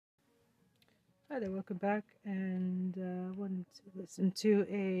Hi there, welcome back, and wanted to listen to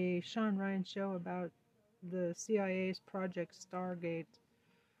a Sean Ryan show about the CIA's Project Stargate.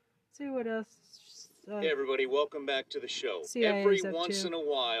 See what else. Hey everybody, welcome back to the show. CIA's Every once in a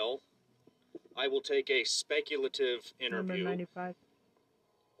while, I will take a speculative interview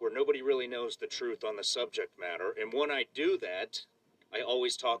where nobody really knows the truth on the subject matter, and when I do that, I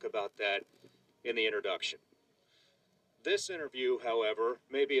always talk about that in the introduction. This interview, however,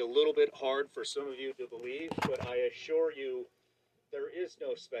 may be a little bit hard for some of you to believe, but I assure you there is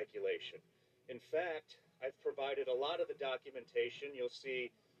no speculation. In fact, I've provided a lot of the documentation you'll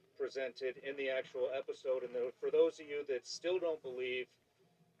see presented in the actual episode, and for those of you that still don't believe,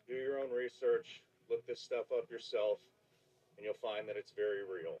 do your own research, look this stuff up yourself, and you'll find that it's very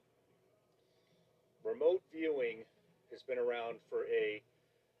real. Remote viewing has been around for a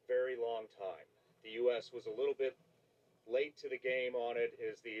very long time. The U.S. was a little bit late to the game on it,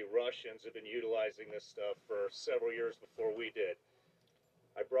 as the Russians have been utilizing this stuff for several years before we did.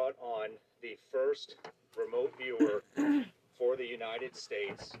 I brought on the first remote viewer for the United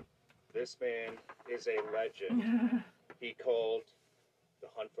States. This man is a legend. He called The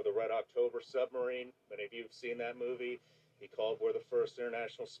Hunt for the Red October submarine. Many of you have seen that movie. He called where the first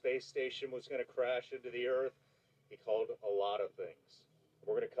International Space Station was going to crash into the Earth. He called a lot of things.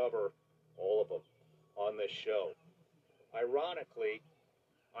 We're going to cover all of them on this show. Ironically,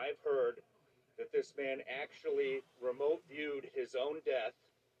 I've heard that this man actually remote viewed his own death,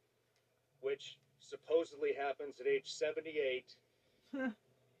 which supposedly happens at age 78.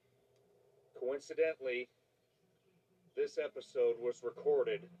 Coincidentally, this episode was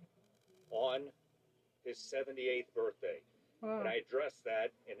recorded on his 78th birthday. Wow. And I address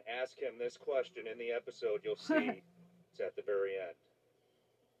that and ask him this question in the episode. You'll see it's at the very end.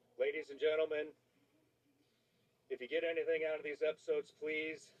 Ladies and gentlemen, if you get anything out of these episodes,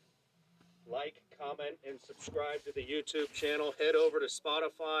 please like, comment, and subscribe to the YouTube channel. Head over to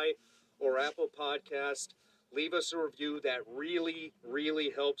Spotify or Apple Podcast. Leave us a review. That really, really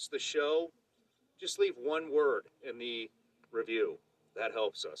helps the show. Just leave one word in the review. That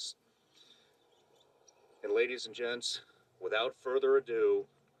helps us. And ladies and gents, without further ado,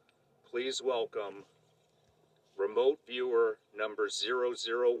 please welcome remote viewer number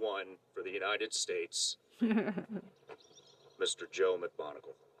 001 for the United States, Mr. Joe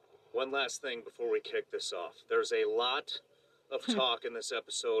McMoneagle. One last thing before we kick this off. There's a lot of talk in this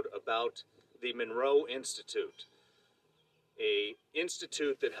episode about the Monroe Institute, a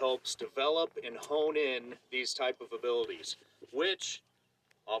institute that helps develop and hone in these type of abilities, which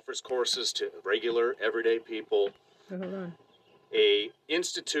offers courses to regular, everyday people. Hold on. A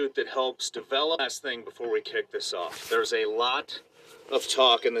institute that helps develop. Last thing before we kick this off. There's a lot of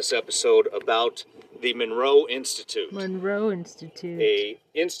talk in this episode about the Monroe Institute. Monroe Institute. A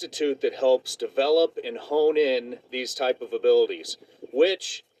institute that helps develop and hone in these type of abilities,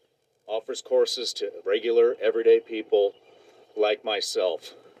 which offers courses to regular, everyday people like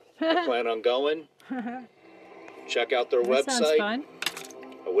myself. I plan on going. Check out their website. Sounds fun.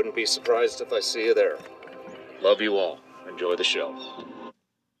 I wouldn't be surprised if I see you there. Love you all. Enjoy the show.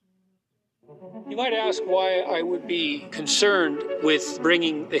 You might ask why I would be concerned with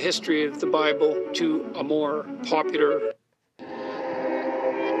bringing the history of the Bible to a more popular.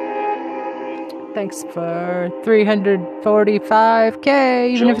 Thanks for 345K,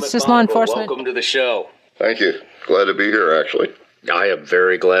 even if it's just law enforcement. Welcome to the show. Thank you. Glad to be here, actually. I am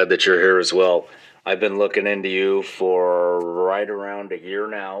very glad that you're here as well. I've been looking into you for right around a year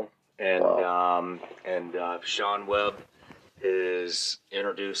now, and Wow. Sean Webb has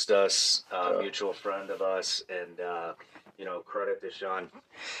introduced us, a mutual friend of us, and credit to Sean.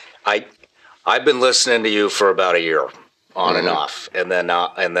 I've been listening to you for about a year, on and off, and then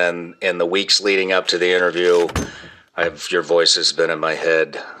in the weeks leading up to the interview, your voice has been in my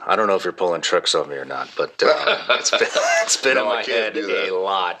head. I don't know if you're pulling tricks on me or not, but it's been in my head a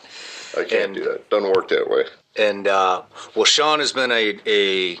lot. I can't do that. Doesn't work that way. And Sean has been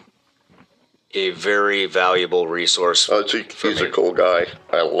a very valuable resource. He's a cool guy.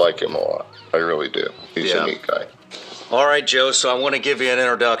 I like him a lot. I really do. He's a neat guy. All right, Joe, so I want to give you an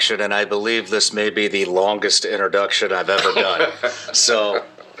introduction, and I believe this may be the longest introduction I've ever done. So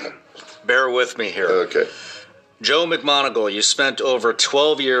bear with me here. Okay. Joe McMoneagle, you spent over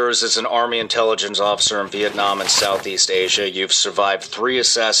 12 years as an Army intelligence officer in Vietnam and Southeast Asia. You've survived 3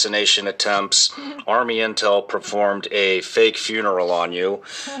 assassination attempts. Army Intel performed a fake funeral on you.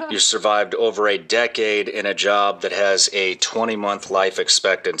 You survived over a decade in a job that has a 20-month life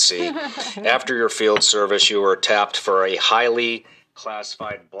expectancy. After your field service, you were tapped for a highly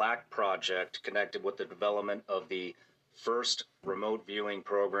classified black project connected with the development of the first remote viewing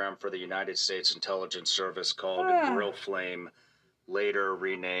program for the United States Intelligence Service called Grill Flame, later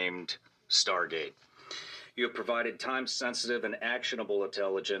renamed Stargate. You have provided time-sensitive and actionable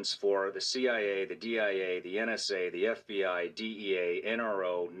intelligence for the CIA, the DIA, the NSA, the FBI, DEA,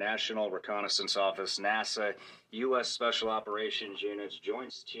 NRO, National Reconnaissance Office, NASA, U.S. Special Operations Units,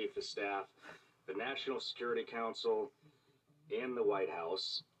 Joint Chief of Staff, the National Security Council, and the White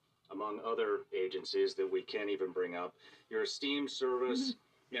House, among other agencies that we can't even bring up. Your esteemed service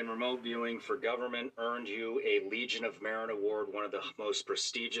in remote viewing for government earned you a Legion of Merit Award, one of the most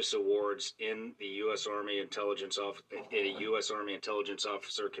prestigious awards in the U.S. Army Intelligence a U.S. Army intelligence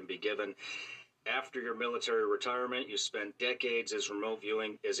officer can be given. After your military retirement, you spent decades as a remote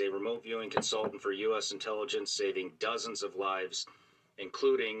viewing consultant for U.S. intelligence, saving dozens of lives,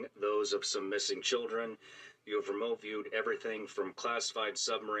 including those of some missing children. You have remote viewed everything from classified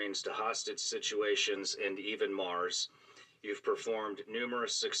submarines to hostage situations and even Mars. You've performed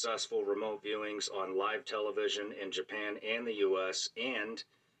numerous successful remote viewings on live television in Japan and the U.S., and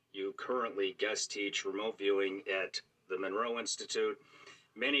you currently guest teach remote viewing at the Monroe Institute.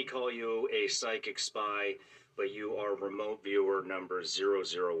 Many call you a psychic spy, but you are remote viewer number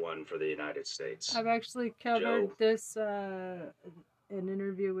 001 for the United States. I've actually covered this, an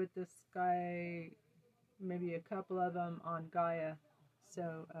interview with this guy, maybe a couple of them on Gaia,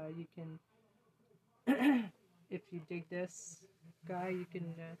 so you can... If you dig this guy, you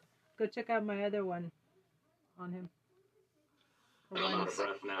can go check out my other one on him. I'm out of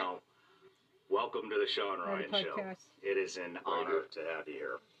breath now. Welcome to the Sean Ryan Show. It is an honor to have you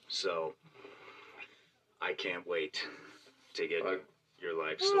here. So, I can't wait to get your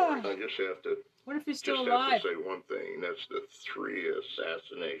life story. I just have to. What if he's still Have alive? to say one thing. That's the 3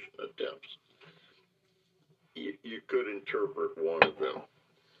 assassination attempts. You could interpret one of them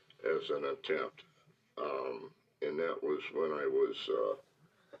as an attempt. And that was when I was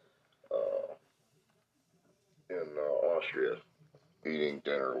in Austria eating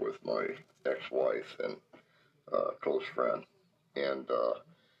dinner with my ex-wife and close friend, and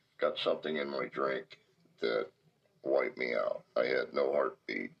got something in my drink that wiped me out. I had no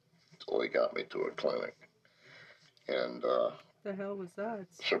heartbeat until they got me to a clinic. And the hell was that?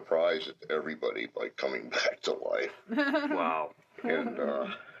 Surprised everybody by coming back to life. Wow. And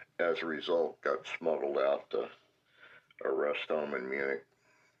as a result, got smuggled out to a rest home in Munich,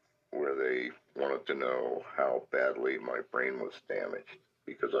 where they wanted to know how badly my brain was damaged,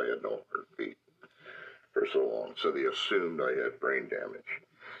 because I had no heartbeat for so long. So they assumed I had brain damage.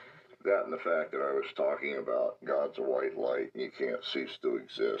 That and the fact that I was talking about God's a white light and you can't cease to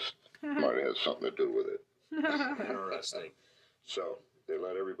exist might have had something to do with it. Interesting. So they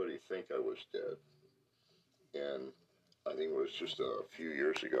let everybody think I was dead. And I think it was just a few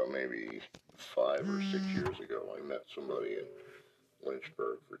years ago, maybe 5 or 6 years ago, I met somebody in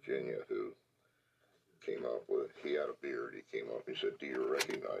Lynchburg, Virginia, who came up with, he had a beard, he came up, he said, "Do you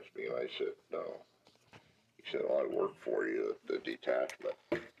recognize me?" And I said, "No." He said, "Well, I work for you at the detachment,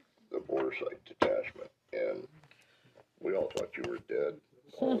 the border site detachment, and we all thought you were dead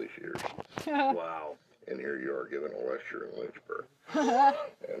all these years." Wow. And here you are giving a lecture in Lynchburg.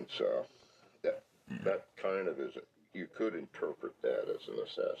 And so that kind of is, you could interpret that as an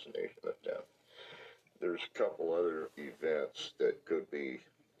assassination attempt. There's a couple other events that could be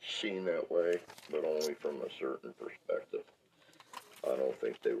seen that way, but only from a certain perspective. I don't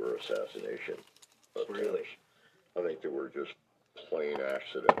think they were assassination attempts. Really? I think they were just plain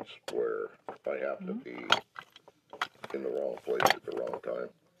accidents where I happened to be in the wrong place at the wrong time.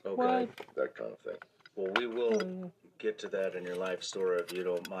 Okay. What? That kind of thing. Well, we will get to that in your life story if you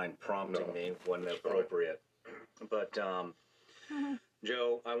don't mind prompting me when appropriate. But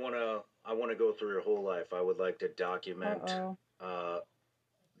Joe, I want to go through your whole life. I would like to document.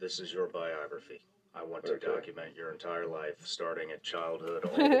 This is your biography. I want to document your entire life, starting at childhood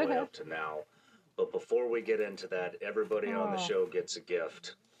all the way up to now. But before we get into that, everybody on the show gets a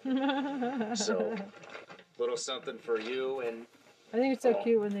gift. So, little something for you and I think it's so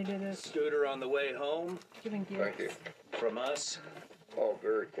cute when they do this. Scooter on the way home. Giving gifts. Thank you. From us. Oh,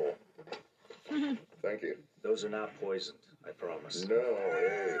 very cool. Thank you. Those are not poisoned, I promise. No,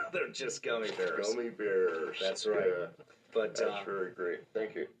 hey. They're just gummy bears. Gummy bears. That's right. Yeah. But That's very great.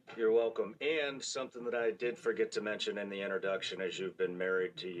 Thank you. You're welcome. And something that I did forget to mention in the introduction is you've been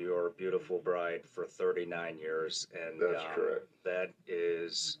married to your beautiful bride for 39 years. And that's correct. That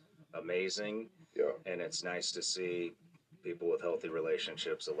is amazing. Yeah. And it's nice to see people with healthy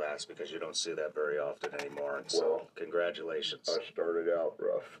relationships that last, because you don't see that very often anymore. And so, congratulations. I started out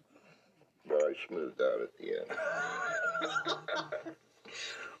rough, but I smoothed out at the end.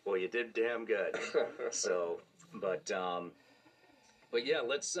 Well, you did damn good. So, But yeah,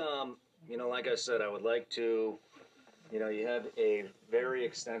 let's, you know, like I said, I would like to, you know, you had a very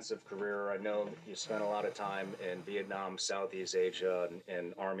extensive career. I know you spent a lot of time in Vietnam, Southeast Asia,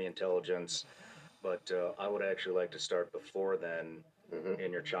 and Army intelligence, but I would actually like to start before then,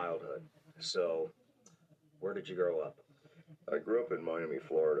 in your childhood. So, where did you grow up? I grew up in Miami,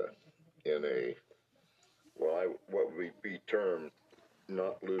 Florida, in a, well, what would be termed,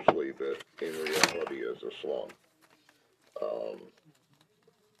 not loosely, but in reality, as a slum.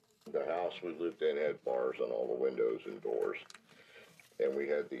 The house we lived in had bars on all the windows and doors, and we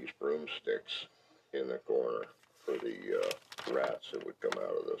had these broomsticks in the corner for the rats that would come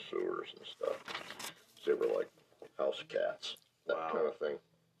out of the sewers and stuff. So they were like house cats, that kind of thing.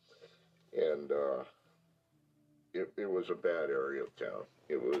 And it was a bad area of town.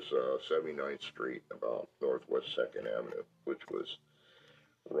 It was 79th Street, about Northwest 2nd Avenue, which was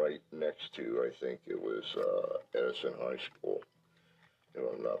right next to, I think it was Edison High School, if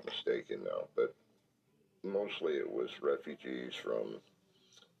I'm not mistaken now. But mostly it was refugees from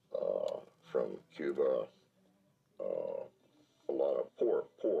Cuba, a lot of poor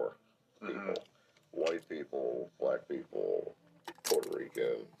people, white people, black people, Puerto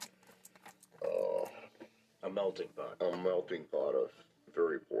Rican. A melting pot. A melting pot of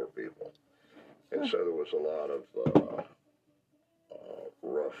very poor people. And so there was a lot of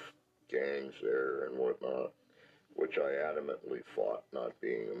rough gangs there and whatnot, which I adamantly fought not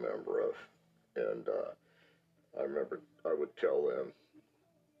being a member of. And I remember I would tell them,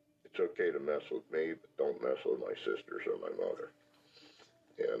 it's okay to mess with me, but don't mess with my sisters or my mother.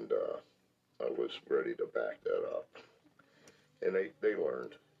 And I was ready to back that up. And they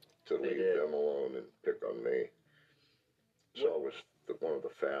learned to leave them alone and pick on me. So I was one of the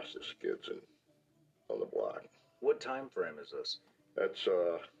fastest kids on the block. What time frame is this? That's,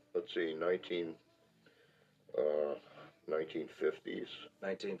 let's see, 1950s.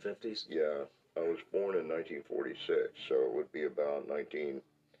 1950s? Yeah, I was born in 1946, so it would be about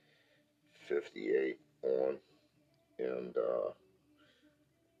 1958 on. And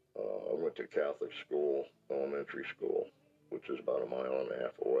I went to Catholic school, elementary school, which is about 1.5 miles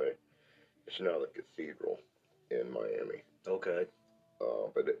away. It's now the cathedral in Miami. Okay.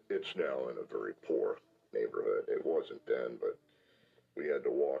 But it's now in a very poor neighborhood. It wasn't then, but we had to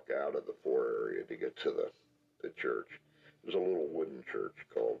walk out of the poor area to get to the church. There's a little wooden church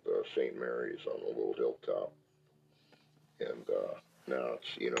called St. Mary's on a little hilltop. And now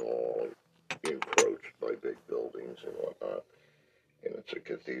it's, you know, all encroached by big buildings and whatnot. And it's a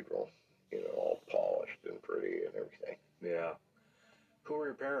cathedral, you know, all polished and pretty and everything. Yeah. Who were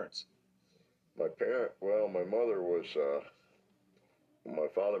your parents? My mother was, my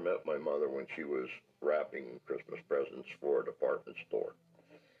father met my mother when she was wrapping Christmas presents for a department store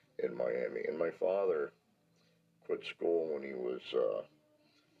in Miami. And my father quit school when he was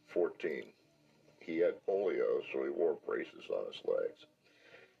 14. He had polio, so he wore braces on his legs.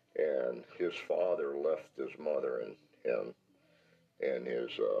 And his father left his mother and him and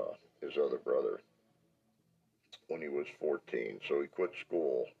his other brother when he was 14. So he quit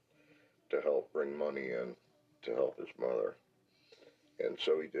school to help bring money in to help his mother. And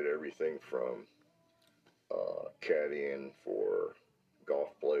so he did everything from caddying for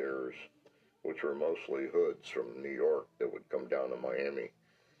golf players, which were mostly hoods from New York that would come down to Miami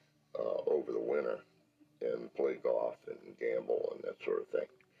over the winter and play golf and gamble and that sort of thing.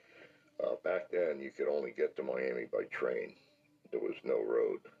 Back then, you could only get to Miami by train. There was no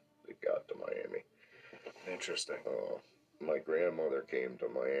road that got to Miami. Interesting. My grandmother came to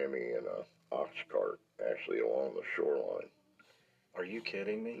Miami in an ox cart, actually along the shoreline. Are you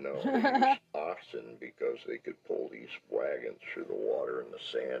kidding me? No, they used oxen because they could pull these wagons through the water and the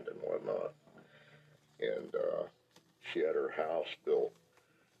sand and whatnot. And she had her house built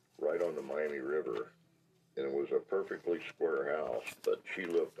right on the Miami River, and it was a perfectly square house, but she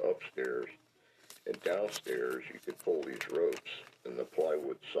lived upstairs, and downstairs you could pull these ropes, and the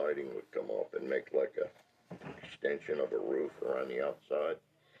plywood siding would come up and make like a extension of a roof around the outside.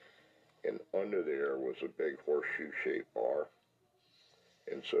 And under there was a big horseshoe-shaped bar.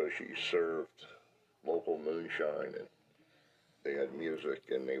 And so she served local moonshine, and they had music,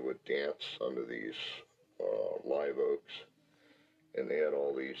 and they would dance under these live oaks. And they had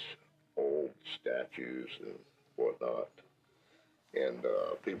all these old statues and whatnot. And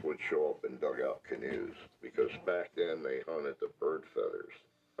people would show up in dugout canoes, because back then they hunted the bird feathers,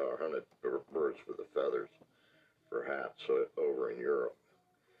 hunted birds for the feathers for hats over in Europe,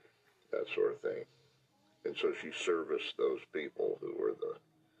 that sort of thing. And so she serviced those people who were the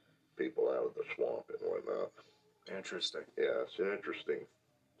people out of the swamp and whatnot. Interesting. Yeah, it's an interesting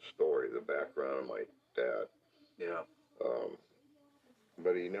story, the background of my dad. Yeah.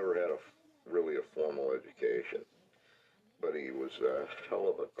 But he never had really a formal education. But he was a hell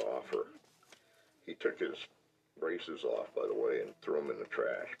of a golfer. He took his braces off, by the way, and threw them in the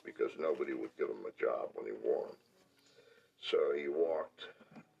trash because nobody would give him a job when he wore them. So he walked.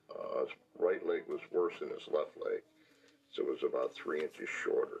 His right leg was worse than his left leg, so it was about 3 inches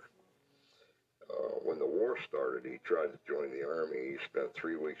shorter. When the war started, he tried to join the Army. He spent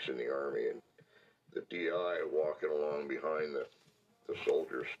 3 weeks in the Army, and the DI walking along behind the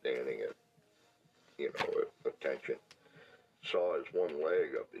soldiers standing at, at attention, saw his one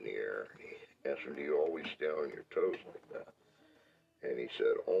leg up in the air. He asked him, "Do you always stand on your toes like that?" And he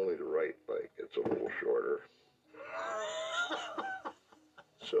said, "Only the right leg. It's a little shorter."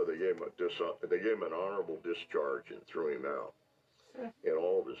 So they gave him an honorable discharge and threw him out. And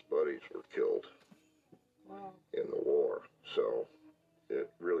all of his buddies were killed in the war. So it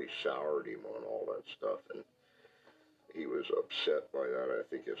really soured him on all that stuff, and he was upset by that, I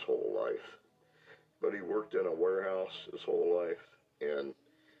think, his whole life. But he worked in a warehouse his whole life, and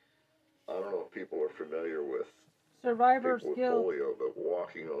I don't know if people are familiar with survivor's people with guilt. polio, but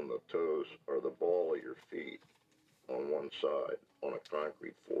walking on the toes or the ball of your feet on one side on a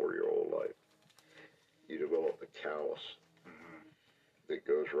concrete floor your whole life, you develop a callus that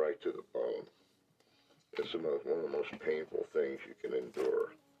goes right to the bone. It's one of the most painful things you can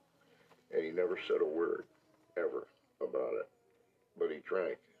endure. And he never said a word, ever, about it. But he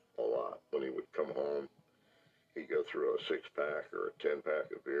drank a lot. When he would come home, he'd go through a 6-pack or a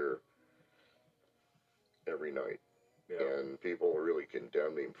 10-pack of beer every night. Yeah. And people really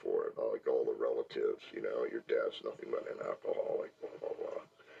condemned him for it, like all the relatives, your dad's nothing but an alcoholic, blah, blah, blah.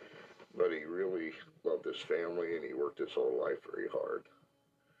 But he really loved his family, and he worked his whole life very hard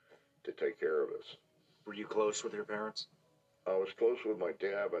to take care of us. Were you close with your parents? I was close with my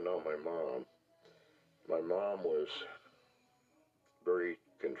dad, but not my mom. My mom was very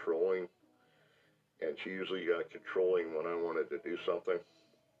controlling, and she usually got controlling when I wanted to do something,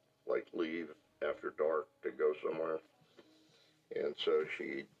 like leave after dark to go somewhere. And so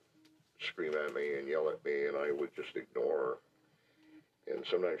she'd scream at me and yell at me, and I would just ignore her. And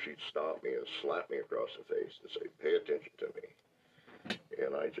sometimes she'd stop me and slap me across the face and say, "Pay attention to me."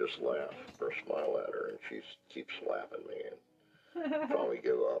 And I just laugh or smile at her, and she keeps slapping me, and finally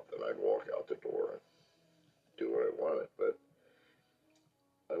give up, and I'd walk out the door and do what I wanted. But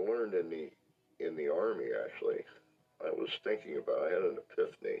I learned in the Army, actually, I was thinking about, I had an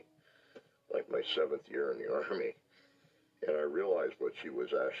epiphany, like my 7th year in the Army, and I realized what she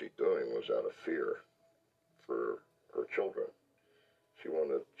was actually doing was out of fear for her children. She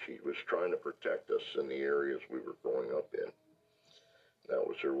was trying to protect us in the areas we were growing up in. That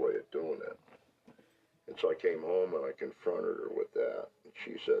was her way of doing it. And so I came home and I confronted her with that. And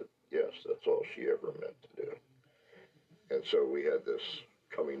she said, yes, that's all she ever meant to do. And so we had this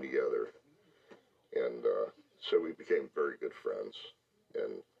coming together. And so we became very good friends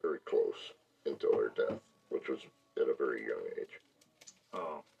and very close until her death, which was at a very young age.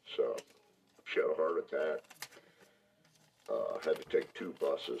 Oh. So she had a heart attack. Had to take 2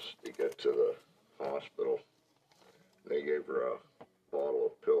 buses to get to the hospital. They gave her a bottle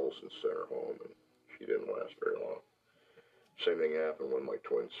of pills and sent her home, and she didn't last very long. Same thing happened with my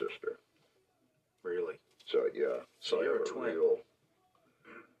twin sister. Really? So yeah. So I you're have a twin.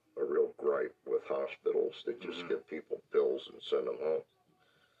 A real gripe with hospitals that just give people pills and send them home.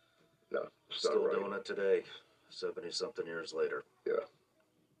 No, it's Still not right. doing it today, 70-something years later. Yeah.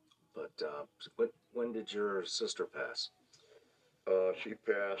 But when did your sister pass? She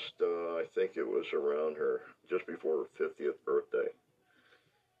passed, I think it was around just before her 50th birthday.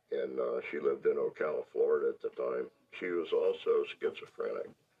 And she lived in Ocala, Florida at the time. She was also schizophrenic.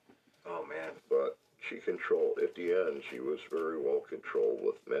 Oh, man. But she controlled, at the end, she was very well controlled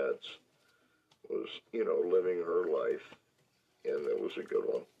with meds. Was, living her life, and it was a good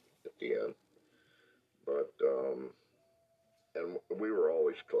one at the end. But, and we were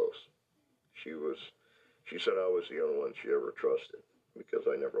always close. She said I was the only one she ever trusted because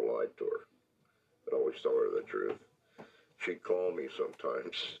I never lied to her. I'd always tell her the truth. She'd call me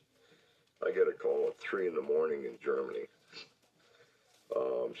sometimes. I get a call at 3 in the morning in Germany.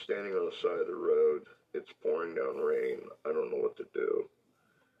 I'm standing on the side of the road. It's pouring down rain. I don't know what to do.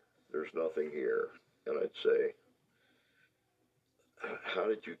 There's nothing here. And I'd say, how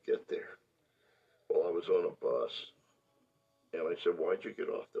did you get there? Well, I was on a bus. And I said, why'd you get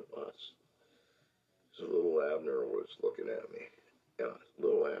off the bus? So little Abner was looking at me. Yeah,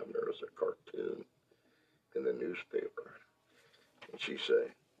 little Abner is a cartoon in the newspaper. And she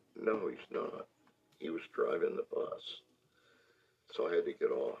said, no, he's not. He was driving the bus. So I had to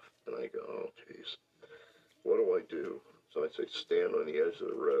get off. And I go, oh, geez. what do I do? So I say, stand on the edge of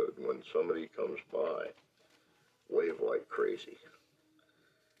the road. And when somebody comes by, wave like crazy.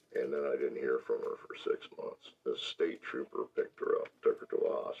 And then I didn't hear from her for 6 months. The state trooper picked her up, took her to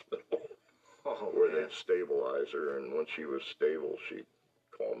a hospital where they'd stabilize her. And when she was stable, she'd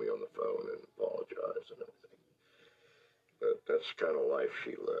call me on the phone and apologize and everything. But that's the kind of life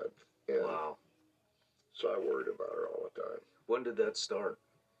she led. And wow. so I worried about her all the time. When did that start?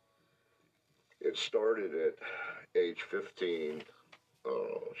 It started at age 15.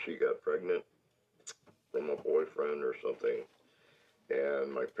 She got pregnant from a boyfriend or something.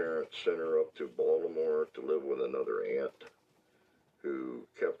 And my parents sent her up to Baltimore to live with another aunt who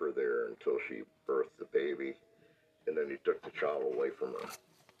kept her there until she birthed the baby. And then he took the child away from her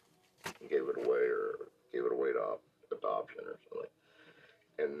and gave it away to adoption or something.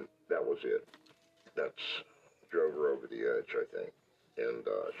 And that was it. That's drove her over the edge, I think. And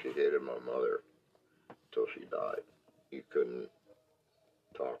she hated my mother till she died. You couldn't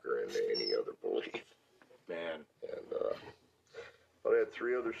talk her into any other belief. Man. And but I had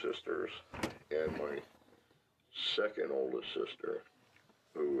 3 other sisters, and my second oldest sister,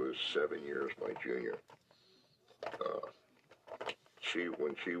 who was 7 years my junior,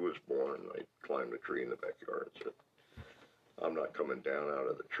 when she was born, I climbed a tree in the backyard and said, I'm not coming down out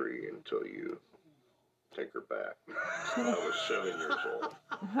of the tree until you take her back. I was 7 years old.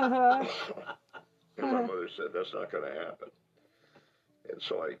 And my mother said, that's not going to happen. And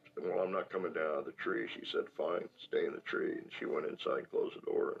so I'm not coming down out of the tree. She said, fine, stay in the tree. And she went inside, closed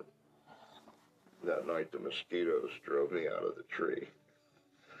the door. And that night, the mosquitoes drove me out of the tree.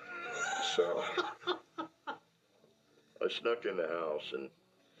 So I snuck in the house and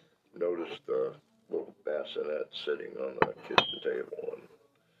noticed a little bassinet sitting on the kitchen table.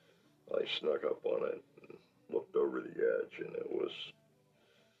 And I snuck up on it and looked over the edge, and it was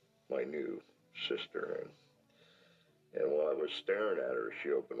my new sister. And while I was staring at her,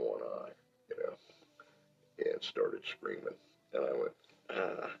 she opened one eye, and started screaming. And I went,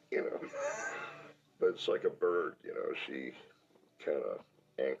 But it's like a bird, she kind of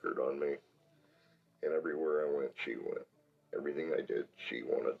anchored on me. And everywhere I went, she went. Everything I did, she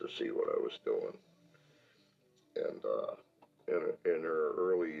wanted to see what I was doing. And in her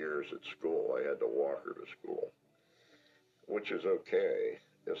early years at school, I had to walk her to school, which is okay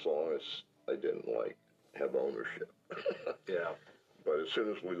as long as I didn't, have ownership. Yeah. But as soon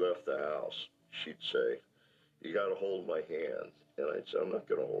as we left the house, she'd say, you got to hold my hand. And I'd say, I'm not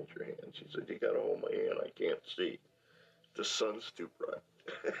going to hold your hand. She said, you got to hold my hand. I can't see. The sun's too bright.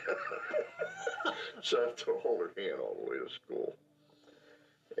 So I have to hold her hand all the way to school.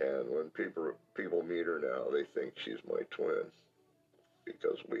 And when people meet her now, they think she's my twin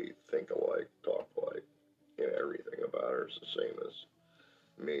because we think alike, talk alike, everything about her is the same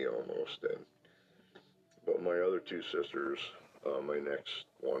as me almost. But my other 2 sisters, my next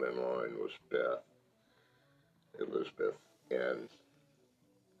one in line was Elizabeth, and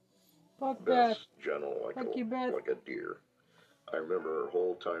Beth's gentle like a deer. I remember her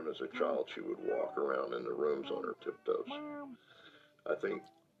whole time as a child, she would walk around in the rooms on her tiptoes. I think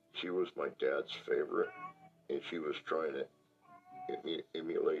she was my dad's favorite, and she was trying to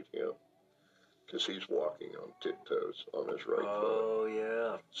emulate him, because he's walking on tiptoes on his right foot. Oh,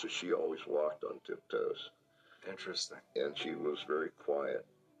 yeah. So she always walked on tiptoes. Interesting. And she was very quiet.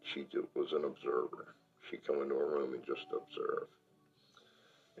 She was an observer. She'd come into a room and just observe.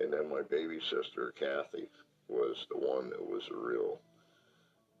 And then my baby sister, Kathy, was the one that was a real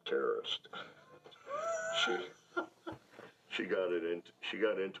terrorist. She got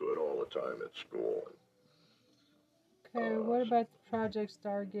into it all the time at school. Okay, what about the Project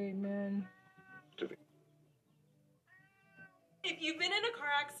Stargate, man? If you've been in a car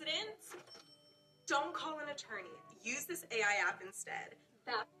accident, don't call an attorney. Use this AI app instead.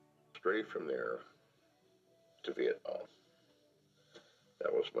 Straight from there to Vietnam.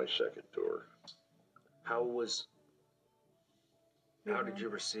 That was my second tour. How did you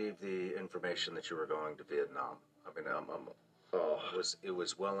receive the information that you were going to Vietnam? I mean, it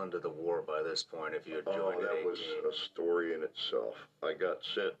was well into the war by this point. If you had joined that was a story in itself. I got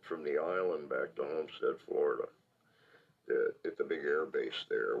sent from the island back to Homestead, Florida. At the big air base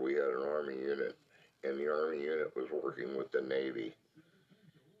there, we had an Army unit, and the Army unit was working with the Navy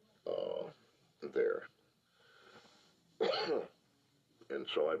there. And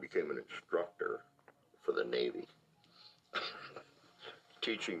so I became an instructor for the Navy,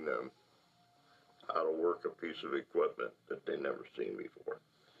 teaching them how to work a piece of equipment that they'd never seen before.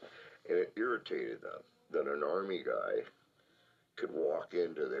 And it irritated them that an Army guy could walk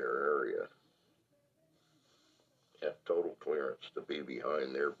into their area, have total clearance to be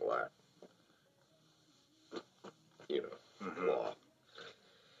behind their black law.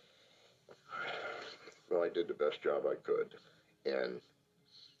 Well, I did the best job I could, and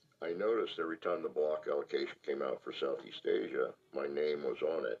I noticed every time the block allocation came out for Southeast Asia, my name was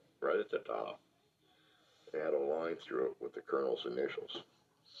on it, right at the top. It had a line through it with the colonel's initials.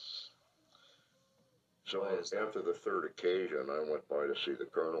 So after the third occasion, I went by to see the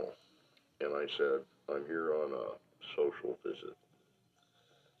colonel, and I said, I'm here on a social visit.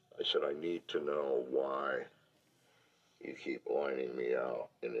 I said, I need to know why you keep lining me out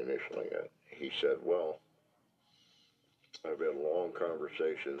and initialing it. He said, well, I've had long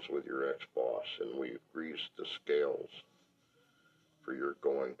conversations with your ex-boss, and we've greased the scales for your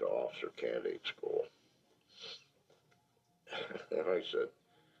going to officer candidate school. And I said,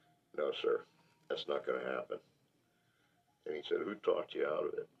 no, sir, that's not going to happen. And he said, who talked you out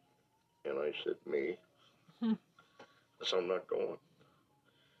of it? And I said, me. So I'm not going.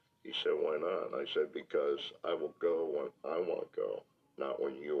 He said, why not? And I said, because I will go when I want to go, not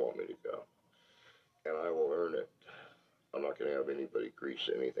when you want me to go. And I will earn it. I'm not going to have anybody grease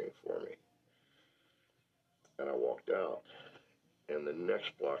anything for me. And I walked out. And the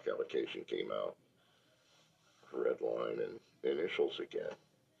next block allocation came out. Red line and initials again.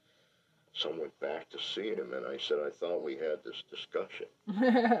 So I went back to see him, and I said, I thought we had this discussion.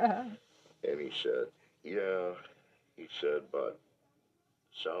 And he said, yeah. He said, but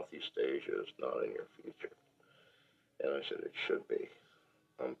Southeast Asia is not in your future. And I said, it should be.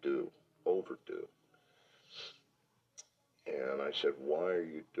 I'm due, overdue. And I said, why are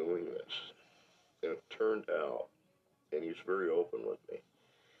you doing this? And it turned out, and he's very open with me,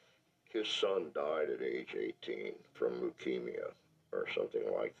 his son died at age 18 from leukemia or something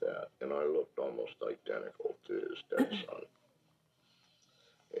like that. And I looked almost identical to his dead son.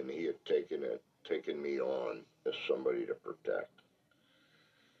 And he had taken me on as somebody to protect.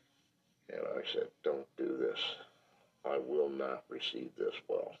 And I said, don't do this. I will not receive this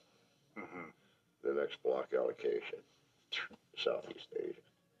well. The next block allocation, Southeast Asia.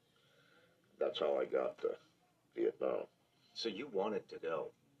 That's how I got to Vietnam. So you wanted to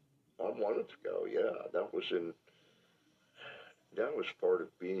go? I wanted to go, yeah. That was part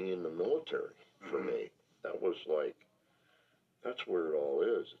of being in the military for me. That was like, that's where it all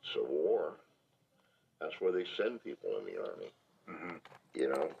is. It's a war. That's where they send people in the Army. You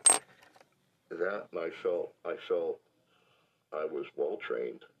know, that, and I felt I was well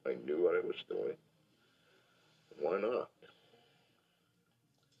trained. I knew what I was doing. Why not?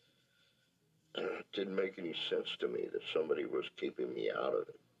 It didn't make any sense to me that somebody was keeping me out of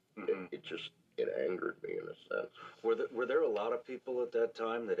it. It angered me in a sense. Were there a lot of people at that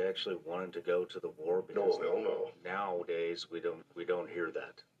time that actually wanted to go to the war? Because no. Nowadays we don't hear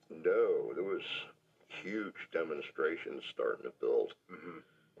that. No, there was huge demonstrations starting to build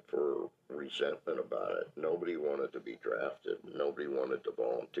for resentment about it. Nobody wanted to be drafted. Nobody wanted to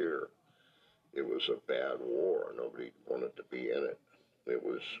volunteer. It was a bad war. Nobody wanted to be in it. It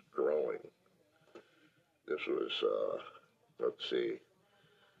was growing. This was, let's see,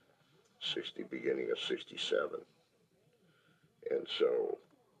 beginning of 67. And so,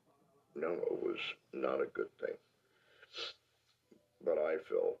 no, it was not a good thing. But I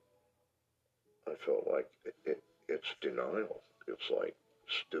felt like it's denial. It's like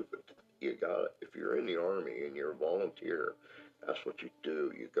stupid. You got it. If you're in the Army and you're a volunteer, that's what you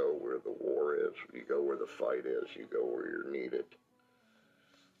do. You go where the war is. You go where the fight is. You go where you're needed.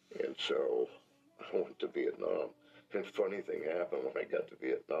 And so I went to Vietnam. And funny thing happened when I got to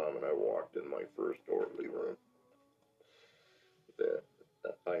Vietnam and I walked in my first orderly room. That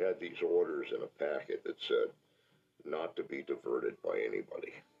I had these orders in a packet that said not to be diverted by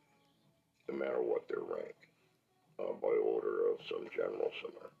anybody, no matter what their rank, by order of some general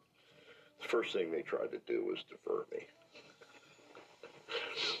somewhere. The first thing they tried to do was divert me.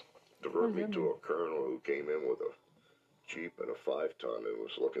 Divert me to a colonel who came in with a Jeep and a 5-ton and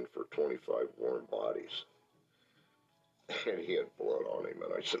was looking for 25 worn bodies. And he had blood on him,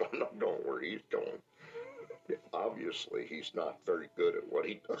 and I said, I'm not going where he's going. Obviously, he's not very good at what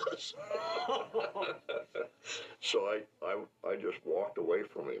he does. So I just walked away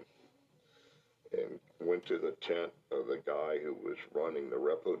from him and went to the tent of the guy who was running the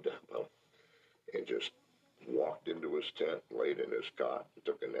repo depot and just walked into his tent, laid in his cot, and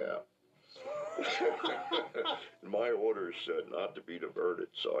took a nap. My orders said not to be diverted,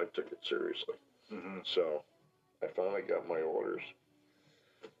 so I took it seriously. So I finally got my orders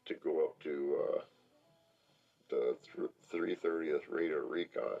to go up to the 330th Radar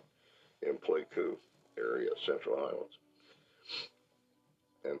Recon in Pleiku area, Central Highlands.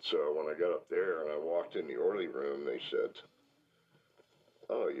 And so when I got up there and I walked in the orderly room, they said,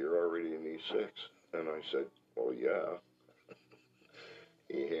 oh, you're already in E6. And I said, Well, yeah.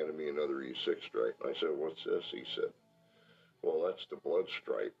 He handed me another E6 stripe. I said, what's this? He said, well, that's the blood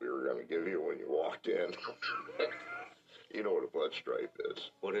stripe we were going to give you when you walked in. You know what a blood stripe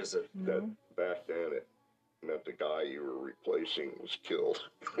is. What is it? That back then it meant the guy you were replacing was killed.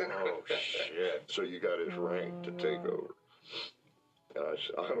 Oh, shit. So you got his rank to take over. And I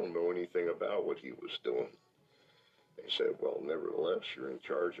said, I don't know anything about what he was doing. They said, well, nevertheless, you're in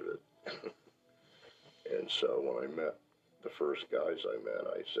charge of it. And so when I met the first guys I met,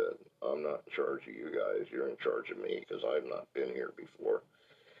 I said, I'm not in charge of you guys. You're in charge of me because I've not been here before.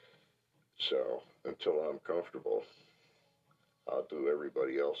 So until I'm comfortable, I'll do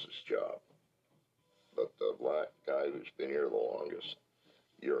everybody else's job. But the black guy who's been here the longest,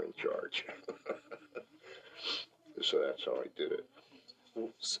 you're in charge. So that's how I did it.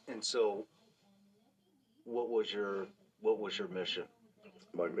 And so, what was your mission?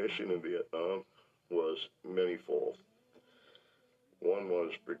 My mission in Vietnam was manifold. One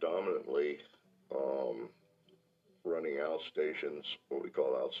was predominantly running outstations, what we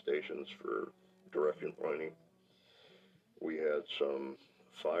call outstations for direction pointing. We had some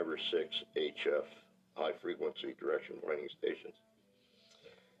 5 or 6 HF, high-frequency direction pointing stations.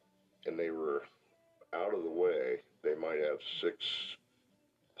 And they were out of the way. They might have 6,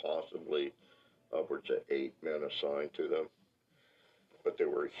 possibly upwards of 8 men assigned to them. But there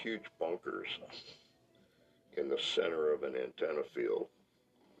were huge bunkers in the center of an antenna field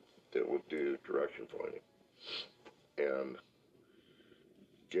that would do direction pointing. And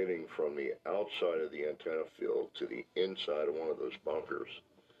getting from the outside of the antenna field to the inside of one of those bunkers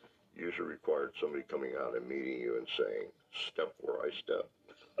usually required somebody coming out and meeting you and saying, step where I step.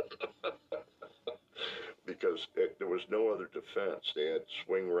 Because there was no other defense. They had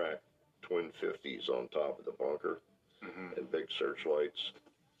swing rack twin 50s on top of the bunker and big searchlights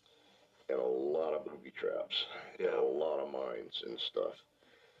and a lot of booby traps and a lot of mines and stuff.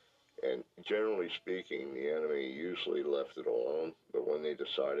 And generally speaking, the enemy usually left it alone, but when they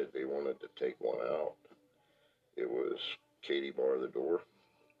decided they wanted to take one out, it was Katie bar the door,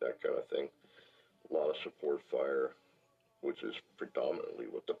 that kind of thing. A lot of support fire, which is predominantly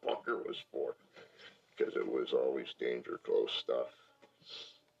what the bunker was for, because it was always danger close stuff.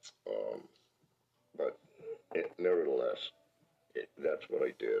 But nevertheless, that's what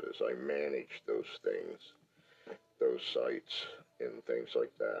I did, is I managed those things, those sites and things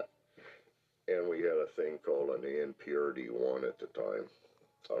like that. And we had a thing called an ARPD-1 at the time.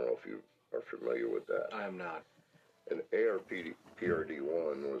 I don't know if you are familiar with that. I am not. An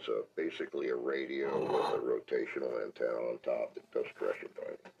ARPD-1 was basically a radio with a rotational antenna on top that does direction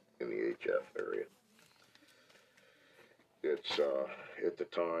pointing in the HF area. It's, at the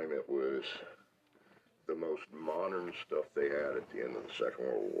time, it was the most modern stuff they had at the end of the Second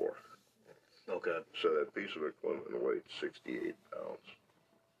World War. Okay. So that piece of equipment weighed 68 pounds.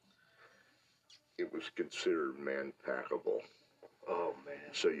 It was considered man-packable. Oh,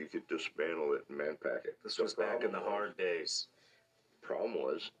 man. So you could dismantle it and man-pack it. This was back in the hard days. Problem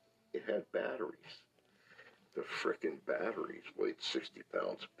was, it had batteries. The frickin' batteries weighed 60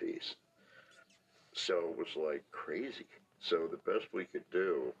 pounds apiece. So it was like crazy. So the best we could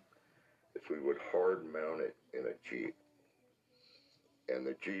do is we would hard mount it in a Jeep. And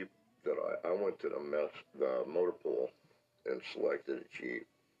the Jeep that I went to the motor pool and selected a Jeep.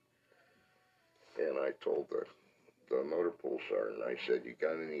 And I told the motor pool sergeant, I said, you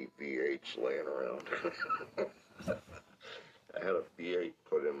got any V8s laying around? I had a V8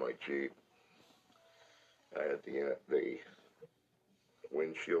 put in my Jeep. I had the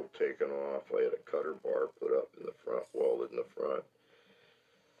windshield taken off. I had a cutter bar put up in the front, welded in the front.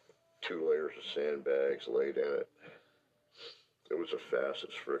 2 layers of sandbags laid in it. It was the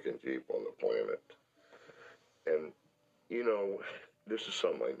fastest frickin' Jeep on the planet. And, you know, this is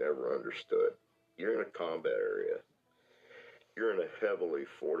something I never understood. You're in a combat area. You're in a heavily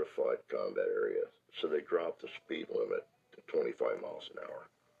fortified combat area. So they dropped the speed limit to 25 miles an hour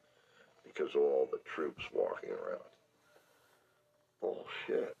because of all the troops walking around.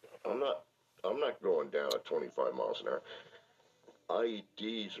 Bullshit. I'm not going down at 25 miles an hour.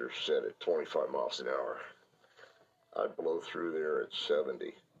 IEDs are set at 25 miles an hour. I'd blow through there at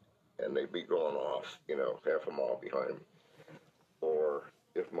 70, and they'd be going off, you know, half a mile behind me. Or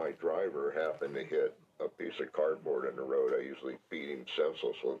if my driver happened to hit a piece of cardboard in the road, I usually beat him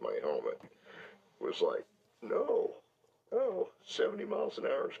senseless with my helmet. It was like, no, 70 miles an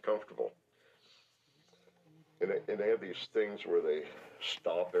hour is comfortable. And they have these things where they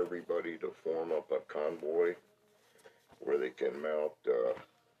stop everybody to form up a convoy where they can mount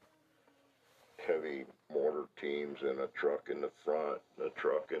heavy mortar teams in a truck in the front and a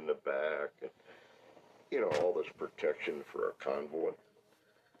truck in the back. all this protection for a convoy.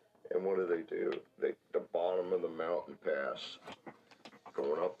 And what do? The bottom of the mountain pass,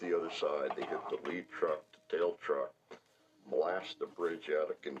 going up the other side, they hit the lead truck, the tail truck, blast the bridge out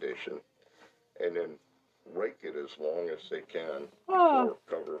of condition, and then rake it as long as they can before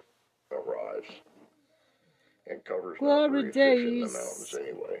cover arrives. And cover's not very efficient in the mountains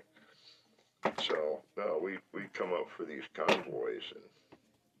anyway. So, no, we'd come up for these convoys, and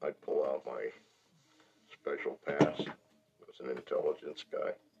I'd pull out my special pass. I was an intelligence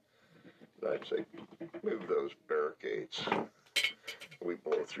guy. And I'd say, move those barricades. We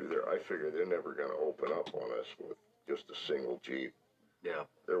blow through there. I figured they're never going to open up on us with just a single Jeep. Yeah.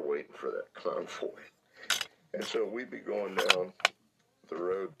 They're waiting for that convoy. And so we'd be going down the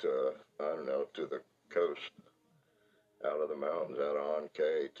road to, to the coast, out of the mountains, out of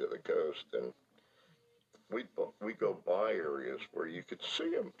Anke to the coast, and we'd go by areas where you could see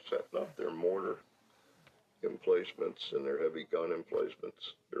them setting up their mortar emplacements and their heavy gun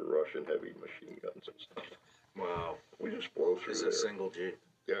emplacements, their Russian heavy machine guns and stuff. Wow. We just blow through there. Is it a single Jeep?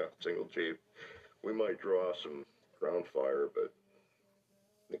 Yeah, single Jeep. We might draw some ground fire, but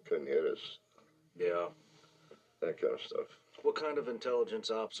they couldn't hit us. Yeah. That kind of stuff. What kind of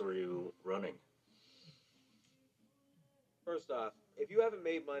intelligence ops were you running? First off, if you haven't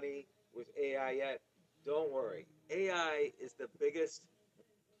made money with AI yet, don't worry. AI is the biggest.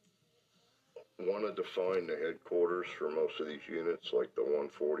 Want to define the headquarters for most of these units, like the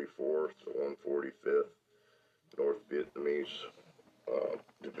 144th, the 145th, North Vietnamese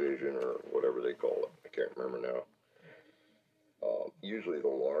Division, or whatever they call it. I can't remember now. Usually the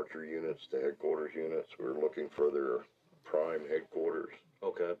larger units, the headquarters units, we're looking for their prime headquarters.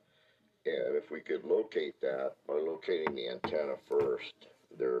 Okay. And if we could locate that by locating the antenna first,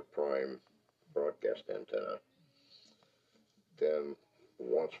 their prime broadcast antenna, then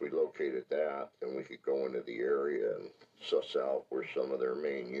once we located that, then we could go into the area and suss out where some of their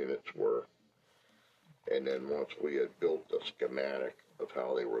main units were. And then once we had built the schematic of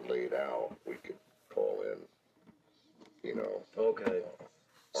how they were laid out, we could call in, Okay.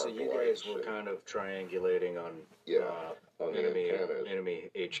 So you guys were kind of triangulating on on enemy the antennas. Enemy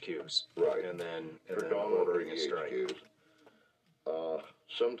HQs. Right. And then Predominantly ordering a strike. HQs.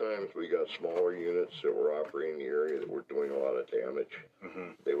 Sometimes we got smaller units that were operating in the area that were doing a lot of damage.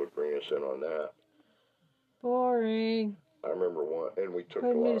 Mm-hmm. They would bring us in on that. Boring. I remember one, and we took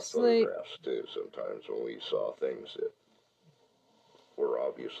Put a me lot to of sleep. photographs too sometimes when we saw things that were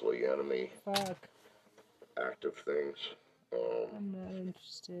obviously enemy Fuck. active things. I'm not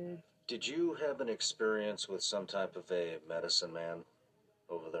interested. Did you have an experience with some type of a medicine man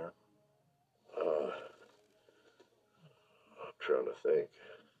over there? I'm trying to think.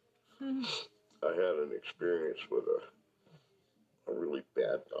 I had an experience with a really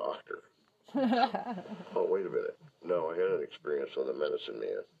bad doctor. Oh, wait a minute. No, I had an experience with a medicine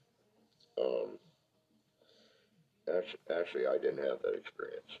man. Actually, I didn't have that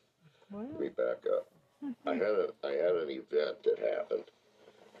experience. What? Let me back up. I had an event that happened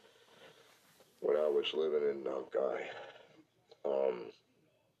when I was living in Nankai.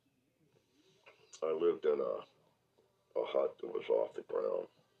 I lived in a hut that was off the ground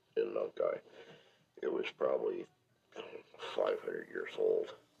in Nankai. It was probably 500 years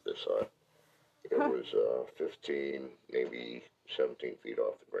old, this hut. It was 15, maybe 17 feet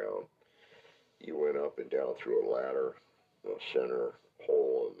off the ground. You went up and down through a ladder, a center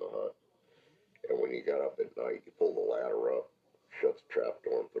hole in the hut. And when you got up at night, you pulled the ladder up, shut the trap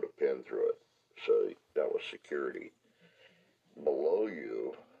door, and put a pin through it. So that was security. Below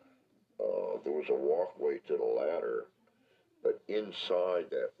you, there was a walkway to the ladder, but inside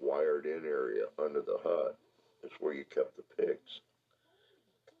that wired-in area under the hut is where you kept the pigs.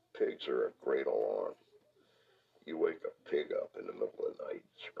 Pigs are a great alarm. You wake a pig up in the middle of the night,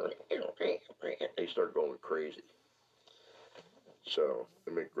 they start going crazy. So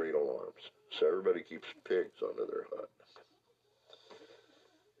they make great alarms. So everybody keeps pigs under their hut.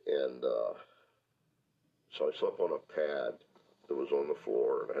 And so I slept on a pad that was on the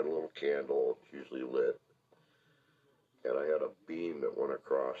floor, and I had a little candle, usually lit. And I had a beam that went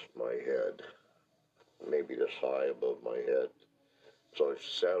across my head, maybe this high above my head. So I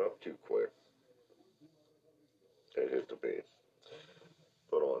sat up too quick and hit the beam.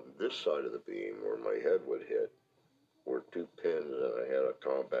 But on this side of the beam, where my head would hit, were two pins, and I had a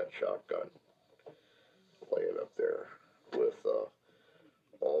combat shotgun laying up there with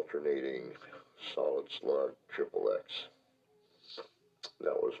alternating solid slug XXX.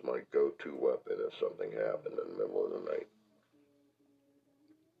 That was my go-to weapon if something happened in the middle of the night.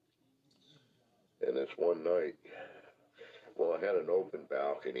 And this one night, well, I had an open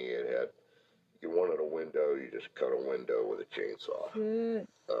balcony. It had, you wanted a window, you just cut a window with a chainsaw. Shit.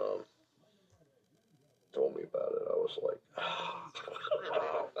 Told me about it. I was like,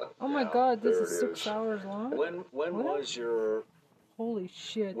 Oh my God, this There is it 6 is. hours long? When What? was your Holy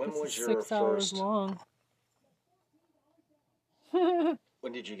shit, When this was is your 6 hours first- long.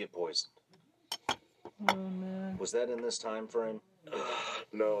 when did you get poisoned? Oh man. Was that in this time frame?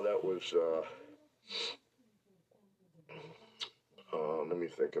 no, that was, let me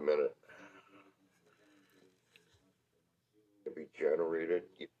think a minute. To be generated.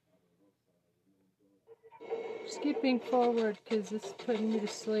 Skipping forward, because this is putting me to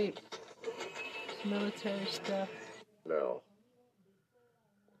sleep. It's military stuff. Now,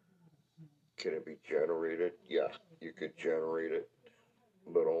 can it be generated? Yeah, you could generate it,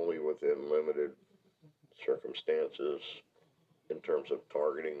 but only within limited circumstances in terms of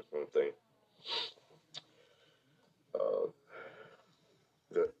targeting something.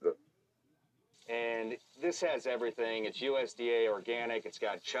 And this has everything. It's USDA organic. It's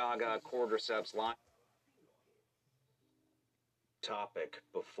got chaga, cordyceps, lime. Topic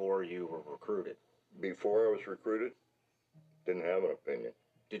before you were recruited. Before I was recruited, didn't have an opinion.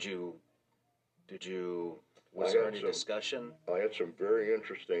 Was there any discussion? I had some very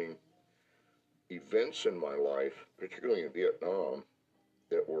interesting events in my life, particularly in Vietnam,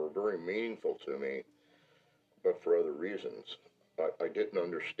 that were very meaningful to me, but for other reasons. I didn't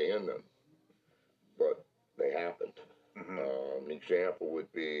understand them, but they happened. Mm-hmm. An example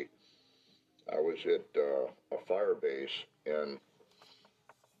would be, I was at a fire base, and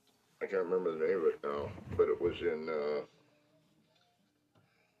I can't remember the name of it now, but it was in,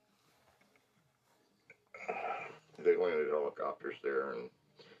 they landed helicopters there, and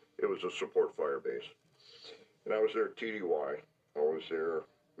it was a support fire base. And I was there at TDY. I was there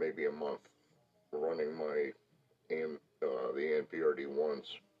maybe a month, running my the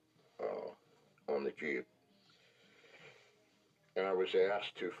ANPRD-1s on the Jeep. And I was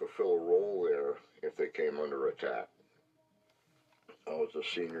asked to fulfill a role there if they came under attack. I was a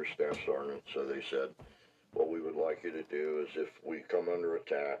senior staff sergeant, so they said, what we would like you to do is if we come under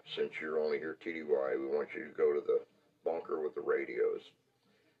attack, since you're only here TDY, we want you to go to the bunker with the radios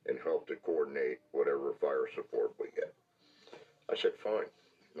and help to coordinate whatever fire support we get. I said, fine,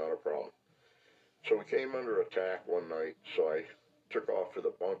 not a problem. So we came under attack one night, so I took off for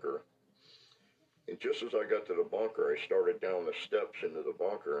the bunker. And just as I got to the bunker, I started down the steps into the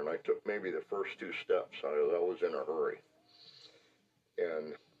bunker, and I took maybe the first 2 steps. I was in a hurry.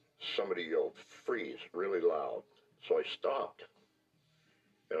 And somebody yelled, freeze, really loud. So I stopped,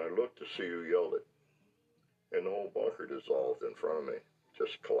 and I looked to see who yelled it. And the whole bunker dissolved in front of me,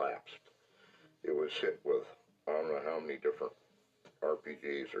 just collapsed. It was hit with, I don't know how many different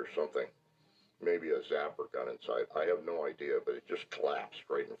RPGs or something. Maybe a zapper got inside. I have no idea, but it just collapsed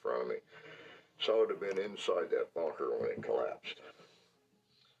right in front of me. So I would have been inside that bunker when it collapsed.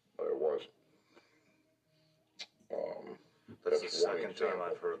 But it wasn't. That's the second time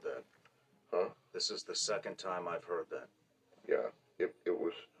I've heard that. Huh? This is the second time I've heard that. Yeah, it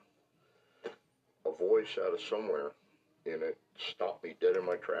was a voice out of somewhere, and it stopped me dead in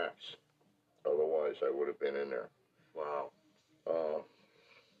my tracks. Otherwise, I would have been in there. Wow.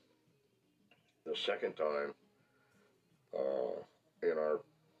 The second time, in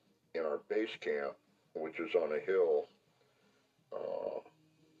our base camp, which is on a hill,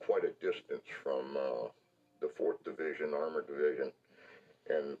 quite a distance from the 4th Division, Armored Division,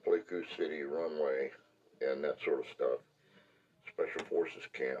 and Pleiku City runway, and that sort of stuff. Special Forces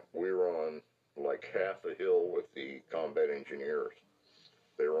camp. We were on like half a hill with the combat engineers.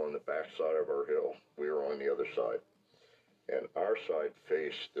 They were on the back side of our hill. We were on the other side. And our side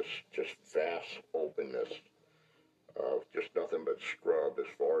faced this just vast openness of just nothing but scrub as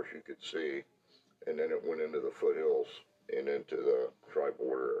far as you could see. And then it went into the foothills and into the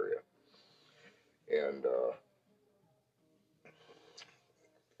tri-border area. And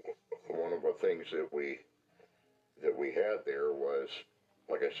one of the things that we had there was,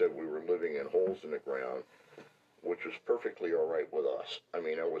 like I said, we were living in holes in the ground, which was perfectly all right with us. I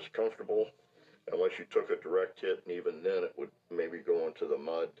mean, it was comfortable, unless you took a direct hit, and even then it would maybe go into the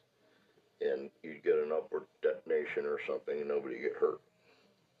mud, and you'd get an upward detonation or something, and nobody get hurt.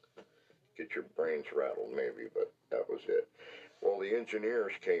 Get your brains rattled maybe, but that was it. Well, the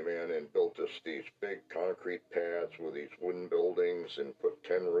engineers came in and built us these big concrete pads with these wooden buildings and put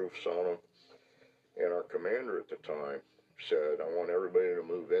 10 roofs on them. And our commander at the time said, I want everybody to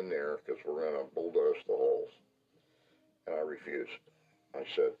move in there because we're going to bulldoze the holes. And I refused. I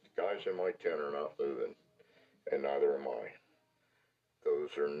said, the guys in my tent are not moving, and neither am I.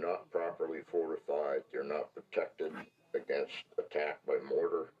 Those are not properly fortified. They're not protected against attack by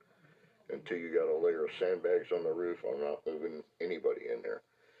mortar. until you got a layer of sandbags on the roof, I'm not moving anybody in there.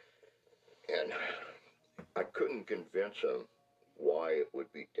 And I couldn't convince him why it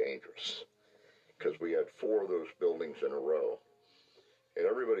would be dangerous, because we had 4 of those buildings in a row, and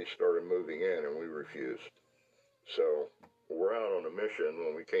everybody started moving in, and we refused. So we're out on a mission.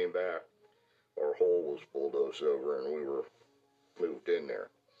 When we came back, our hole was bulldozed over, and we were moved in there.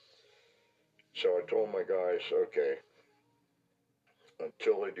 So I told my guys, okay,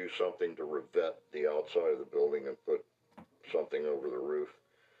 until they do something to revet the outside of the building and put something over the roof,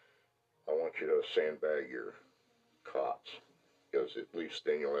 I want you to sandbag your cots, because at least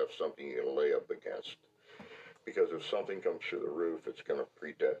then you'll have something you can lay up against. Because if something comes through the roof, it's going to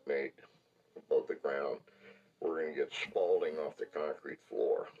pre-detonate above the ground. We're going to get spalling off the concrete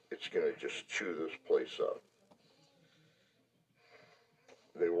floor. It's going to just chew this place up.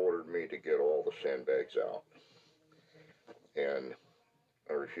 They ordered me to get all the sandbags out, and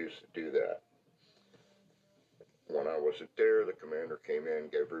I refused to do that. When I wasn't there, the commander came in,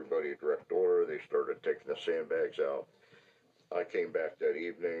 gave everybody a direct order. They started taking the sandbags out. I came back that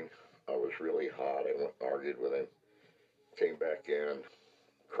evening. I was really hot. I went and argued with him. Came back in,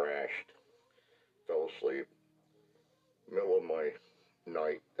 crashed, fell asleep. Middle of my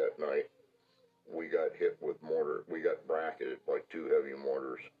night that night, we got hit with mortar. We got bracketed by 2 heavy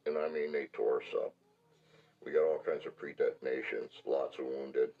mortars, and I mean, they tore us up. We got all kinds of pre-detonations, lots of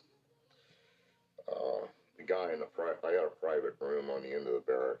wounded. The guy I had a private room on the end of the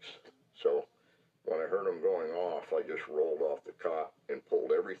barracks, so when I heard him going off, I just rolled off the cot and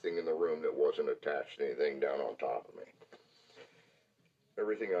pulled everything in the room that wasn't attached to anything down on top of me.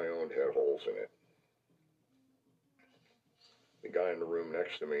 Everything I owned had holes in it. The guy in the room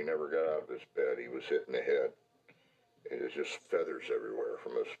next to me never got out of his bed. He was hit in the head. It was just feathers everywhere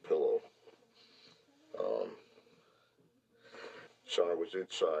from his pillow. So I was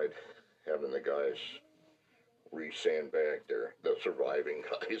inside having the guys re-sandbag the surviving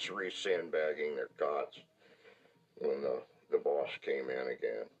guys re-sandbagging their cots when the boss came in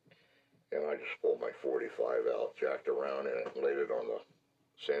again. And I just pulled my 45 out, jacked around in it, and laid it on the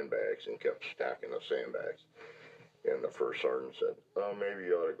sandbags and kept stacking the sandbags. And the first sergeant said, "Oh, maybe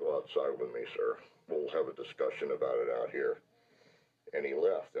you ought to go outside with me, sir. We'll have a discussion about it out here." And he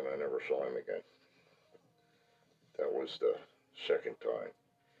left, and I never saw him again. That was the second time.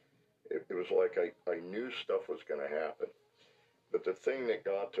 It was like I knew stuff was going to happen. But the thing that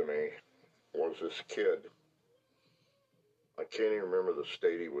got to me was this kid. I can't even remember the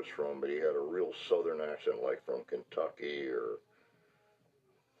state he was from, but he had a real southern accent, like from Kentucky, or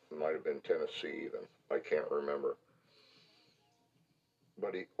it might have been Tennessee even. I can't remember.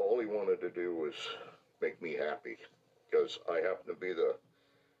 But all he wanted to do was make me happy, because I happened to be the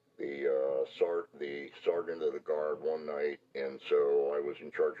sergeant of the guard one night, and so I was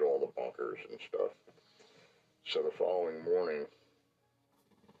in charge of all the bunkers and stuff. So the following morning,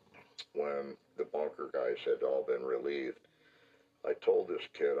 when the bunker guys had all been relieved, I told this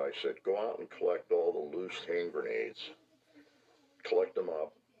kid, I said, go out and collect all the loose hand grenades, collect them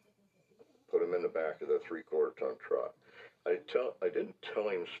up, put them in the back of the 3/4-ton truck. I didn't tell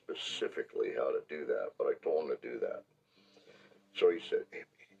him specifically how to do that, but I told him to do that. So he said,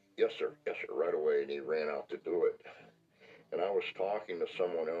 yes, sir, right away, and he ran out to do it. And I was talking to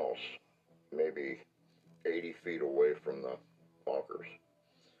someone else, maybe 80 feet away from the bunkers,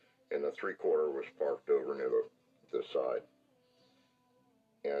 and the 3/4 was parked over near the side.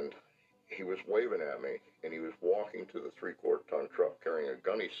 And he was waving at me, and he was walking to the 3/4-ton truck carrying a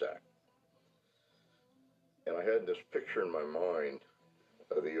gunny sack. And I had this picture in my mind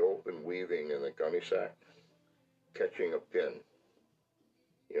of the open weaving in the gunny sack, catching a pin,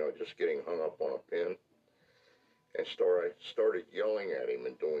 just getting hung up on a pin. And I started yelling at him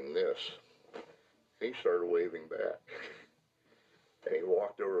and doing this. And he started waving back. And he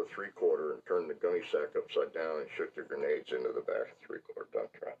walked over to 3/4 and turned the gunny sack upside down and shook the grenades into the back of the 3/4-ton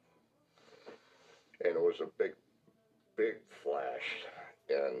truck. And it was a big, big flash,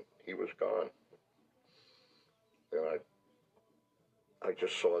 and he was gone. And I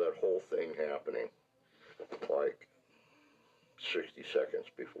just saw that whole thing happening like 60 seconds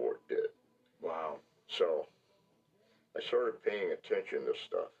before it did. Wow. So I started paying attention to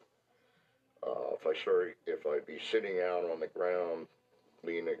stuff. If I'd be sitting out on the ground,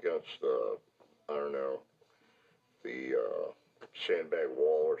 leaning against the sandbag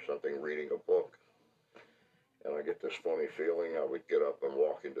wall or something, reading a book, and I get this funny feeling, I would get up and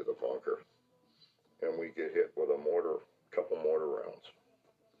walk into the bunker, and we'd get hit with a couple mortar rounds.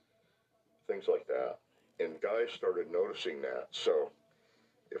 Things like that. And guys started noticing that. So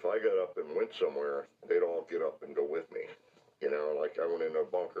if I got up and went somewhere, they'd all get up and go with me. Like I went in a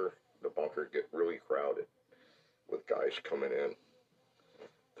bunker, the bunker get really crowded with guys coming in,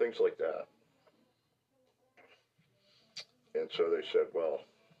 things like that. And so they said, well,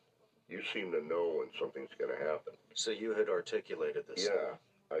 you seem to know when something's going to happen. So you had articulated this. Yeah,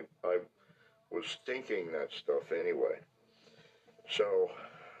 I was thinking that stuff anyway. So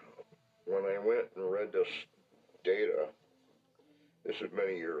when I went and read this data, this is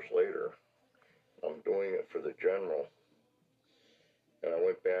many years later, I'm doing it for the general, and I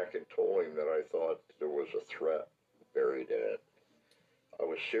went back and told him that I thought there was a threat buried in it. I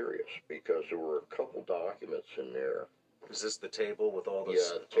was serious because there were a couple documents in there. Is this the table with all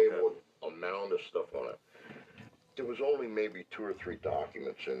this? Yeah, the table with a mound of stuff on it. There was only maybe 2 or 3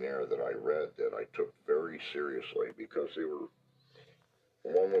 documents in there that I read that I took very seriously because they were,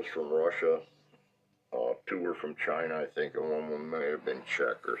 one was from Russia, 2 were from China, I think, and one may have been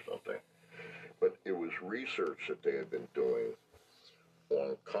Czech or something. But it was research that they had been doing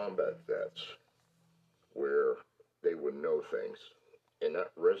on combat vets where they would know things, and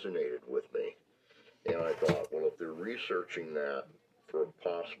that resonated with me. And I thought, well, if they're researching that for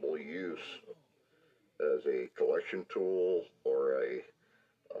possible use as a collection tool or a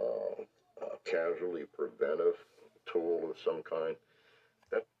casualty preventive tool of some kind,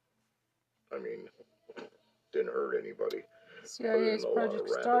 that, I mean, didn't hurt anybody. CIA's Project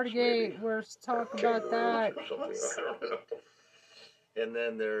Stargate, we're talking about that. And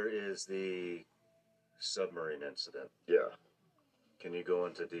then there is the submarine incident. Yeah. Can you go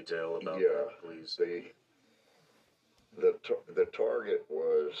into detail about that, please? The target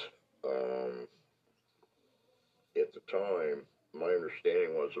was, at the time, my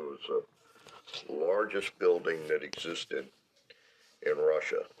understanding was it was the largest building that existed in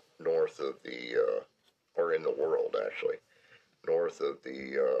Russia, north of the, or in the world actually, north of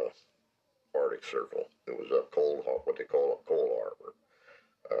the Arctic Circle. It was a what they call a coal harbor,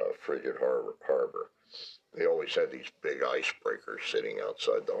 frigid harbor. They always had these big icebreakers sitting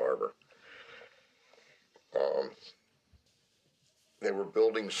outside the harbor. They were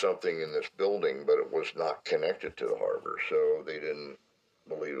building something in this building, but it was not connected to the harbor, so they didn't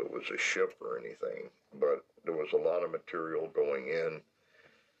believe it was a ship or anything. But there was a lot of material going in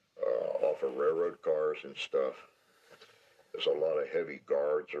off of railroad cars and stuff. There's a lot of heavy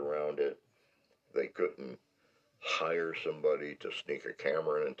guards around it. They couldn't hire somebody to sneak a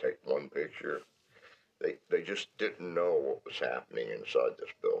camera in and take one picture. They just didn't know what was happening inside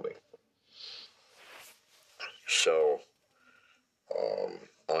this building. So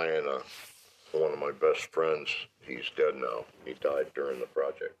I and one of my best friends, he's dead now. He died during the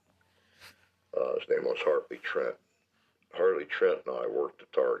project. His name was Hartley Trent. Hartley Trent and I worked the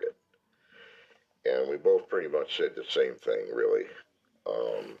target. And we both pretty much said the same thing, really.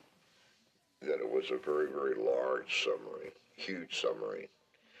 That it was a very, very large submarine, huge submarine.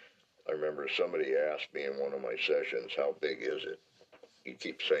 I remember somebody asked me in one of my sessions, how big is it? You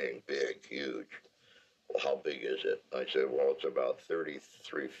keep saying big, huge. Well, how big is it? I said, well, it's about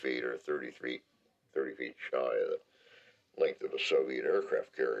 33 feet or 30 feet shy of the length of a Soviet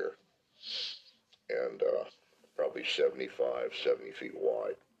aircraft carrier. And probably 70 feet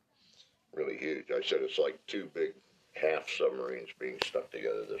wide. Really huge. I said it's like 2 big half submarines being stuck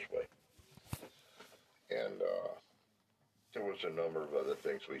together this way. And there was a number of other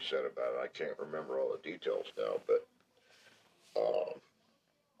things we said about it. I can't remember all the details now, but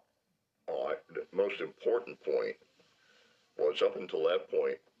the most important point was up until that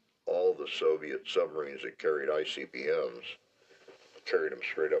point, all the Soviet submarines that carried ICBMs carried them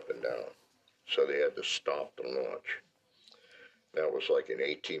straight up and down. So they had to stop the launch. That was like an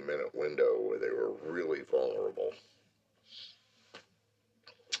 18-minute window where they were really vulnerable.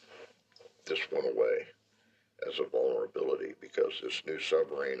 This went away as a vulnerability because this new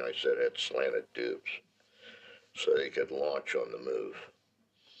submarine, I said, had slanted tubes so they could launch on the move.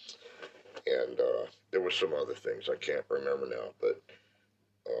 And there were some other things I can't remember now, but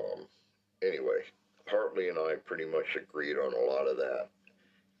anyway, Hartley and I pretty much agreed on a lot of that.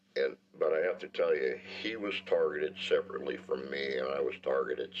 But I have to tell you, he was targeted separately from me, and I was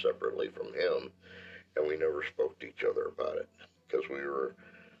targeted separately from him, and we never spoke to each other about it because we were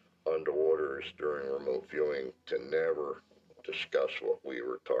under orders during remote viewing to never discuss what we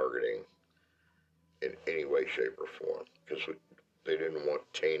were targeting in any way, shape, or form because they didn't want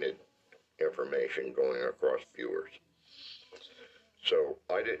tainted information going across viewers. So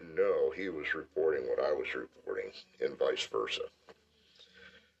I didn't know he was reporting what I was reporting and vice versa.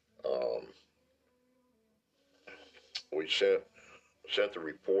 We sent the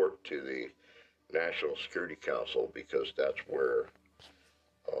report to the National Security Council because that's where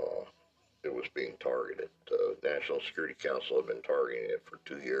it was being targeted. The National Security Council had been targeting it for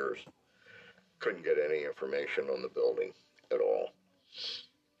 2 years. Couldn't get any information on the building at all.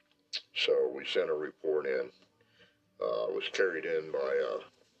 So we sent a report in. It was carried in by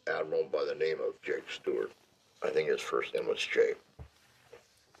an admiral by the name of Jake Stewart. I think his first name was Jake.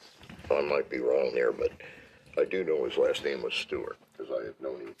 I might be wrong there, but I do know his last name was Stewart, because I had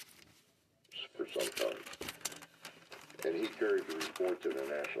known him for some time. And he carried the report to the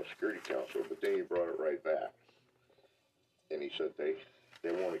National Security Council, but then he brought it right back. And he said they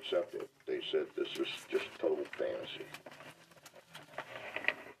won't accept it. They said this is just total fantasy.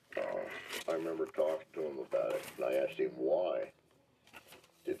 I remember talking to him about it, and I asked him why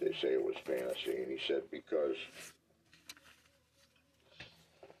did they say it was fantasy, and he said because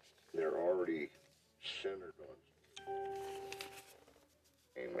they're already centered on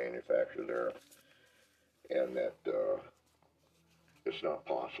a manufacturer there, and that it's not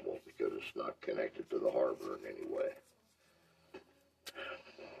possible because it's not connected to the harbor in any way.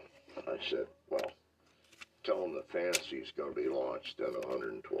 I said, well, tell them the fantasy is going to be launched in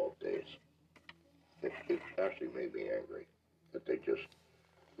 112 days. It actually made me angry that they just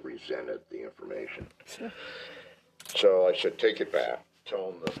resented the information. Sure. So I said, take it back.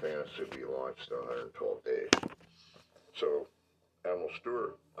 Tell them the fantasy will be launched in 112 days. So Admiral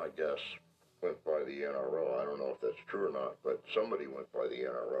Stewart, I guess, went by the NRO. I don't know if that's true or not, but somebody went by the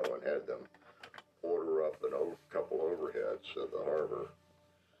NRO and had them order up a couple overheads of the harbor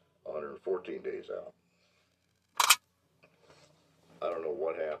 114 days out. I don't know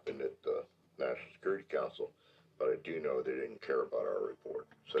what happened at the National Security Council, but I do know they didn't care about our report,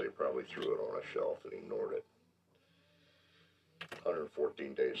 so they probably threw it on a shelf and ignored it.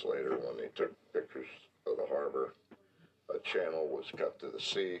 114 days later, when they took pictures of the harbor, a channel was cut to the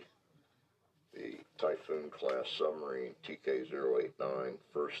sea. The Typhoon-class submarine TK-089,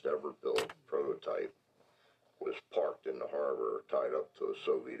 first ever built prototype, was parked in the harbor, tied up to a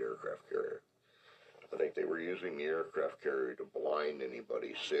Soviet aircraft carrier. I think they were using the aircraft carrier to blind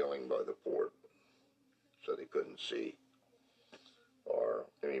anybody sailing by the port, so they couldn't see, or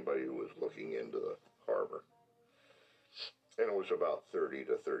anybody who was looking into the harbor. And it was about 30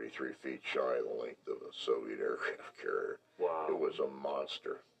 to 33 feet shy of the length of a Soviet aircraft carrier. Wow. It was a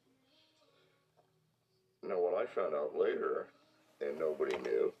monster. Now, what I found out later, and nobody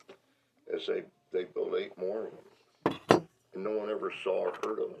knew, is they built 8 more of them, and no one ever saw or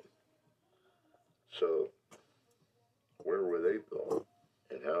heard of them. So, where were they built,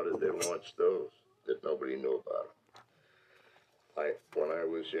 and how did they launch those that nobody knew about? When I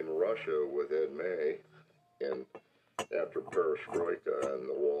was in Russia with Ed May, and after Perestroika and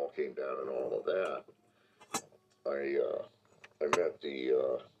the wall came down and all of that, I met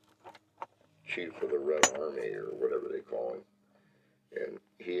the chief of the Red Army, or whatever they call him, and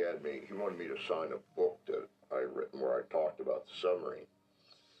he wanted me to sign a book that I written where I talked about the submarine,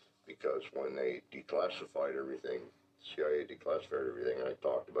 because when they declassified everything, CIA declassified everything, I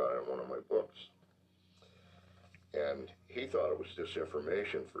talked about it in one of my books. And he thought it was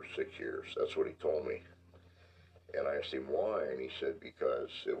disinformation for 6 years. That's what he told me. And I asked him why, and he said, because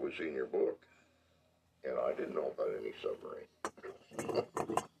it was in your book. And I didn't know about any submarine.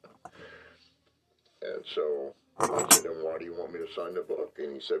 And so I said, then why do you want me to sign the book?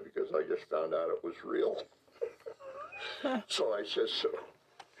 And he said, because I just found out it was real. So I said, so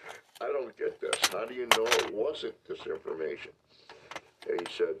I don't get this. How do you know it wasn't disinformation? And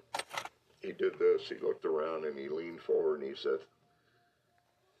he said, he did this. He looked around and he leaned forward and he said,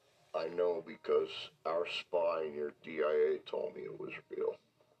 I know because our spy in your DIA told me it was real.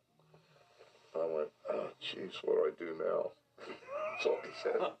 I went, oh, jeez, what do I do now? That's all he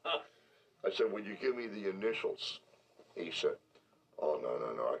said. I said, would you give me the initials? He said, oh,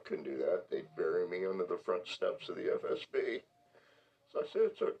 no, I couldn't do that. They'd bury me under the front steps of the FSB. So I said,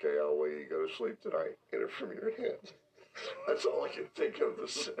 it's okay, I'll wait you go to sleep tonight. Get it from your head. That's all I could think of to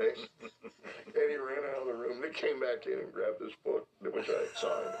say. And he ran out of the room. They came back in and grabbed this book, which I had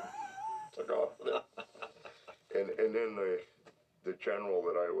signed, and took off with it. And then the general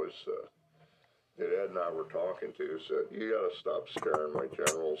that I was, that Ed and I were talking to said, you got to stop scaring my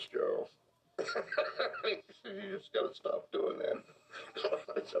generals, Joe. You just got to stop doing that.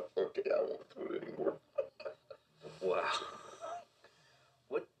 I said, okay, I won't do it anymore. Wow.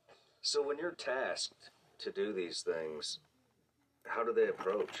 So when you're tasked to do these things, how do they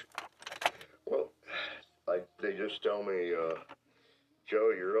approach? Well, they just tell me,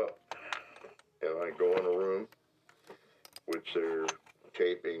 Joe, you're up. And I go in a room, which they're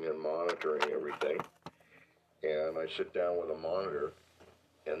taping and monitoring everything. And I sit down with a monitor,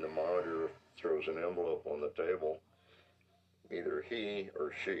 and the monitor throws an envelope on the table. Either he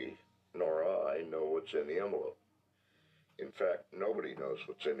or she nor I know what's in the envelope. In fact, nobody knows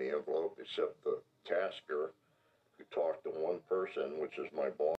what's in the envelope except the tasker who talked to one person, which is my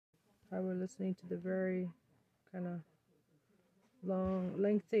boss. I was listening to the very kind of long,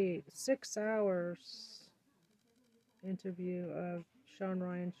 lengthy 6 hours interview of Sean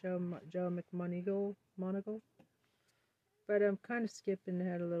Ryan, Joe McMoneagle. But I'm kind of skipping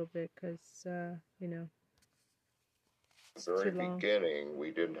ahead a little bit because, you know, it's At the too very long. beginning,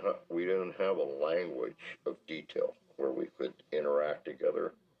 we didn't have a language of detail where we could interact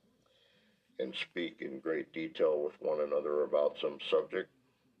together and speak in great detail with one another about some subject.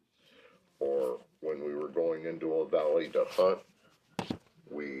 Or when we were going into a valley to hunt,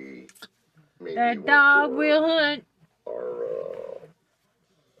 we maybe That dog will hunt. Our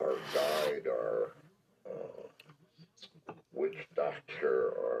guide, our witch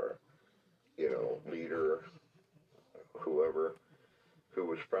doctor, our leader, whoever, who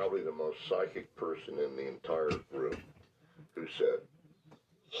was probably the most psychic person in the entire group, who said,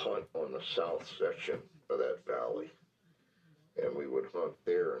 hunt on the south section of that valley. And we would hunt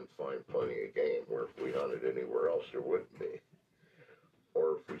there and find plenty of game, where if we hunted anywhere else, there wouldn't be.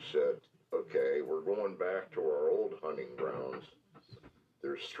 Or if we said, okay, we're going back to our old hunting grounds.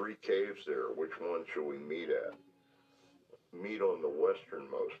 There's 3 caves there. Which one should we meet at? Meet on the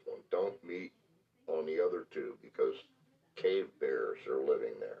westernmost one. Don't meet on the other 2, because cave bears are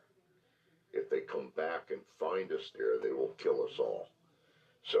living there. If they come back and find us there, they will kill us all.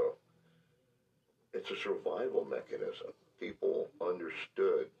 So it's a survival mechanism. People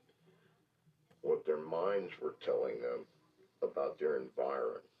understood what their minds were telling them about their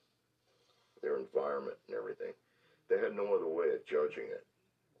environment and everything. They had no other way of judging it.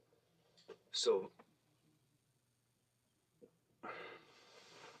 So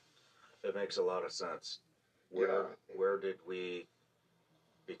it makes a lot of sense. Where did we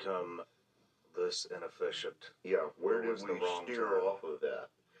become this inefficient? Yeah, where did we steer off of that?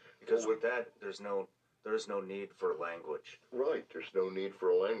 Because with that, there's no need for language. Right, there's no need for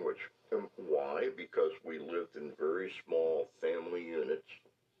a language. And why? Because we lived in very small family units.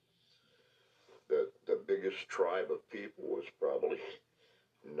 The biggest tribe of people was probably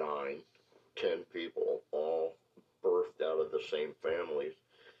 9, 10 people, all birthed out of the same families.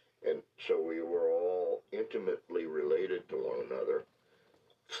 And so we were all intimately related to one another,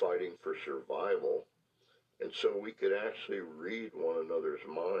 fighting for survival. And so we could actually read one another's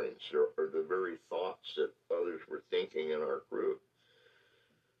minds, or the very thoughts that others were thinking in our group.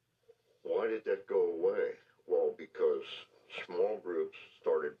 Why did that go away? Well, because small groups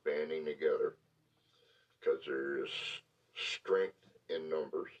started banding together, because there is strength in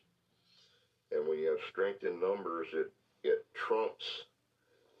numbers. And when you have strength in numbers, it trumps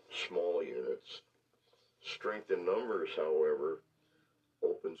small units. Strength in numbers, however,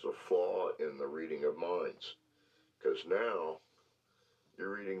 opens a flaw in the reading of minds. Because now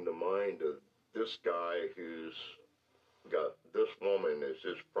you're reading the mind of this guy who's got this woman as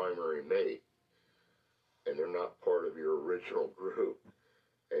his primary mate, and they're not part of your original group.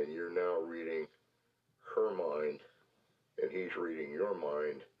 And you're now reading her mind, and he's reading your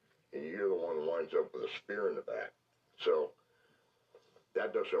mind, and you're the one who winds up with a spear in the back. So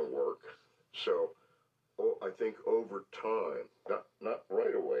that doesn't work. So I think over time, not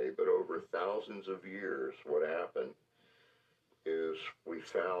right away, but over thousands of years, what happened is we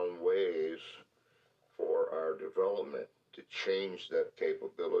found ways for our development to change that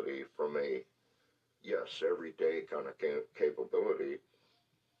capability from a, yes, everyday kind of capability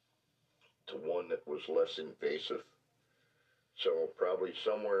to one that was less invasive. So probably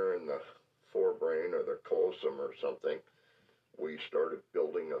somewhere in the forebrain or the callosum or something, we started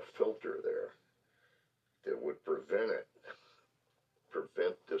building a filter there that would prevent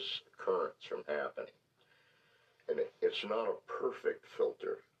this occurrence from happening. And it's not a perfect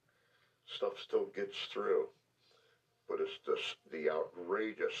filter. Stuff still gets through, but it's the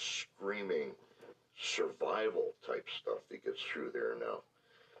outrageous, screaming, survival type stuff that gets through there now.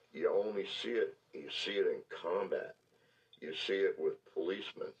 You only see it in combat. You see it with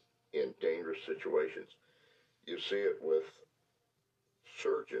policemen in dangerous situations. You see it with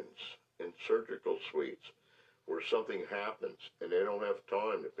surgeons in surgical suites where something happens and they don't have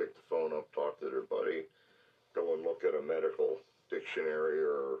time to pick the phone up, talk to their buddy, go and look at a medical dictionary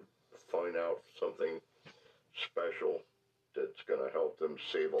or find out something special that's going to help them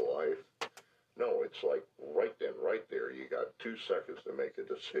save a life. No, it's like right then, right there, you got 2 seconds to make a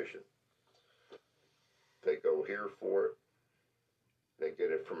decision. They go here for it, they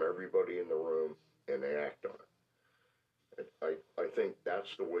get it from everybody in the room, and they act on it. I think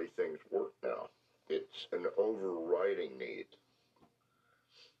that's the way things work now. It's an overriding need.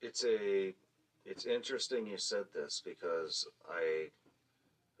 It's interesting you said this because I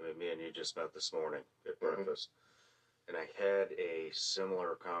mean, me and you just met this morning at breakfast, and I had a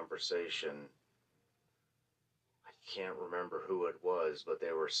similar conversation. I can't remember who it was, but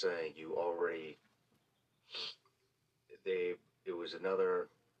they were saying it was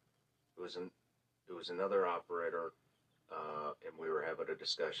another operator, and we were having a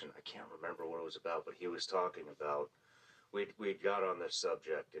discussion. I can't remember what it was about, but he was talking about, we got on this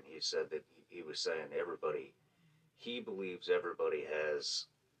subject, and he said that he was saying he believes everybody has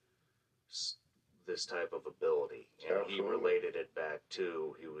this type of ability, and Absolutely. He related it back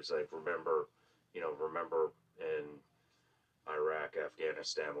to, he was like, remember in Iraq,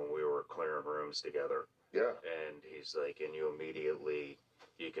 Afghanistan, when we were clearing rooms together. Yeah. And he's like, and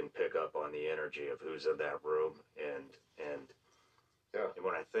you can pick up on the energy of who's in that room, and yeah. And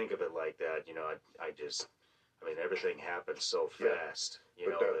when I think of it like that, I mean, everything happens so fast.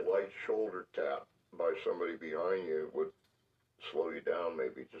 But that light shoulder tap by somebody behind you would slow you down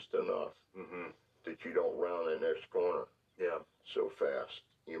maybe just enough that you don't round the next corner so fast.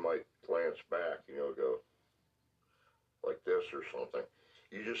 You might glance back, go like this or something.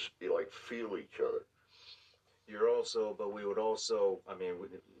 You like feel each other. But we would also, I mean,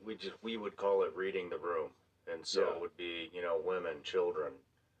 we would call it reading the room. And so it would be, women, children,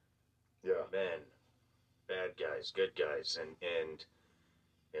 men, bad guys, good guys,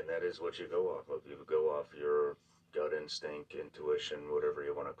 and that is what you go off of. You go off your gut instinct, intuition, whatever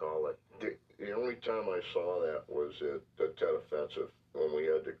you want to call it. The only time I saw that was at the Tet Offensive when we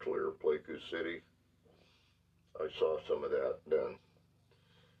had to clear Pleiku City. I saw some of that then,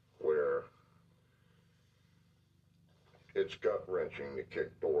 where it's gut-wrenching to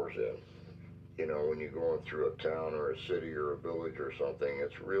kick doors in. When you're going through a town or a city or a village or something,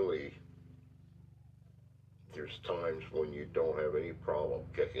 it's really, there's times when you don't have any problem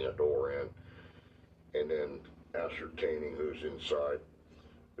kicking a door in and then ascertaining who's inside.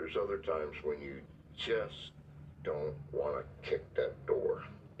 There's other times when you just don't want to kick that door,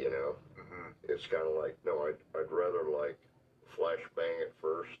 It's kind of like, no, I'd rather like flashbang it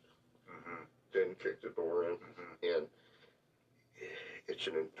first, then kick the door in. And it's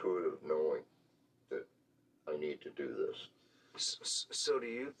an intuitive knowing that I need to do this. So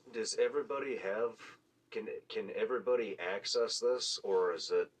does everybody can everybody access this, or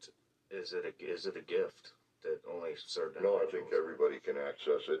is it a gift that only certain No, I think everybody can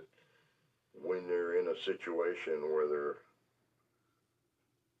access it when they're in a situation where they're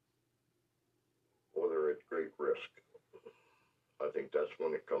at great risk. I think that's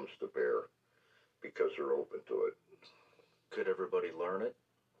when it comes to bear, because they're open to it. Could everybody learn it?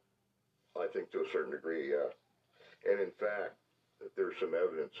 I think to a certain degree, yeah. And in fact, there's some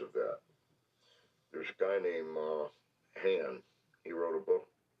evidence of that. There's a guy named Han. He wrote a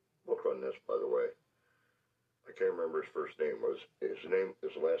book on this, by the way. I can't remember his first name.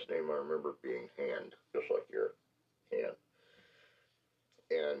 His last name I remember being Hand, just like your hand.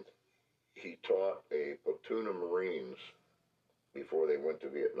 And he taught a platoon of Marines before they went to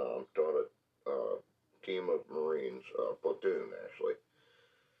Vietnam. Taught a team of Marines, platoon actually,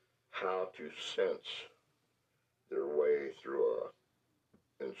 how to sense their way through a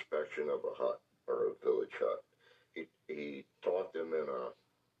inspection of a hut or a village hut. He taught them in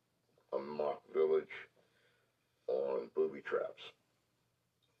a mock village on booby traps,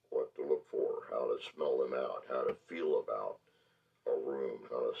 what to look for, how to smell them out, how to feel about a room,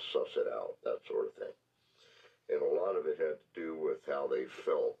 how to suss it out, that sort of thing. And a lot of it had to do with how they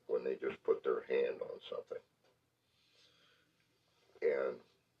felt when they just put their hand on something. And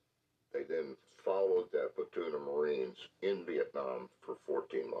they then followed that platoon of Marines in Vietnam for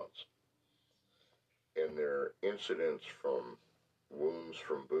 14 months. And their incidents from wounds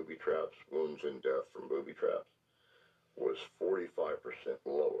from booby traps, wounds and death from booby traps, was 45%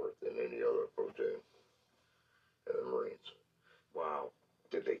 lower than any other platoon in the Marines. Wow.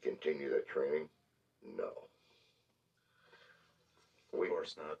 Did they continue that training? No. Of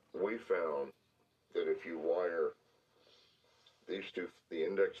course not. We found that if you wire these two, the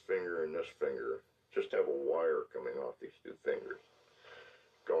index finger and this finger, just have a wire coming off these two fingers,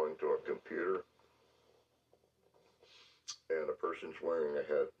 going to a computer, and a person's wearing a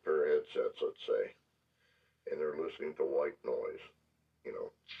pair of headsets, let's say, and they're listening to white noise,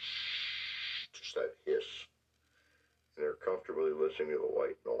 just that hiss, and they're comfortably listening to the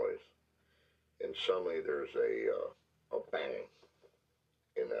white noise, and suddenly there's a bang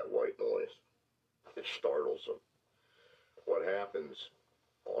in that white noise. It startles them. What happens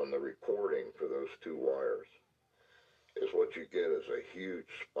on the recording for those two wires is what you get is a huge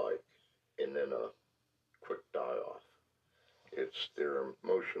spike and then a quick die-off. It It's their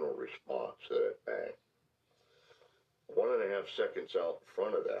emotional response to that bang. 1.5 seconds out in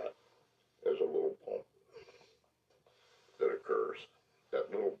front of that, there's a little bump that occurs.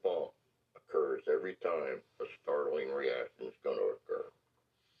 That little bump occurs every time a startling reaction is going to occur.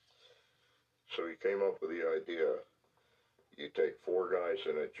 So he came up with the idea, you take 4 guys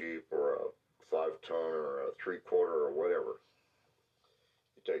in a Jeep or a 5-ton or a 3/4 or whatever.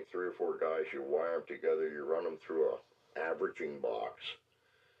 You take 3 or 4 guys, you wire them together, you run them through a averaging box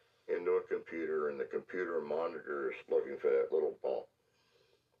into a computer, and the computer monitors looking for that little bump.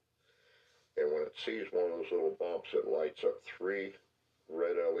 And when it sees one of those little bumps, it lights up 3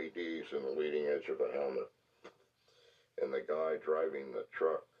 red LEDs in the leading edge of the helmet. And the guy driving the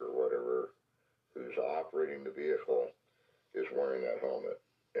truck or whatever, who's operating the vehicle, is wearing that helmet.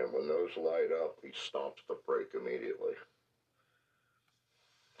 And when those light up, he stomps the brake immediately.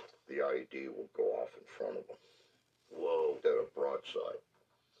 The IED will go off in front of him. Whoa. At a broadside.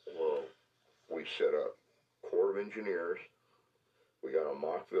 Whoa. We set up Corps of Engineers. We got a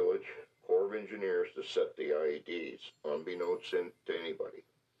mock village, Corps of Engineers to set the IEDs, unbeknownst to anybody.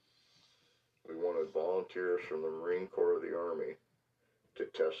 We wanted volunteers from the Marine Corps of the Army to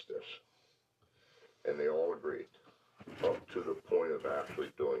test this. And they all agreed, up to the point of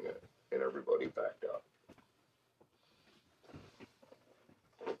actually doing it. And everybody backed out.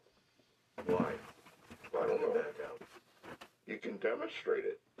 Why? Why don't they back out? You can demonstrate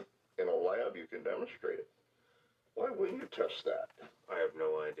it. In a lab, you can demonstrate it. Why wouldn't you test that? I have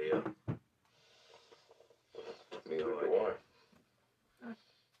no idea. Neither do I.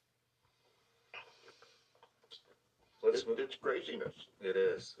 It's craziness. It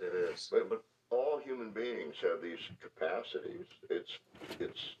is. It is. But all human beings have these capacities. It's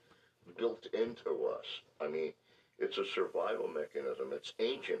built into us. I mean, it's a survival mechanism. It's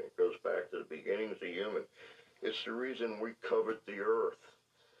ancient. It goes back to the beginnings of human. It's the reason we covered the earth.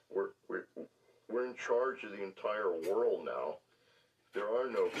 We're in charge of the entire world now. There are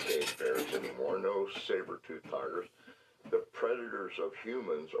no cave bears anymore, no saber-toothed tigers. The predators of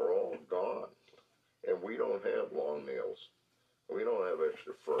humans are all gone. And we don't have long nails. We don't have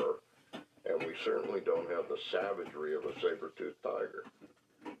extra fur. And we certainly don't have the savagery of a saber-toothed tiger.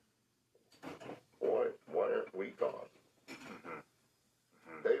 Why aren't we gone?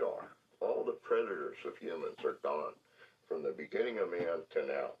 They are. All the predators of humans are gone from the beginning of man to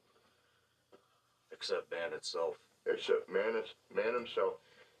now. Except man itself. Except man himself.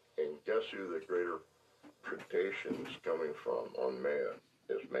 And guess who the greater predation's coming from on man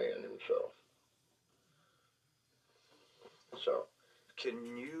is man himself. So.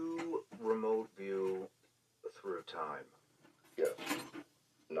 Can you remote view through time? Yes.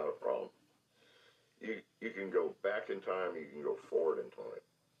 Not a problem. You can go back in time, you can go forward in time.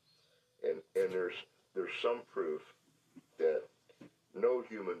 And there's some proof that no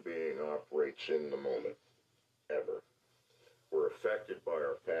human being operates in the moment, ever. We're affected by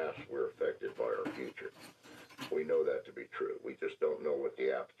our past, we're affected by our future. We know that to be true. We just don't know what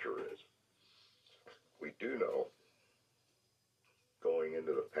the aperture is. We do know going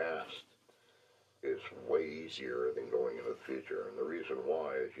into the past is way easier than going into the future. And the reason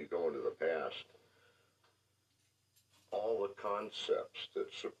why is you go into the past, all the concepts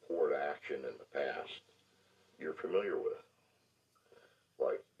that support action in the past, you're familiar with.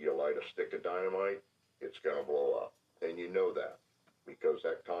 Like, you light a stick of dynamite, it's going to blow up. And you know that, because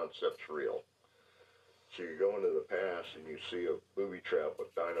that concept's real. So you go into the past and you see a booby trap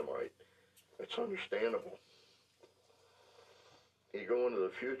with dynamite. It's understandable. You go into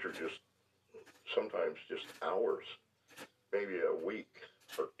the future sometimes just hours, maybe a week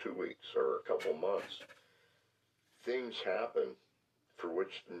or 2 weeks or a couple months. Things happen for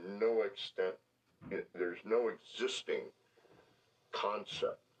which there's no existing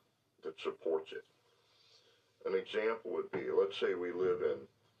concept that supports it. An example would be, let's say we live in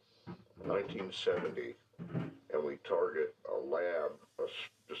 1970 and we target a lab, a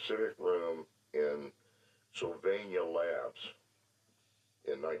specific room in Sylvania Labs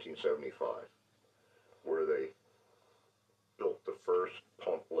in 1975, where they built the first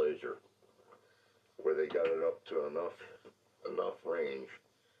pump laser, where they got it up to enough range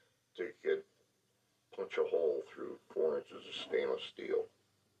to punch a hole through 4 inches of stainless steel.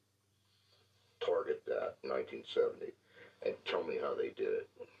 Target that in 1970, and tell me how they did it.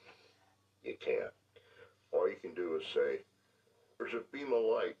 You can't. All you can do is say, there's a beam of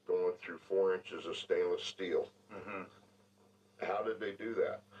light going through 4 inches of stainless steel. Mm-hmm. How did they do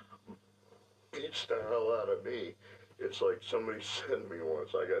that? Beats the hell out of me. It's like somebody said to me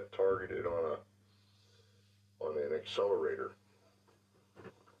once, I got targeted on an accelerator,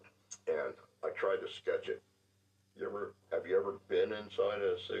 and I tried to sketch it, Have you ever been inside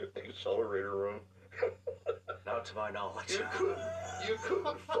an accelerator room? Not to my knowledge. You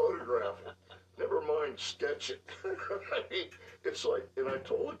couldn't photograph it. Never mind sketch it. I mean, it's like, and I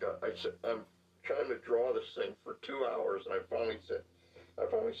told the guy, I said, I'm trying to draw this thing for 2 hours, and I finally said,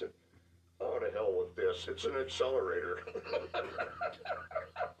 oh, to hell with this. It's an accelerator.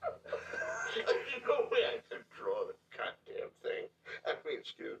 There's no way I could draw the goddamn thing. I mean,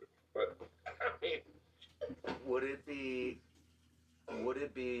 excuse me, but I mean, Would it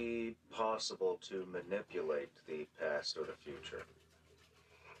be possible to manipulate the past or the future?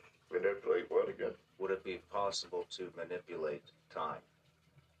 manipulate what again? Would it be possible to manipulate time?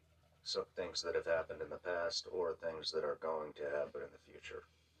 Some things that have happened in the past or things that are going to happen in the future?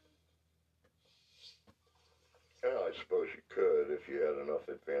 Yeah, I suppose you could if you had enough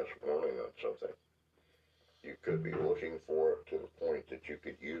advance warning on something. You could be looking for it to the point that you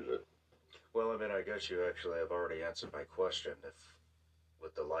could use it. Well, I mean, I guess you actually have already answered my question. If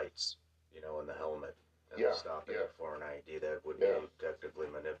with the lights, you know, in the helmet and stopping it for an ID, that would be technically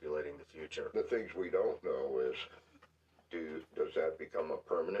manipulating the future. The things we don't know is, does that become a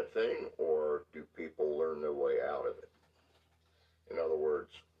permanent thing, or do people learn their way out of it? In other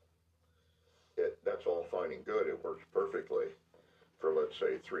words, that's all fine and good. It works perfectly for, let's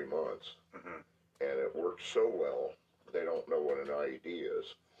say, 3 months. Mm-hmm. And it works so well, they don't know what an IED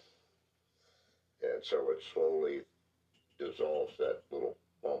is. And so it slowly dissolves that little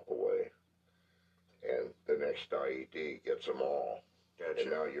bump away. And the next IED gets them all. Gotcha.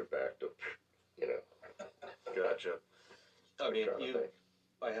 And now you're back to, you know. Gotcha. I mean,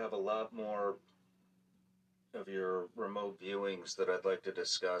 I have a lot more of your remote viewings that I'd like to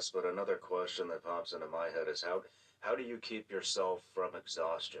discuss, but another question that pops into my head is how do you keep yourself from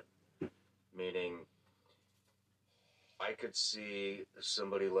exhaustion? Meaning, I could see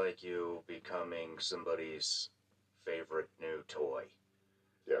somebody like you becoming somebody's favorite new toy.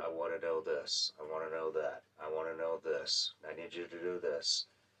 Yeah. I want to know this. I want to know that. I want to know this. I need you to do this.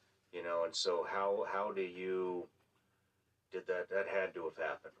 You know, and so how do you... Did that had to have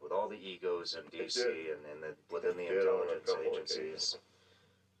happened with all the egos in D.C. and within the intelligence agencies.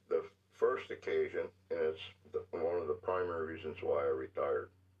 The first occasion, and it's one of the primary reasons why I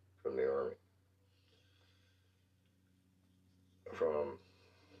retired from the Army. From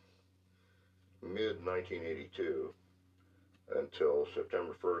mid-1982 until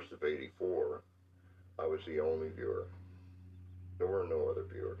September 1st of 84, I was the only viewer. There were no other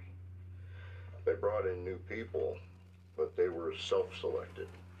viewers. They brought in new people, but they were self-selected.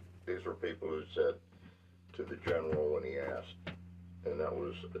 These were people who said to the general when he asked, and that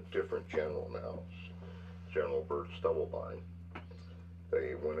was a different general now, General Bert Stubblebine.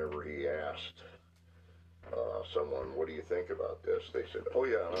 Whenever he asked someone, what do you think about this? They said, oh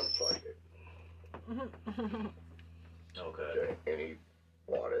yeah, I'm psychic. Okay. And he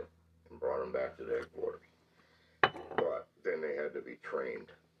bought it and brought him back to the headquarters. But then they had to be trained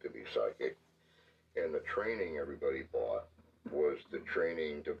to be psychic. And the training everybody bought was the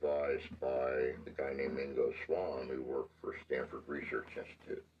training devised by the guy named Ingo Swann, who worked for Stanford Research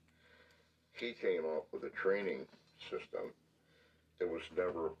Institute. He came up with a training system that was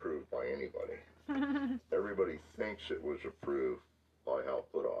never approved by anybody. Everybody thinks it was approved by Hal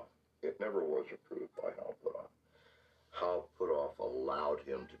Puthoff. It never was approved by Hal Puthoff. Hal Puthoff allowed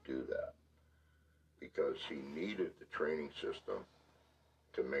him to do that because he needed the training system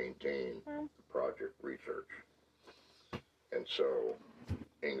to maintain the project research. And so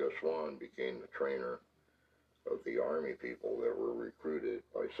Ingo Swann became the trainer of the Army people that were recruited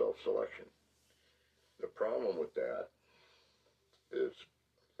by self-selection. The problem with that is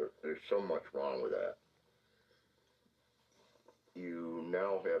there's so much wrong with that. You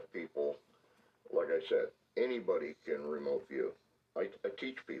now have people, like I said, anybody can remote view. I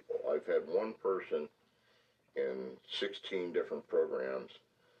teach people. I've had one person in 16 different programs,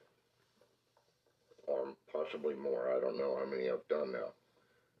 or possibly more, I don't know how many I've done now,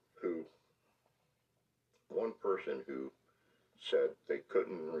 one person who said they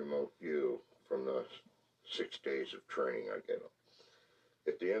couldn't remote view from the 6 days of training I gave them.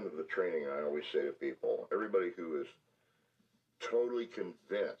 At the end of the training, I always say to people, everybody who is totally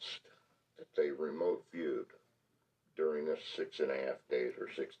convinced that they remote viewed during this 6.5 days or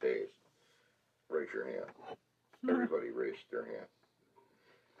 6 days, raise your hand. Everybody raised their hand.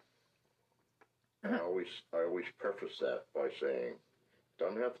 And I always preface that by saying,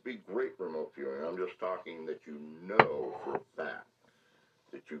 doesn't have to be great remote viewing. I'm just talking that you know for a fact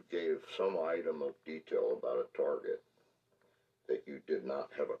that you gave some item of detail about a target that you did not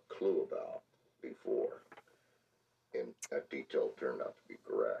have a clue about before, and that detail turned out to be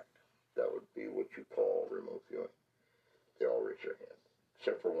correct. That would be what you call remote viewing.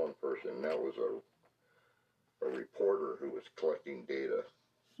 one person, and that was a reporter who was collecting data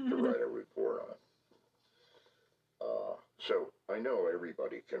to write a report on. So I know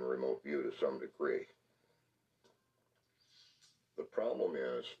everybody can remote view to some degree. The problem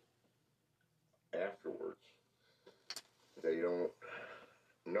is, afterwards,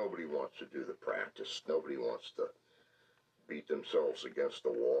 nobody wants to do the practice. Nobody wants to beat themselves against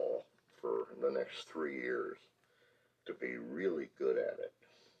the wall for the next 3 years to be really good at it.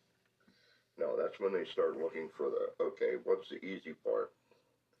 No, that's when they start looking for okay, what's the easy part?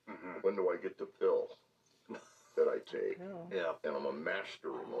 When do I get the pill that I take? Yeah. And I'm a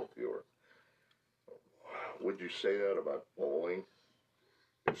master remote viewer. Would you say that about bowling?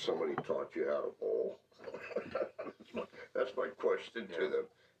 If somebody taught you how to bowl? That's my question to them.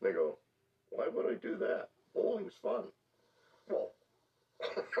 They go, why would I do that? Bowling's fun. Well,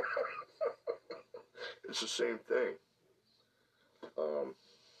 it's the same thing.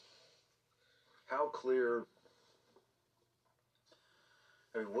 How clear,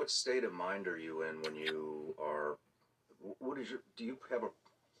 I mean, what state of mind are you in when you are, do you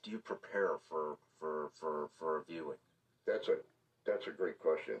prepare for a viewing? That's a great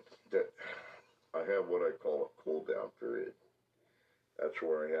question. That I have what I call a cool down period. That's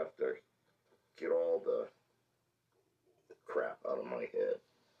where I have to get all the crap out of my head.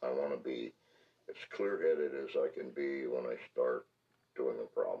 I want to be as clear-headed as I can be when I start doing a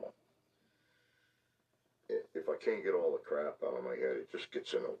problem. If I can't get all the crap out of my head, it just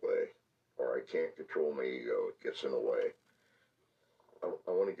gets in the way. Or I can't control my ego, it gets in the way.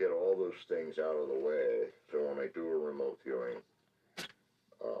 I want to get all those things out of the way, so when I do a remote viewing,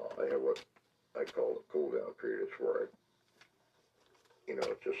 I have what I call the cool down period. It's where I,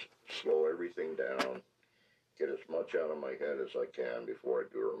 just slow everything down, get as much out of my head as I can before I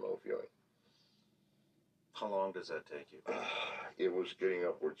do a remote viewing. How long does that take you? It was getting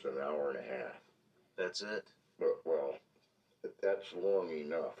upwards of an hour and a half. That's it? Well, that's long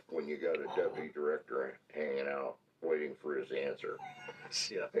enough when you got a deputy director hanging out waiting for his answer.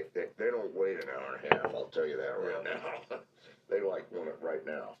 Yeah. They don't wait an hour and a half, I'll tell you that right now. They want it right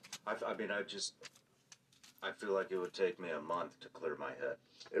now. I feel like it would take me a month to clear my head.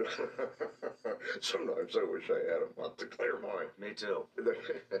 Sometimes I wish I had a month to clear mine. Me too.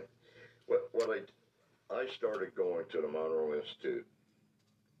 I started going to the Monroe Institute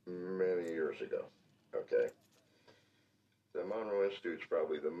many years ago, okay? The Monroe Institute's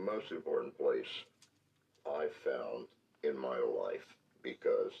probably the most important place I've found in my life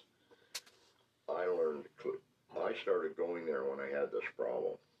because I started going there when I had this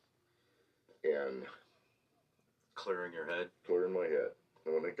problem. And clearing your head? Clearing my head.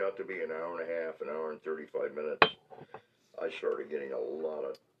 And when it got to be an hour and a half, an hour and 35 minutes, I started getting a lot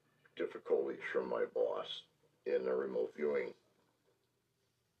of difficulties from my boss in the remote viewing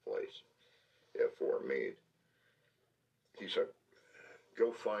place at Fort Meade. He said,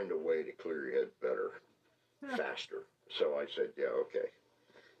 go find a way to clear your head better, faster. So I said, yeah, okay.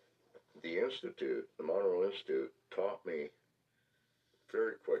 The Institute, the Monroe Institute, taught me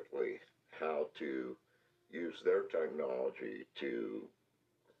very quickly how to use their technology to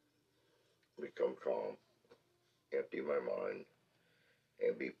become calm, empty my mind,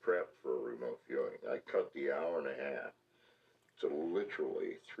 and be prepped for a remote viewing. I cut the hour and a half to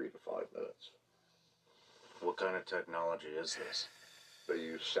literally 3 to 5 minutes. What kind of technology is this? They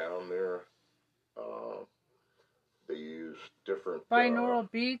use sound there. They use different binaural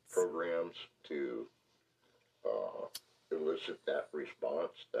beats programs to elicit that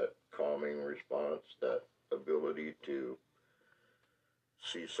response, that calming response, that ability to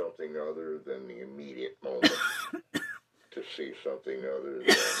see something other than the immediate moment, to see something other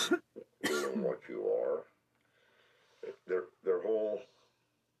than being what you are. Their whole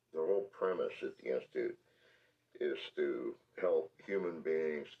premise at the Institute is to help human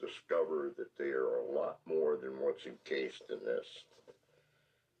beings discover that they are a lot more than what's encased in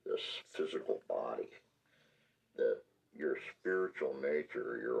this physical body. That your spiritual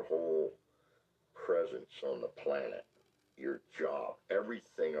nature, your whole presence on the planet, your job,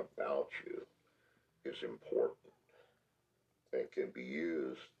 everything about you is important and can be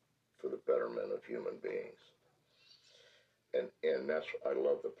used for the betterment of human beings. And that's, I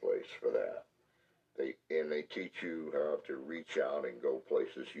love the place for that. They teach you how to reach out and go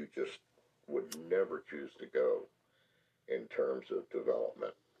places you just would never choose to go in terms of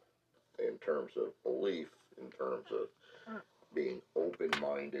development, in terms of belief, in terms of being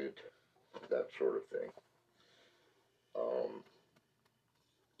open-minded, that sort of thing.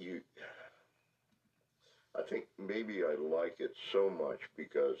 I think maybe I like it so much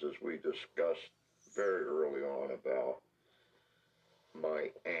because, as we discussed very early on about my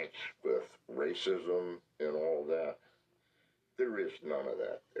angst with racism and all that. There is none of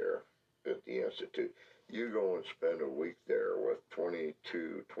that there at the Institute. You go and spend a week there with 20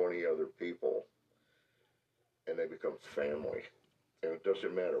 other people, and they become family. And it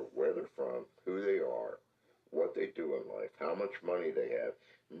doesn't matter where they're from, who they are, what they do in life, how much money they have.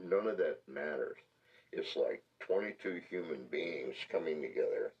 None of that matters. It's like 22 human beings coming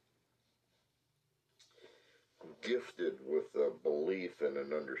together, gifted with a belief and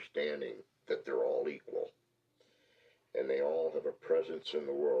an understanding that they're all equal. And they all have a presence in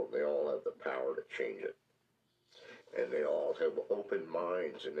the world. They all have the power to change it. And they all have open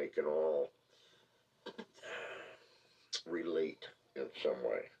minds, and they can all relate in some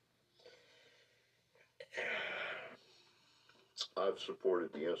way. I've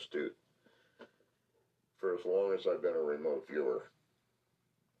supported the Institute for as long as I've been a remote viewer,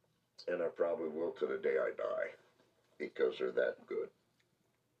 and I probably will to the day I die, because they're that good.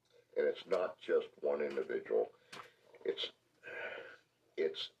 And it's not just one individual.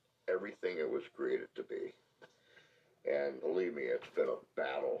 It's everything it was created to be. And believe me, it's been a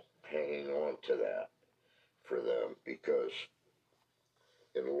battle hanging on to that for them, because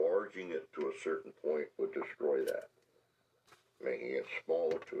enlarging it to a certain point would destroy that. Making it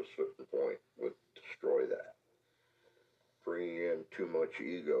smaller to a certain point would destroy that. Bringing in too much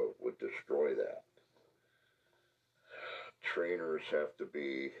ego would destroy that. Trainers have to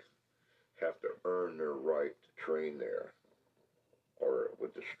earn their right to train there, or it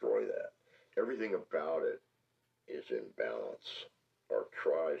would destroy that. Everything about it is in balance, or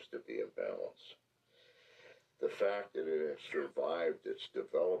tries to be in balance. The fact that it has survived its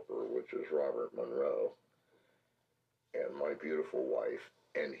developer, which is Robert Monroe, and my beautiful wife,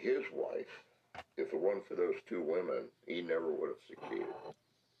 and his wife, if it weren't for those two women, he never would have succeeded.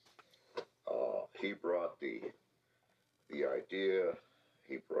 He brought the idea,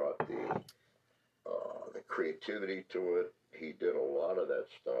 he brought the creativity to it. He did a lot of that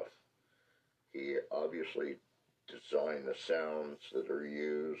stuff. He obviously designed the sounds that are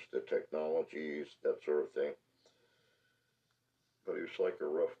used, the technologies, that sort of thing. But he was like a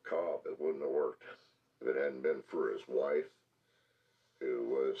rough cob. It wouldn't have worked if it hadn't been for his wife, who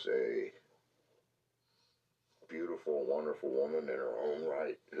was a beautiful, wonderful woman in her own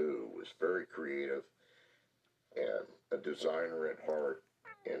right, who was very creative and a designer at heart,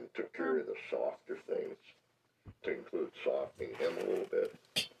 and took care of the softer things, to include softening him a little bit.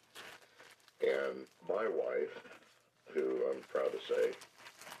 And my wife, who I'm proud to say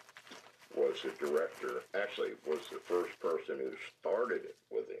was the director, actually was the first person who started it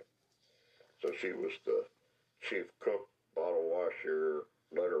with him. So she was the chief cook, bottle washer,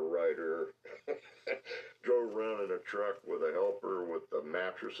 letter writer, drove around in a truck with a helper with the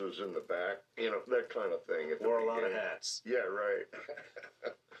mattresses in the back, that kind of thing. Wore a lot of hats. Yeah, right.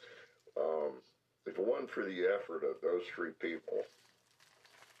 If it wasn't for the effort of those three people,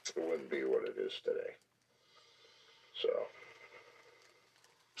 it wouldn't be what it is today. So.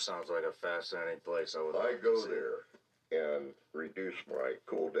 Sounds like a fascinating place. I go there and reduce my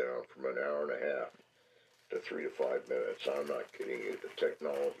cool down from an hour and a half to 3 to 5 minutes. I'm not kidding you. The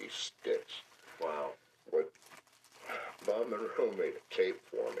technology sticks. Wow. What Bob Monroe made a tape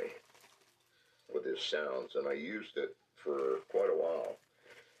for me with his sounds, and I used it for quite a while.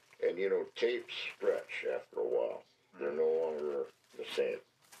 And tapes stretch after a while. They're no longer the same.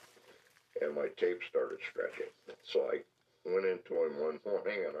 And my tape started stretching. So I went into him one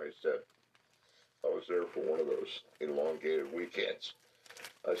morning and I said, I was there for one of those elongated weekends.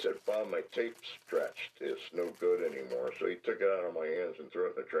 I said, Bob, my tape stretched. It's no good anymore. So he took it out of my hands and threw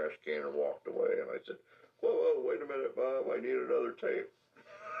it in the trash can and walked away. And I said, whoa, wait a minute, Bob, I need another tape.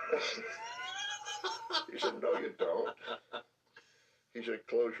 He said, no, you don't. He said,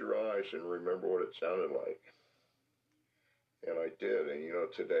 close your eyes and remember what it sounded like. And I did. And,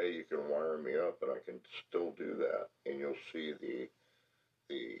 today you can wire me up and I can still do that. And you'll see the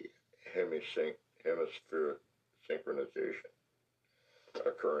hemispheric synchronization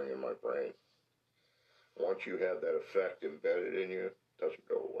occurring in my brain. Once you have that effect embedded in you, it doesn't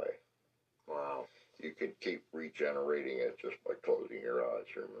go away. Wow. You can keep regenerating it just by closing your eyes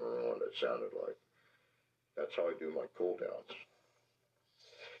and remembering what it sounded like. That's how I do my cool downs.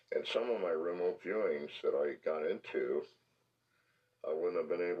 And some of my remote viewings that I got into, I wouldn't have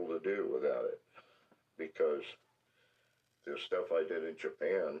been able to do without it. Because the stuff I did in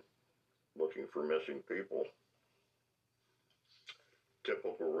Japan, looking for missing people,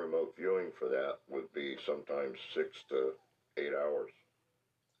 typical remote viewing for that would be sometimes 6 to 8 hours.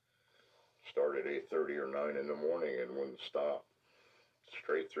 Start at 8:30 or 9 in the morning and wouldn't stop.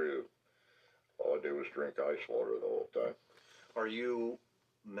 Straight through. All I did was drink ice water the whole time. Are you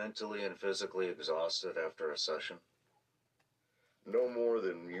mentally and physically exhausted after a session? No more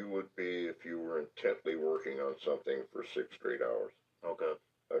than you would be if you were intently working on something for 6 straight hours. Okay.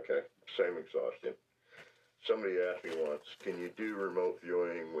 Okay, same exhaustion. Somebody asked me once, can you do remote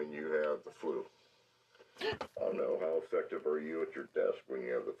viewing when you have the flu? I don't know, how effective are you at your desk when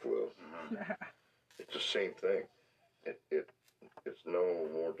you have the flu? It's the same thing. It's no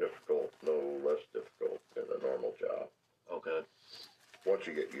more difficult, no less difficult than a normal job. Okay. Once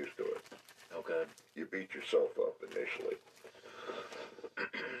you get used to it. Okay. You beat yourself up initially.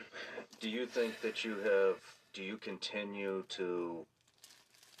 Do you think that you have, do you continue to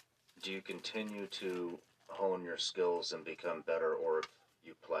hone your skills and become better, or have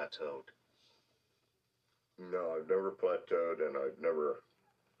you plateaued? No, I've never plateaued, and I've never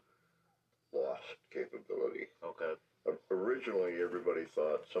lost capability. Okay. Originally, everybody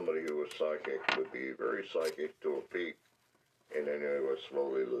thought somebody who was psychic would be very psychic to a peak, and then they would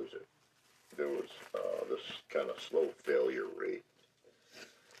slowly lose it. There was this kind of slow failure rate.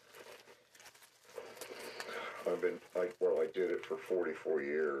 I did it for 44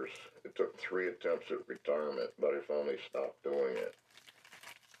 years. It took 3 attempts at retirement, but I finally stopped doing it.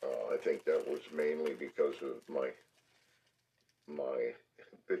 I think that was mainly because of my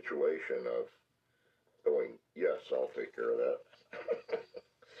habituation of going, yes, I'll take care of that.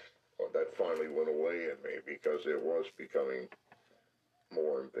 Well, that finally went away in me because it was becoming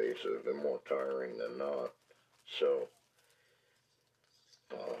more invasive and more tiring than not. So,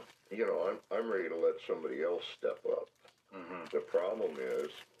 I'm ready to let somebody else step up. Mm-hmm. The problem is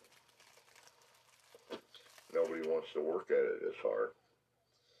nobody wants to work at it as hard.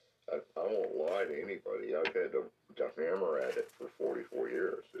 I won't lie to anybody. I've had to hammer at it for 44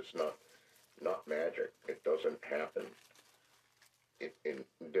 years. It's not magic. It doesn't happen. And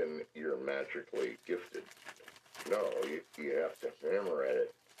then you're magically gifted. No, you have to hammer at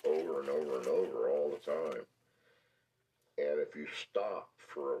it over and over and over all the time. And if you stop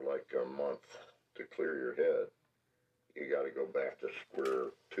for like a month to clear your head, you got to go back to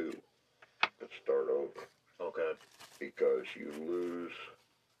square 2 and start over. Okay. Because you lose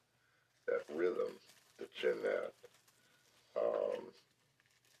that rhythm that's in that.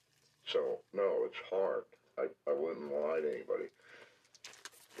 So, no, it's hard. I wouldn't lie to anybody.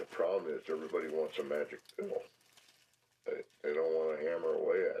 The problem is everybody wants a magic pill. They don't want to hammer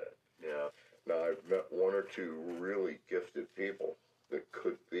away at it. Yeah. Now, I've met 1 or 2 really gifted people that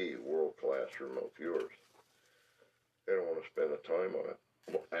could be world-class remote viewers. They don't want to spend the time on it.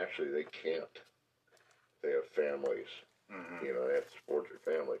 Well, actually, they can't. They have families. Mm-hmm. They have to support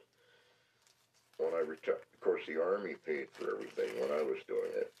their families. When I retired, of course, the Army paid for everything when I was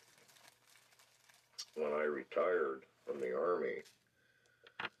doing it. When I retired from the Army,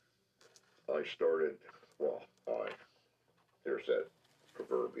 I started, there's that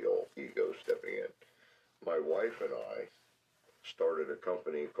proverbial ego stepping in. My wife and I started a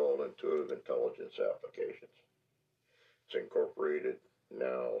company called Intuitive Intelligence Applications. It's incorporated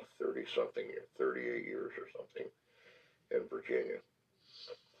now 38 years or something in Virginia.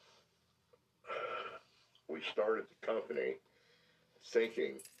 We started the company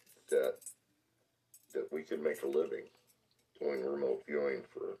thinking that we could make a living doing remote viewing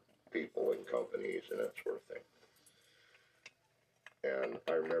for people and companies and that sort of thing. And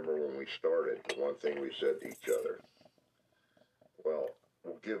I remember when we started, the one thing we said to each other, well,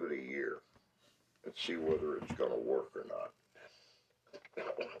 we'll give it a year and see whether it's going to work or not.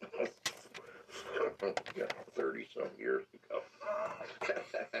 30-some years ago.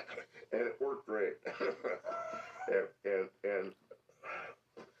 And it worked great. and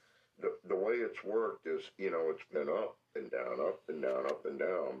the way it's worked is, it's been up and down, up and down, up and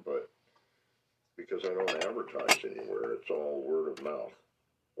down, but because I don't advertise anywhere, it's all word of mouth,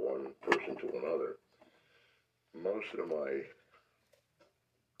 one person to another. Most of my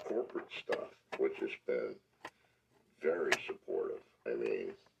corporate stuff, which has been very supportive,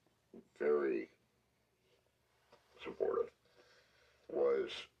 very supportive,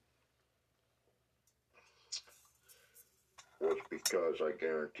 was because I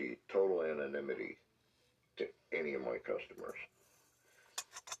guaranteed total anonymity to any of my customers.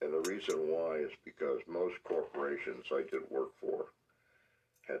 And the reason why is because most corporations I did work for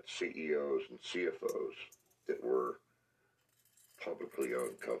had CEOs and CFOs that were publicly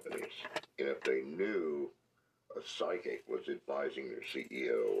owned companies. And if they knew a psychic was advising their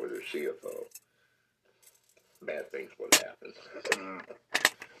CEO or their CFO, bad things would happen.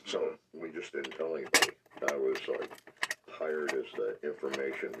 So we just didn't tell anybody. I was hired as the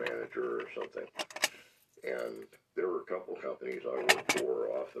information manager or something. And there were a couple companies I worked for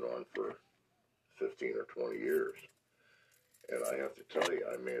off and on for 15 or 20 years. And I have to tell you,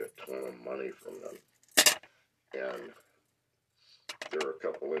 I made a ton of money from them. And there are a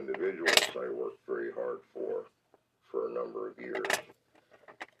couple individuals I worked very hard for a number of years.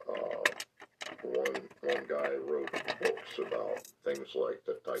 One guy wrote books about things like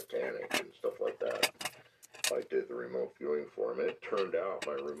the Titanic and stuff like that. I did the remote viewing for him, and it turned out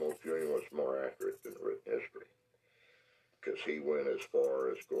my remote viewing was more accurate than written history, because he went as far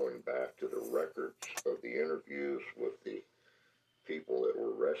as going back to the records of the interviews with the people that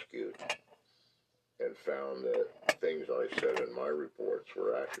were rescued and found that things I said in my reports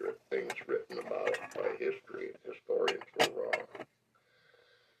were accurate. Things written about it by history and historians were wrong.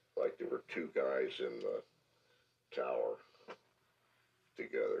 Like there were two guys in the tower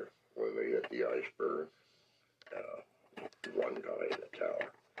together when they hit the iceberg. One guy in the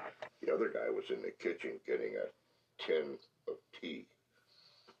tower. The other guy was in the kitchen getting a tin of tea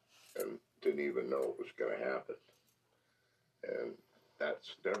and didn't even know it was going to happen. And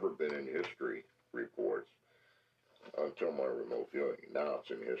that's never been in history reports until my remote viewing. Now it's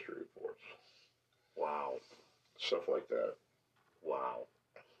in history reports. Wow. Stuff like that. Wow.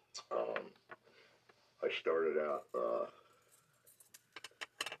 I started out,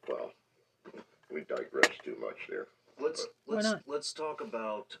 well, we digress too much there. Let's talk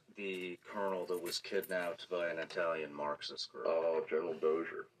about the colonel that was kidnapped by an Italian Marxist group. Oh, General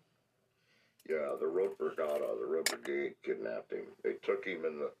Dozier. Yeah, the Road Brigade kidnapped him. They took him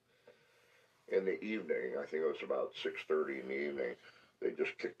in the evening. I think it was about 6:30 in the evening. They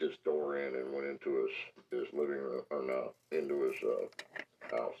just kicked his door in and went into his living room, or no, into his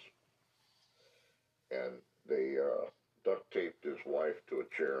house. And they duct taped his wife to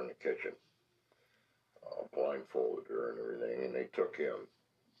a chair in the kitchen, blindfolded her and everything, and they took him.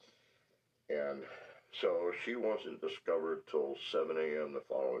 And so she wasn't discovered till 7 a.m. the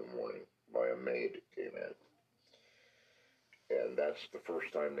following morning by a maid that came in. And that's the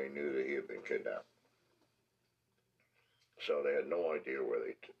first time they knew that he had been kidnapped. So they had no idea where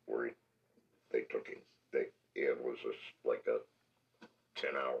they took him. It was like a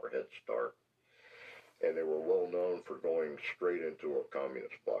 10-hour head start. And they were well known for going straight into a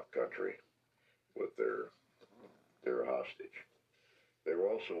communist bloc country with their hostage. They were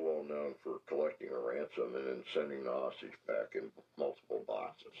also well known for collecting a ransom and then sending the hostage back in multiple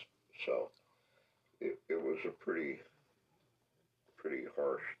boxes. So it was a pretty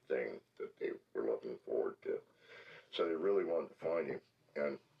harsh thing that they were looking forward to. So they really wanted to find him.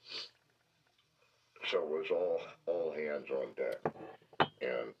 And so it was all hands on deck.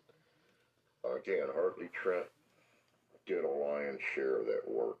 And again, Hartley Trent did a lion's share of that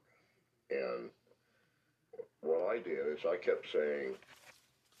work. And what I did is I kept saying,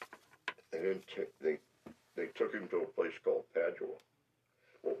 they took him to a place called Padua.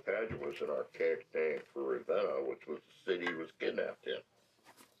 Well, Padua was an archaic name for Ravenna, which was the city he was kidnapped in.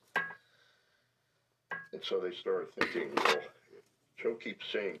 And so they started thinking, well, Joe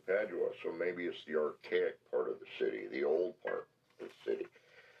keeps saying Padua, so maybe it's the archaic part of the city, the old part of the city.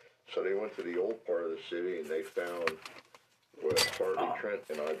 So they went to the old part of the city, and they found what Hartley Trent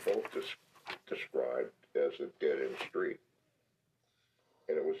and I both described as a dead-end street.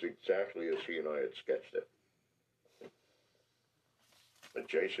 And it was exactly as he and I had sketched it.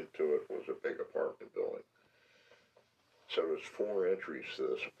 Adjacent to it was a big apartment building. So there's 4 entries to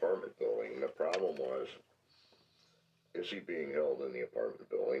this apartment building, and the problem was, is he being held in the apartment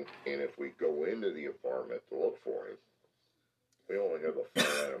building? And if we go into the apartment to look for him, we only have a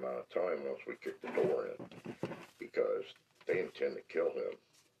finite amount of time once we kick the door in, because they intend to kill him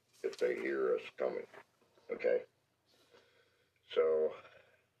if they hear us coming, okay? So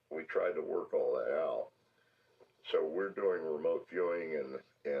we tried to work all that out. So we're doing remote viewing,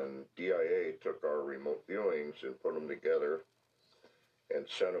 and DIA took our remote viewings and put them together and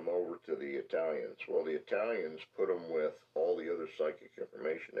sent them over to the Italians. Well, the Italians put them with all the other psychic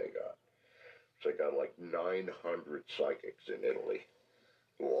information they got. So they got like 900 psychics in Italy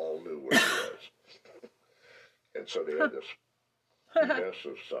who all knew where he was. And so they had this mess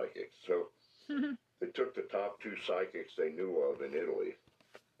of psychics. So they took the top 2 psychics they knew of in Italy,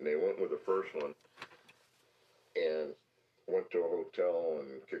 and they went with the first one and went to a hotel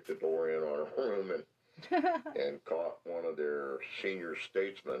and kicked the door in on a room and caught one of their senior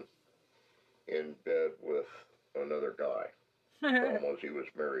statesmen in bed with another guy. Problem was he was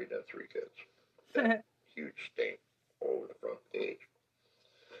married and had 3 kids. That huge stain all over the front page.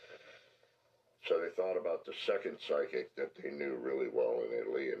 So they thought about the second psychic that they knew really well in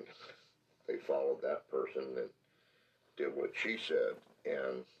Italy, and they followed that person and did what she said,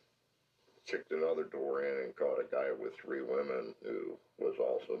 and kicked another door in and caught a guy with 3 women who was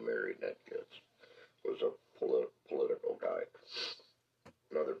also married and had kids. Was a political guy.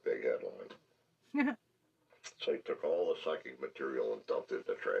 psychic material and dumped it in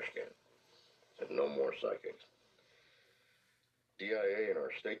the trash can. Said, no more psychics. DIA and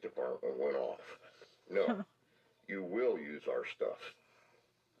our State Department went off. No, you will use our stuff.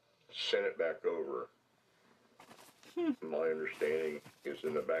 Send it back over. My understanding is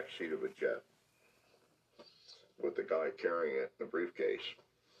in the back seat of a jet with the guy carrying it in a briefcase,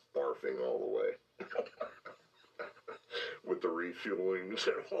 barfing all the way. With the refuelings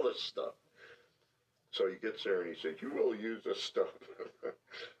and all this stuff. So he gets there and he said, you will use this stuff.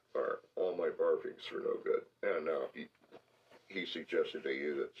 Or all my barfings are no good. And no, he suggested they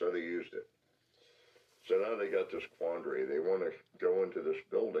use it, so they used it. So now they got this quandary. They want to go into this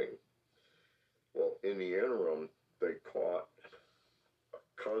building. Well, in the interim, they caught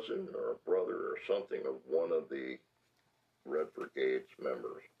a cousin or a brother or something of one of the Red Brigade's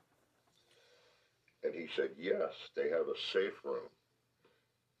members. And he said, yes, they have a safe room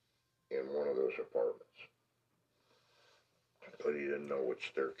in one of those apartments. But he didn't know which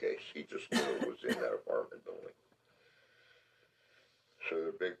staircase. He just knew it was in that apartment building. So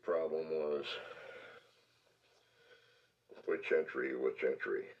the big problem was, which entry?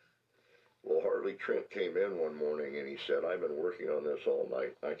 Well, Harley Trent came in one morning and he said, I've been working on this all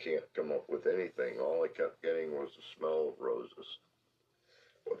night. I can't come up with anything. All I kept getting was the smell of roses.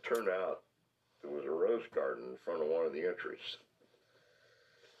 Well, it turned out there was a rose garden in front of one of the entries.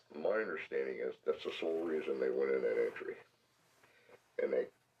 My understanding is that's the sole reason they went in that entry. And they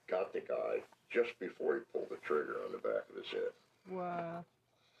got the guy just before he pulled the trigger on the back of his head. Wow.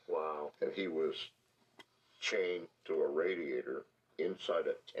 Wow. And he was chained to a radiator inside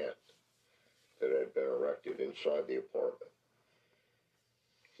a tent that had been erected inside the apartment.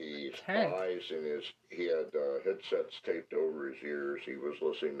 His eyes and he had headsets taped over his ears. He was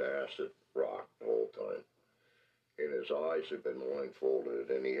listening to acid rock the whole time. And his eyes had been blindfolded,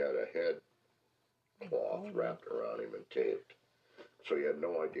 and he had a head cloth wrapped around him and taped. So he had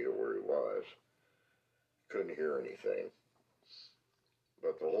no idea where he was. Couldn't hear anything.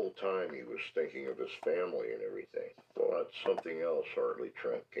 But the whole time he was thinking of his family and everything. Well, that's something else Hartley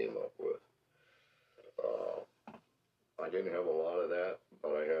Trent came up with. I didn't have a lot of that,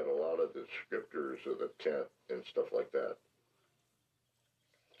 but I had a lot of the descriptors of the tent and stuff like that.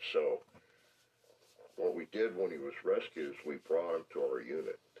 So what we did when he was rescued is we brought him to our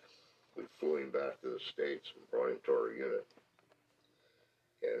unit. We flew him back to the States and brought him to our unit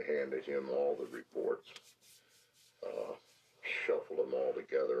and handed him all the reports, shuffled them all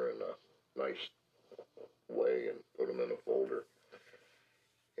together in a nice way and put them in a folder.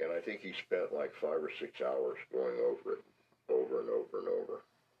 And I think he spent like 5 or 6 hours going over it, over and over and over.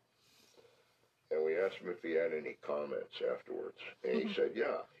 And we asked him if he had any comments afterwards. And he said,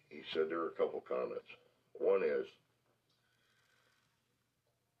 yeah. He said there were a couple comments. One is,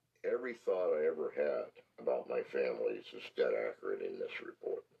 every thought I ever had about my family is just dead accurate in this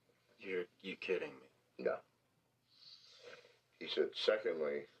report. You kidding me? No. He said,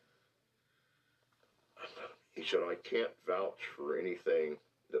 secondly, he said, I can't vouch for anything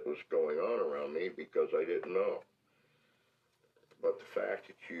that was going on around me because I didn't know. But the fact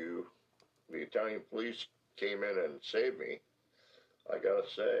that the Italian police came in and saved me, I gotta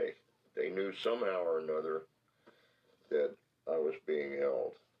say, they knew somehow or another that I was being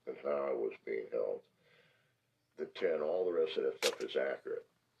held and how I was being held. The 10, all the rest of that stuff is accurate.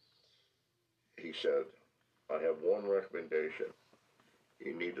 He said, I have one recommendation.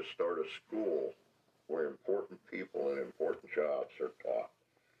 You need to start a school where important people and important jobs are taught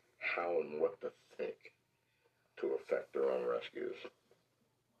how and what to think to effect their own rescues.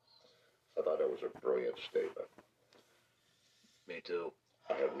 I thought that was a brilliant statement. Me too.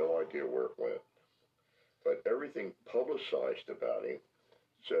 I have no idea where it went. But everything publicized about him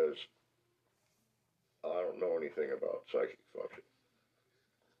says, I don't know anything about psychic function.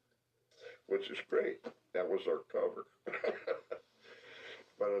 Which is great. That was our cover.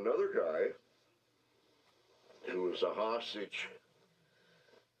 But another guy who was a hostage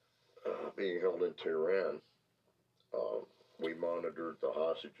being held in Tehran, we monitored the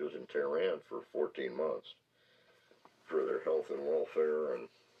hostages in Tehran for 14 months for their health and welfare and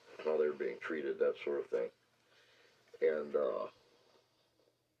how they were being treated, that sort of thing. And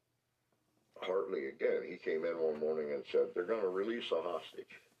Hartley, again, he came in one morning and said, they're going to release a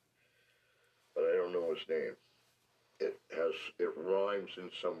hostage, but I don't know his name. It rhymes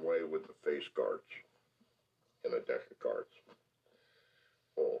in some way with the face cards in a deck of cards.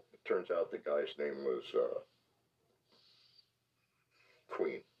 Well, it turns out the guy's name was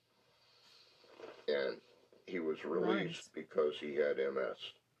Queen. And he was released because he had MS.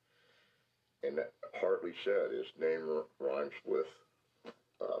 And Hartley said his name rhymes with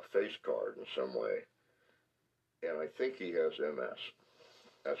face card in some way. and I think he has MS.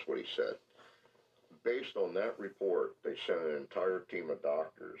 That's what he said. Based on that report, they sent an entire team of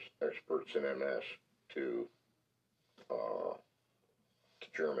doctors, experts in MS, to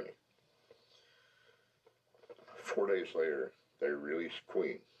Germany. 4 days later, they released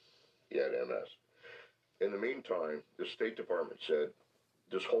Queen. He had MS. In the meantime, the State Department said,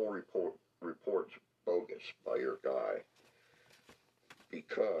 this whole report's bogus by your guy,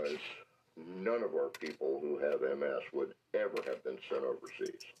 because none of our people who have MS would ever have been sent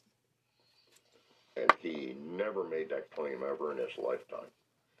overseas. And he never made that claim ever in his lifetime.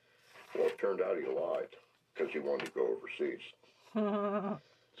 Well, it turned out he lied, because he wanted to go overseas.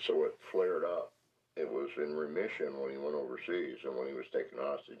 So it flared up. It was in remission when he went overseas, and when he was taken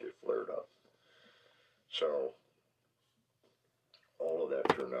hostage, it flared up. So all of that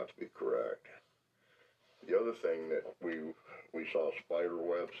turned out to be correct. The other thing that we saw spider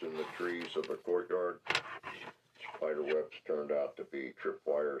webs in the trees of the courtyard. Spider webs turned out to be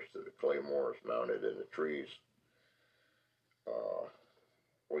tripwires to the claymores mounted in the trees.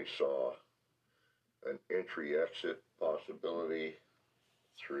 We saw an entry-exit possibility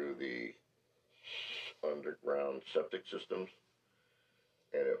through the underground septic systems,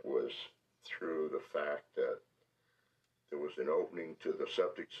 and it was through the fact that there was an opening to the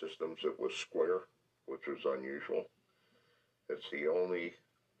septic systems that was square, which was unusual. It's the only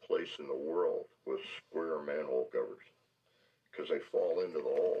place in the world with square manhole covers, because they fall into the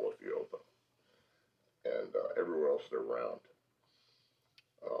hole if you open them, and everywhere else they're round.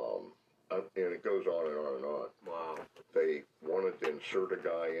 And it goes on and on and on. Wow. They wanted to insert a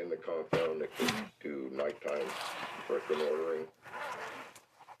guy in the compound that could do nighttime reconnoitering,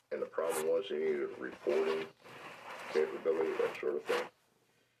 and the problem was he needed reporting capability, that sort of thing.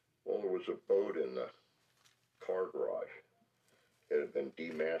 Well, there was a boat in the car garage. It had been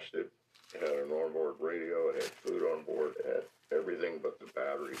demasted. It had an onboard radio. It had food on board. It had everything but the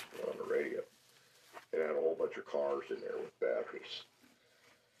batteries on the radio. It had a whole bunch of cars in there with batteries.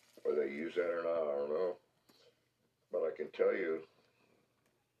 Whether they use that or not, I don't know. But I can tell you,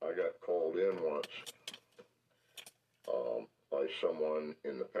 I got called in once by someone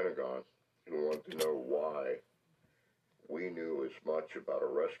in the Pentagon who wanted to know why we knew as much about a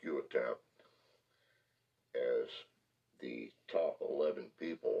rescue attempt as the top 11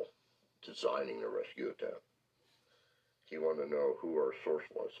 people designing the rescue attempt. He wanted to know who our source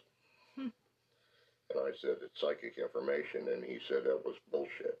was. And I said, it's psychic information, and he said that was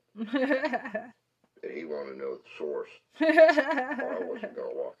bullshit. And he wanted to know the source. I wasn't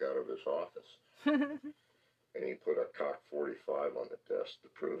going to walk out of his office. And he put a cock 45 on the desk to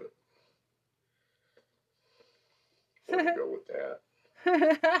prove it. Where to go with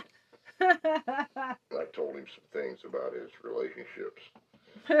that? I told him some things about his relationships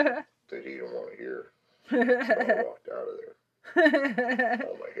that he didn't want to hear. So I walked out of there.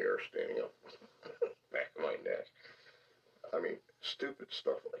 All my hair standing up. Back of my neck. I mean, stupid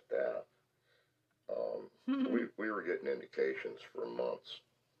stuff like that. We were getting indications for months.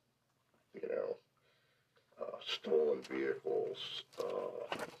 You know, stolen vehicles,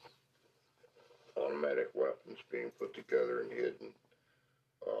 automatic weapons being put together and hidden,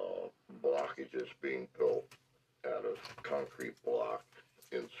 blockages being built out of concrete block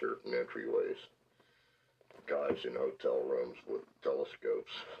in certain entryways, guys in hotel rooms with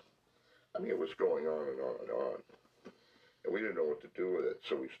telescopes. I mean, it was going on and on and on. And we didn't know what to do with it,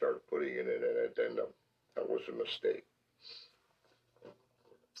 so we started putting it in an addendum. That was a mistake.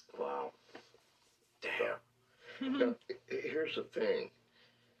 Wow. Damn. Now, here's the thing.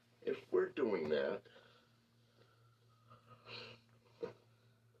 If we're doing that,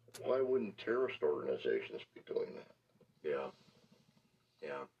 why wouldn't terrorist organizations be doing that? Yeah.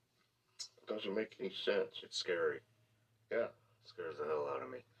 Yeah. It doesn't make any sense. It's scary. Yeah. It scares the hell out of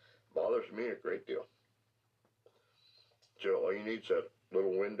me. Bothers me a great deal. So all you need is that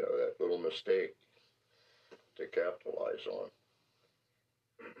little window, that little mistake to capitalize on.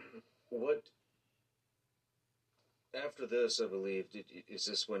 What, after this, I believe, is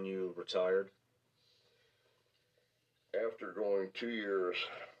this when you retired? After going 2 years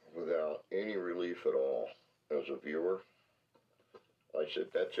without any relief at all as a viewer, I said,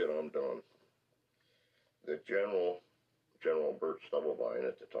 that's it, I'm done. The General Bert Stubblebine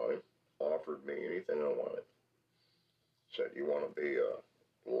at the time offered me anything I wanted. Said, you want to be a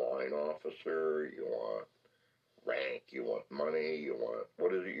line officer, you want rank, you want money, you want,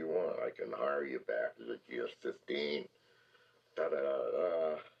 what is it you want? I can hire you back as a GS-15,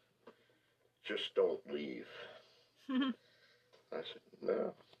 da-da-da-da. Just don't leave. I said,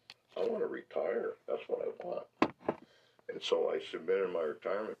 no, I want to retire. That's what I want. And so I submitted my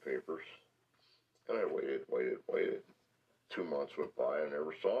retirement papers, And I waited. 2 months went by, I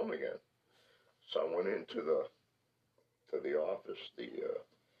never saw him again. So I went into the office, the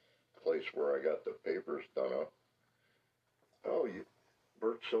place where I got the papers done up. Oh,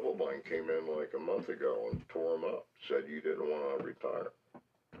 Bert Silverbein came in like a month ago and tore him up. Said you didn't want to retire.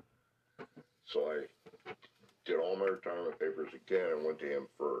 So I did all my retirement papers again and went to him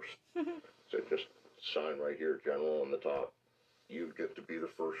first. Said, just sign right here, General, on the top. You get to be the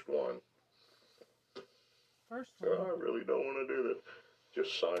first one. First So one. I really don't want to do this.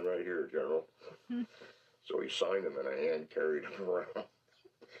 Just sign right here, General. So he signed him, and I hand carried him around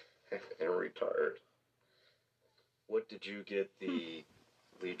and retired. What did you get the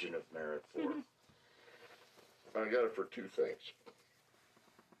Legion of Merit for? I got it for two things.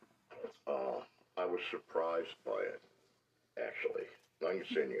 I was surprised by it, actually. I can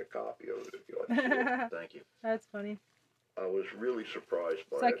send you a copy of it if you like to see it. Thank you. That's funny. I was really surprised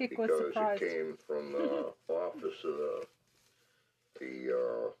by Psychic it was because surprised. it came from the office of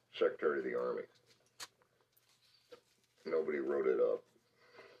the Secretary of the Army. Nobody wrote it up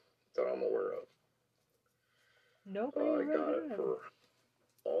that I'm aware of. Nobody I wrote got it up. for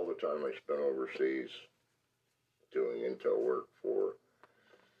all the time I spent overseas doing intel work for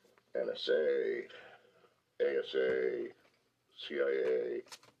NSA, ASA, CIA,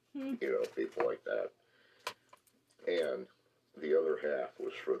 people like that. And the other half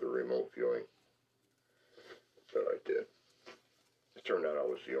was for the remote viewing that I did. It turned out I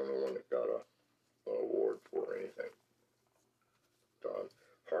was the only one that got an award for anything done.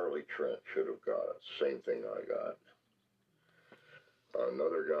 Harley Trent should have got it. Same thing I got.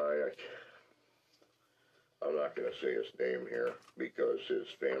 Another guy, I'm not going to say his name here because his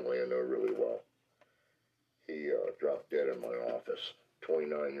family I know really well. He dropped dead in my office,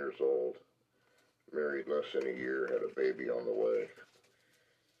 29 years old, married less than a year, had a baby on the way.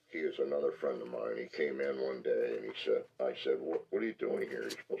 He is another friend of mine. He came in one day and I said, what are you doing here? You're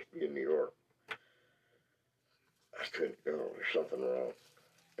supposed to be in New York. I couldn't go. There's something wrong.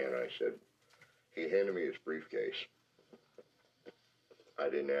 And I said, he handed me his briefcase. I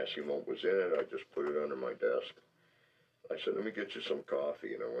didn't ask him what was in it. I just put it under my desk. I said, let me get you some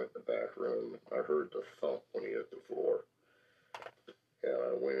coffee. And I went in the back room. I heard the thump when he hit the floor. And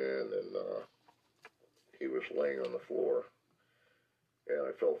I went in and he was laying on the floor. And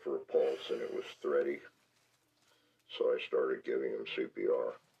I felt for a pulse and it was thready. So I started giving him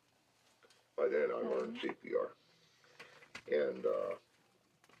CPR. By then I learned CPR. And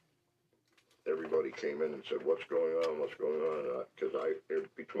everybody came in and said, what's going on, because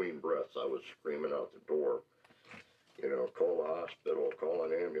between breaths, I was screaming out the door, call the hospital, call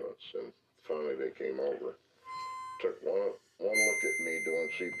an ambulance, and finally they came over, took one look at me doing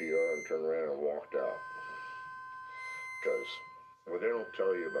CPR and turned around and walked out, because what they don't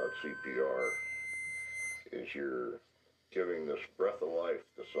tell you about CPR is you're giving this breath of life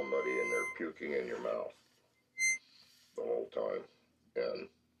to somebody and they're puking in your mouth the whole time, and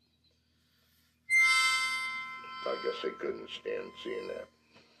I guess they couldn't stand seeing that.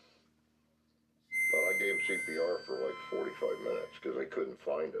 But I gave CPR for like 45 minutes because they couldn't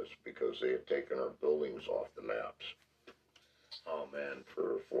find us because they had taken our buildings off the maps. Oh man,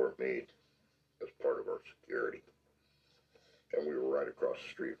 for Fort Meade as part of our security. And we were right across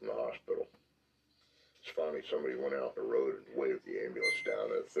the street from the hospital. So finally somebody went out the road and waved the ambulance down.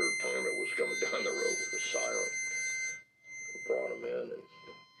 And the third time it was coming down the road with a siren. Brought them in and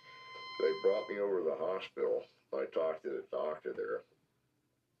they brought me over to the hospital. I talked to the doctor there,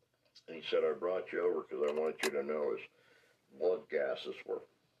 and he said, I brought you over because I want you to know his blood gases were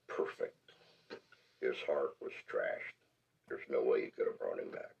perfect. His heart was trashed. There's no way you could have brought him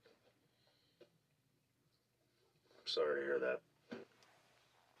back. Sorry to hear that.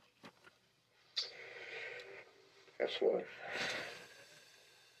 That's life.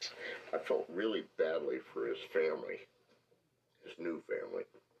 I felt really badly for his family, his new family.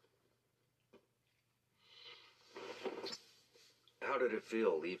 How did it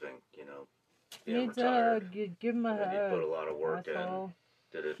feel leaving, being Needs retired? give him a And you put a lot of work asshole.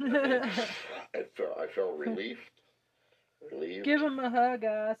 in. Did it? I felt relieved. Give him a hug,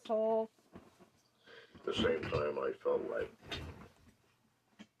 asshole. At the same time, I felt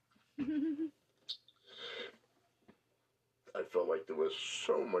like there was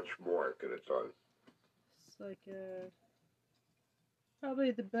so much more I could have done. It's like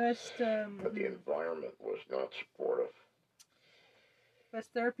probably the best But the environment was not supportive.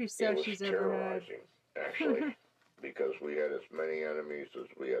 best therapy It sessions was she's ever had. terrorizing, actually, because we had as many enemies as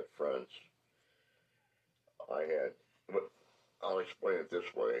we had friends. But I'll explain it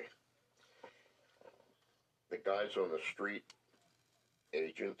this way. The guys on the street,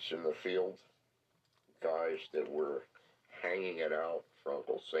 agents in the field, guys that were hanging it out for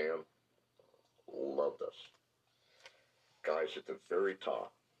Uncle Sam loved us. Guys at the very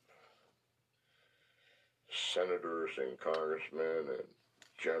top, senators and congressmen and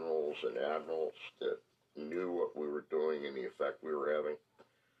generals and admirals that knew what we were doing and the effect we were having,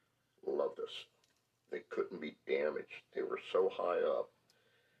 loved us. They couldn't be damaged. They were so high up,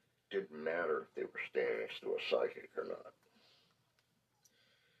 didn't matter if they were standing next to a psychic or not.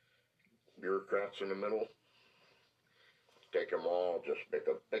 Bureaucrats in the middle, take them all, just make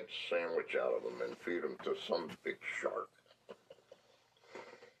a big sandwich out of them and feed them to some big shark.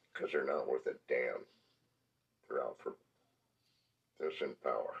 Because they're not worth a damn. They're out for this in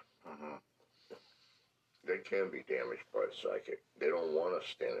power. Mm-hmm. They can be damaged by a psychic. They don't want us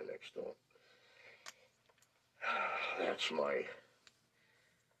standing next to them. That's my...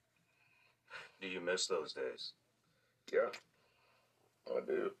 Do you miss those days? Yeah, I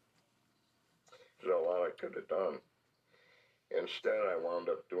do. There's a lot I could have done. Instead, I wound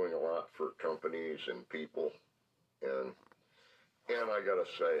up doing a lot for companies and people. And I gotta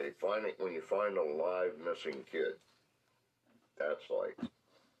say, when you find a live missing kid, that's like,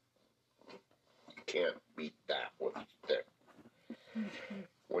 you can't beat that with a stick.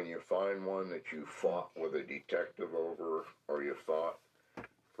 When you find one that you fought with a detective over, or you fought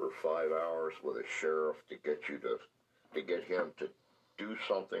for 5 hours with a sheriff to get him to do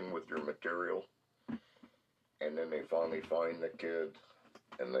something with your material, and then they finally find the kid,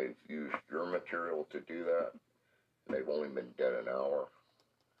 and they've used your material to do that, and they've only been dead an hour.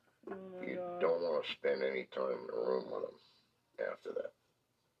 You don't want to spend any time in a room with them after that.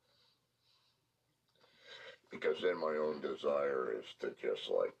 Because then my own desire is to just,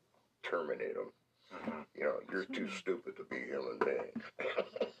 like, terminate them. Mm-hmm. You know, you're too stupid to be a human being.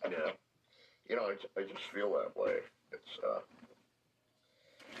 Yeah. You know, I just feel that way.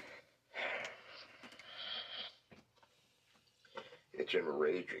 It's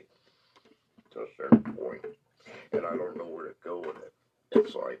enraging to a certain point, and I don't know where to go with it.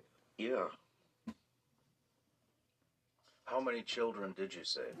 It's like, yeah. How many children did you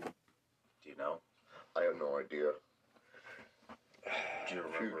save? Do you know? I have no idea. Do you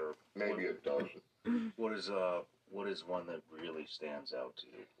remember? Maybe a dozen. What is one that really stands out to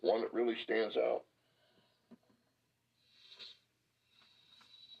you? One that really stands out?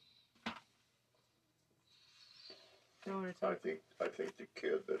 I think the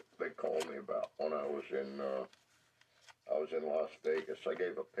kid that they called me about when I was in Las Vegas. I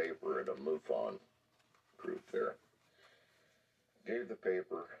gave a paper at a MUFON group there. Gave the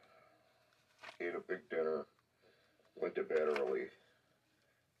paper, ate a big dinner, went to bed early.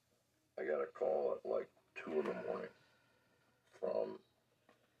 I got a call at like 2 in the morning from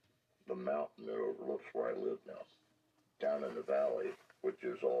the mountain that overlooks where I live now, down in the valley, which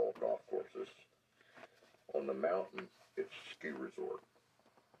is all golf courses. On the mountain, it's a ski resort.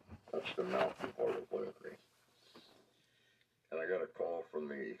 That's the mountain part of Winter Green. And I got a call from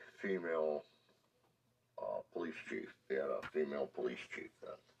the female police chief. They had a female police chief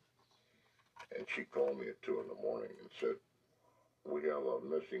then. And she called me at 2 in the morning and said, we have a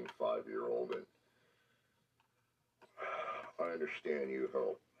missing 5-year-old, and I understand you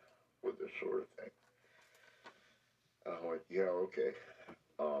help with this sort of thing. I went, yeah, okay.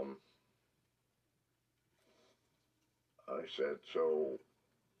 I said, so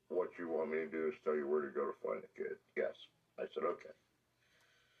what you want me to do is tell you where to go to find the kid? Yes. I said, okay.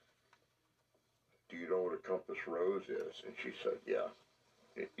 Do you know what a compass rose is? And she said, yeah.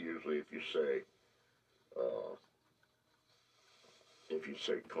 Usually if you say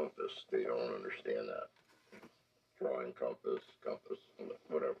compass, they don't understand that. Drawing compass,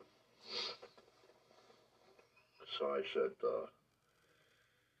 whatever. So I said,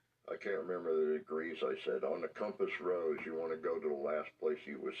 I can't remember the degrees. I said, on the compass rose, you want to go to the last place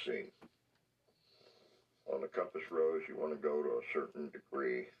you was seen. On the compass rose, you want to go to a certain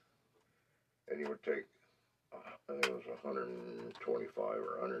degree, and you would take, I think it was 125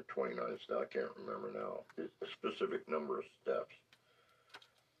 or 129 steps. I can't remember now. It's a specific number of steps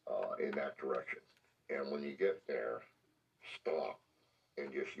in that direction. And when you get there, stop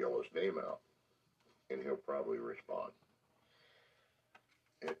and just yell his name out, and he'll probably respond.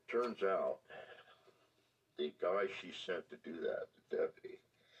 It turns out the guy she sent to do that, the deputy,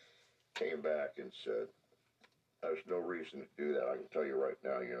 came back and said, there's no reason to do that. I can tell you right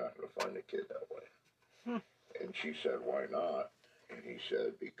now, you're not going to find the kid that way. And she said, why not? And he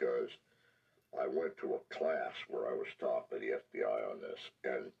said, because I went to a class where I was taught by the FBI on this,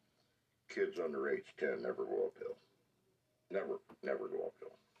 and kids under age 10 never go uphill. Never go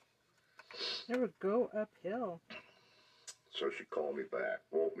uphill. Never go uphill. So she called me back,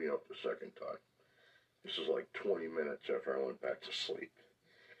 woke me up the second time. This is like 20 minutes after I went back to sleep.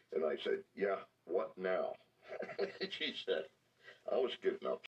 And I said, yeah, what now? She said, I was getting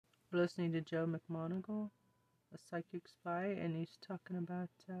up. We're listening to Joe McMoneagle, a psychic spy, and he's talking about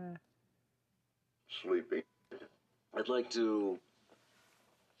Sleeping. I'd like to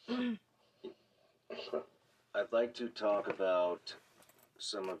talk about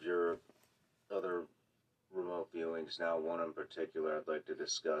some of your other remote viewings. Now, one in particular I'd like to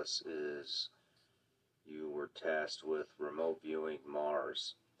discuss is you were tasked with remote viewing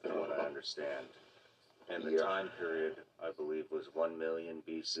Mars, from what I understand. And the time period, I believe, was 1 million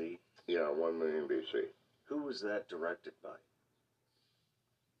BC. Yeah, 1 million BC. Who was that directed by?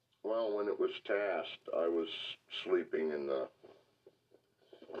 Well, when it was tasked, I was sleeping in the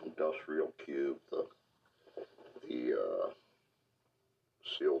industrial cube, the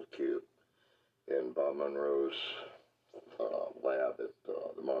sealed cube in Bob Monroe's lab at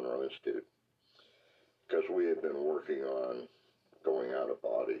the Monroe Institute, because we had been working on going out of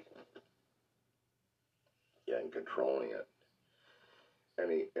body and controlling it.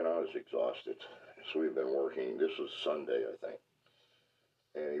 And I was exhausted, so we've been working. This was Sunday, I think.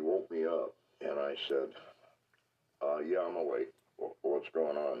 And he woke me up, and I said, yeah, I'm awake. What's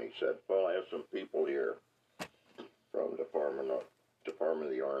going on? He said, well, I have some people here from Department of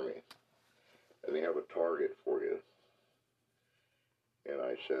the Army, and they have a target for you. And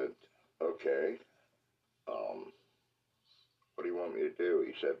I said, okay, what do you want me to do?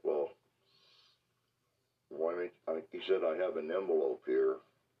 He said, well, he said, I have an envelope here.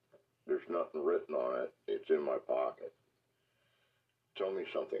 There's nothing written on it. It's in my pocket. Tell me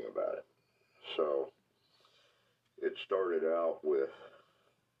something about it. So it started out with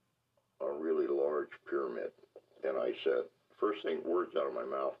a really large pyramid. And I said, first thing, words out of my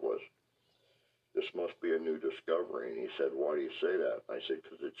mouth was, this must be a new discovery. And he said, why do you say that? I said,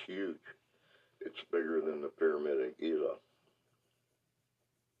 because it's huge. It's bigger than the pyramid at Giza.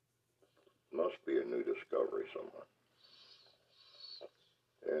 Must be a new discovery somewhere.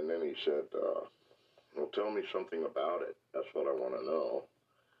 And then he said, well, tell me something about it. That's what I want to know.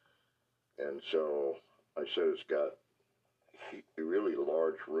 And so I said, it's got really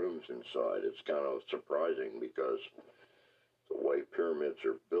large rooms inside. It's kind of surprising because the way pyramids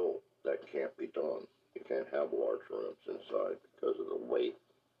are built, that can't be done. You can't have large rooms inside because of the weight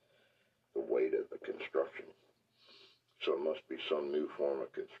of the construction. So it must be some new form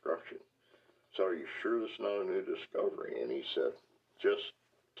of construction. So are you sure this is not a new discovery? And he said, just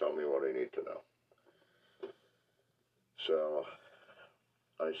tell me what I need to know. So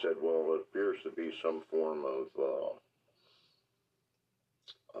I said, well, it appears to be some form of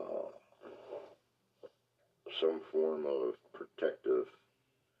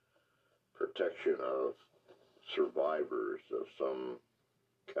protection of survivors of some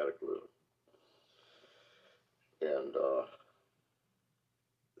cataclysm. And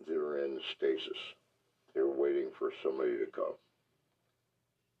they're in stasis. They're waiting for somebody to come.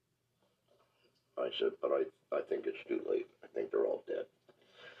 I said, but I think it's too late. I think they're all dead.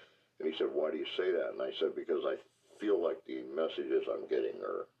 And he said, why do you say that? And I said, because I feel like the messages I'm getting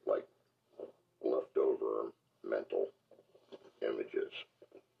are like leftover mental images,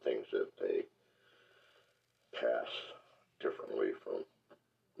 things that they pass differently from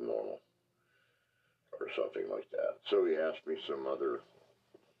normal or something like that. So he asked me some other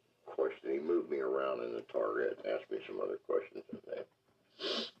question. He moved me around in the target, asked me some other questions and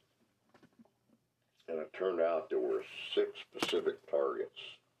things. And it turned out there were 6 specific targets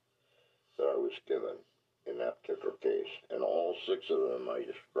that I was given in that particular case. And all 6 of them I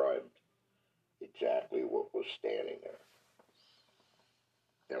described exactly what was standing there.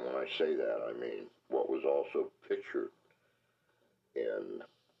 And when I say that, I mean what was also pictured in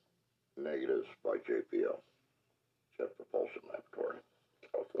negatives by JPL, Jet Propulsion Laboratory,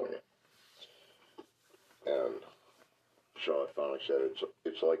 California. And so I finally said,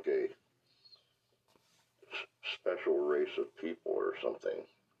 it's like a special race of people or something.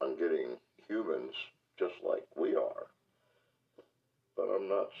 I'm getting humans just like we are, but I'm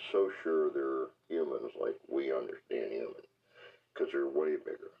not so sure they're humans like we understand humans, because they're way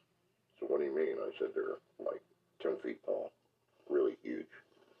bigger. So what do you mean? I said they're like 10 feet tall, really huge,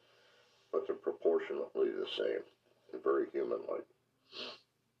 but they're proportionately the same and very human-like.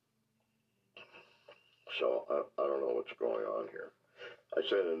 So I don't know what's going on here. I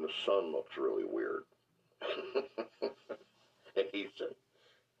said, and the sun looks really weird. And he said,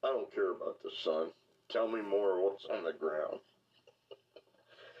 I don't care about the sun. Tell me more what's on the ground.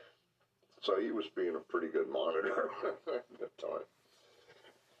 So he was being a pretty good monitor at the time.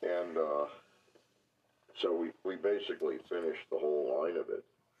 And so we basically finished the whole line of it.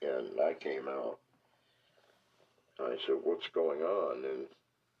 And I came out I said, what's going on? And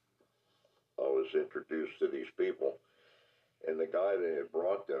I was introduced to these people. And the guy that had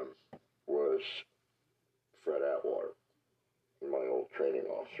brought them was Fred Atwater, my old training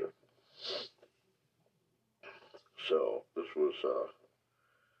officer. So this was, as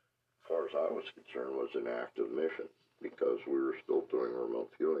far as I was concerned, was an active mission because we were still doing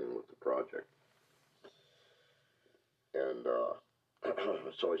remote viewing with the project. And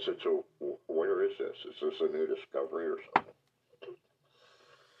so I said, so where is this? Is this a new discovery or something?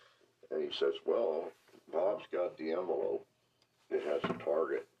 And he says, well, Bob's got the envelope. It has a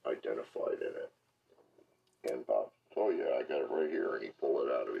target identified in it. And Bob, oh yeah, I got it right here. And he pulled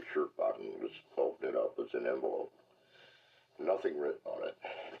it out of his shirt pocket and just opened it up as an envelope. Nothing written on it.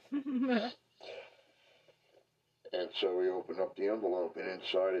 And so we opened up the envelope, and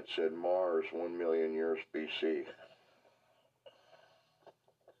inside it said Mars, 1 million years BC.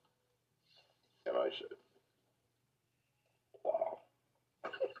 And I said, wow.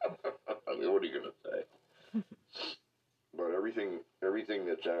 I mean, what are you going to say? But everything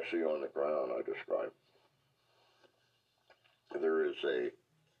that's actually on the ground, I described. There is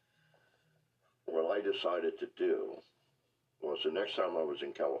what I decided to do was the next time I was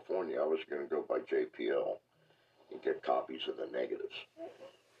in California, I was going to go by JPL and get copies of the negatives.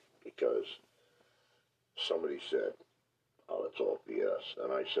 Because somebody said, oh, that's all BS.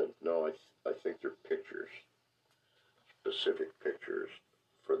 And I said, no, I think they're pictures, specific pictures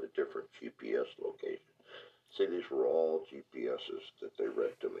for the different GPS locations. See, these were all GPSs that they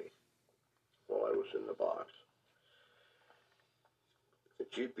read to me while I was in the box. The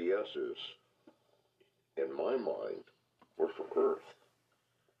GPSs, in my mind, were for Earth.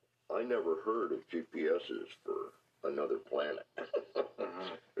 I never heard of GPSs for another planet.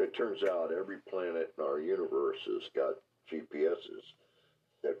 It turns out every planet in our universe has got GPSs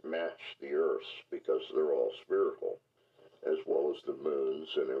that match the Earth's because they're all spherical, as well as the moons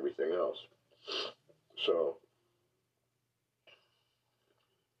and everything else. So,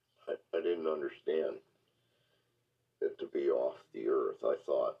 I didn't understand it to be off the Earth. I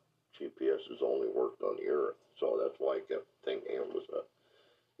thought GPSs only worked on the Earth, so that's why I kept thinking it was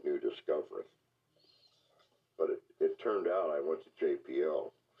a new discovery. But it turned out I went to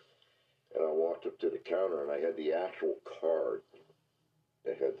JPL, and I walked up to the counter, and I had the actual card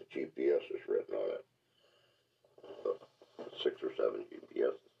that had the GPSs written on it. 6 or 7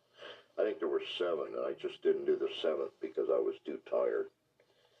 GPSs. I think there were 7, and I just didn't do the 7th because I was too tired.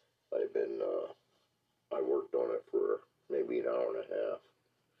 I worked on it for maybe an hour and a half,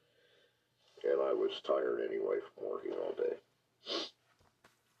 and I was tired anyway from working all day.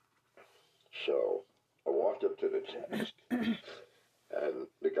 So I walked up to the desk, and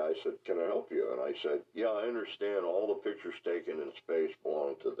the guy said, can I help you? And I said, yeah, I understand all the pictures taken in space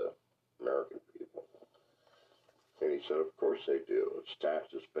belong to the American people. And he said, of course they do. It's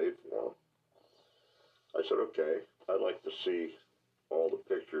taxes paid for them. I said, okay, I'd like to see all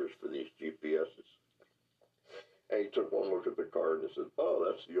the pictures for these GPSs. And he took one look at the card and said, oh,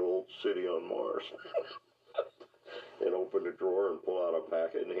 that's the old city on Mars. And opened a drawer and pulled out a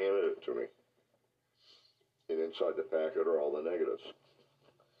packet and handed it to me. And inside the packet are all the negatives.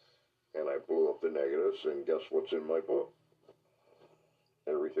 And I blew up the negatives, and guess what's in my book?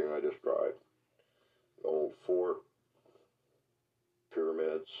 Everything I described. The old fort,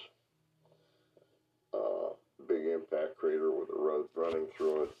 pyramids, big impact crater with a road running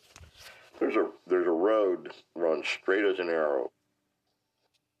through it. There's a road runs straight as an arrow.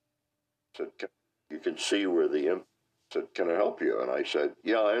 Said, you can see where the said, can I help you? And I said,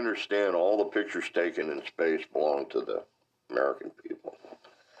 yeah, I understand all the pictures taken in space belong to the American people.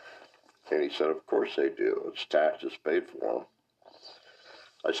 And he said, of course they do. It's taxes paid for them.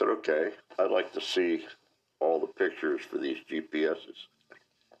 I said, okay, I'd like to see all the pictures for these GPSs.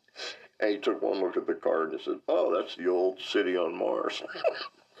 And he took one look at the card and said, oh, that's the old city on Mars.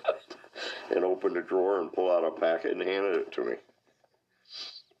 And opened a drawer and pulled out a packet and handed it to me.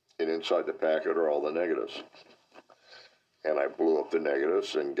 And inside the packet are all the negatives. And I blew up the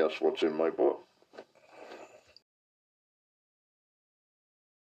negatives, and guess what's in my book?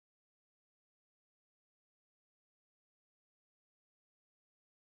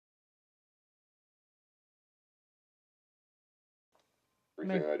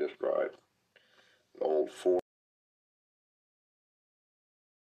 Everything I described. The old fort.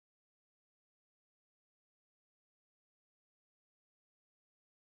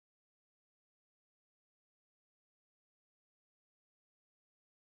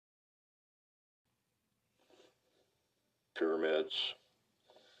 Pyramids.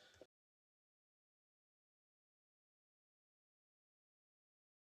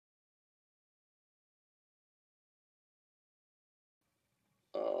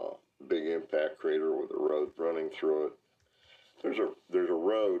 big impact crater with a road running through it. There's a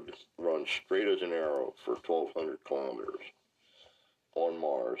road runs straight as an arrow for 1,200 kilometers on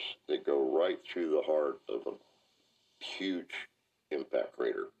Mars that go right through the heart of a huge impact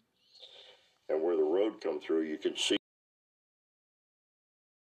crater. And where the road comes through, you can see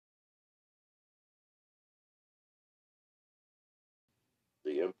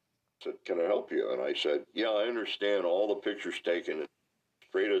the impact. Said, can I help you? And I said, yeah, I understand all the pictures taken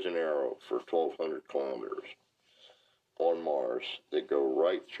straight as an arrow for 1,200 kilometers on Mars that go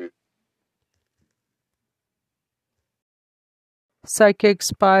right through. Psychic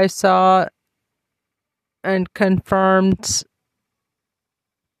spy saw and confirmed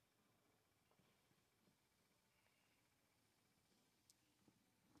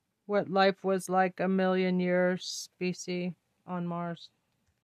what life was like a million years BC on Mars.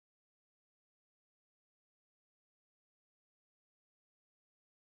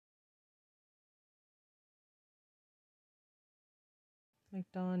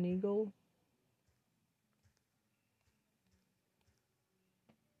 McDonald-Eagle.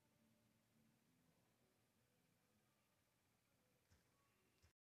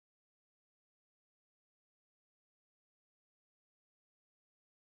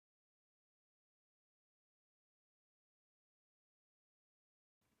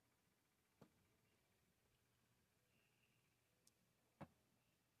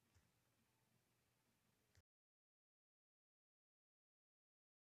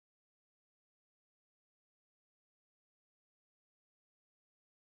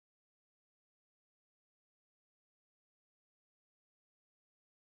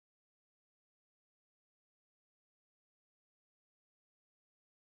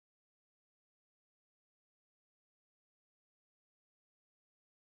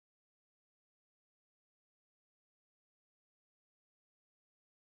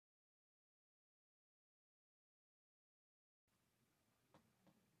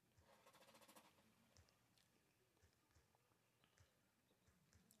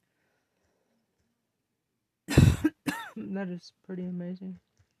 That is pretty amazing.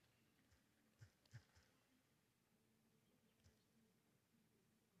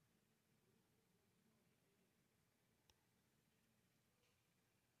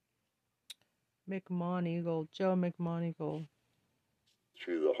 McMoneagle, Joe McMoneagle.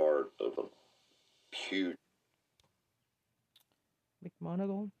 Through the heart of a huge.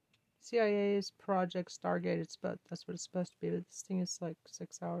 McMoneagle? CIA's Project Stargate, that's what it's supposed to be, but this thing is like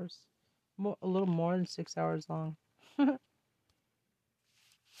 6 hours. A little more than 6 hours long.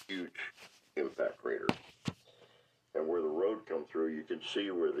 Huge impact crater. And where the road comes through, you can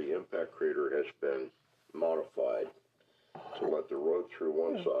see where the impact crater has been modified to let the road through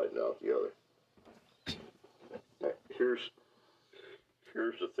one side and out the other. Now, here's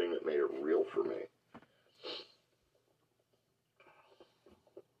the thing that made it real for me.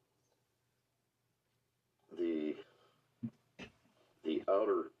 The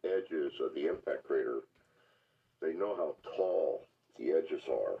outer edges of the impact crater, they know how tall the edges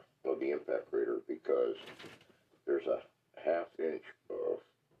are of the impact crater because there's a half-inch of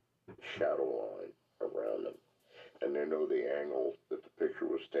shadow line around them. And they know the angle that the picture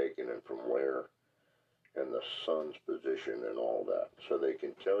was taken and from where, and the sun's position and all that. So they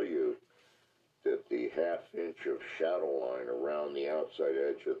can tell you that the half-inch of shadow line around the outside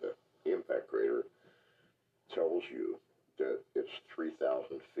edge of the impact crater tells you that it's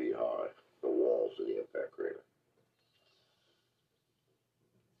 3,000 feet high, the walls of the impact crater.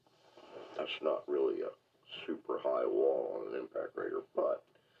 That's not really a super high wall on an impact crater, but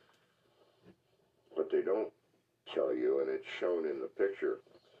what they don't tell you, and it's shown in the picture,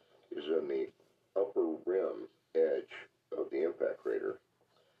 is in the upper rim edge of the impact crater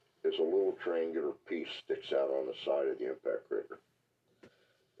is a little triangular piece sticks out on the side of the impact crater.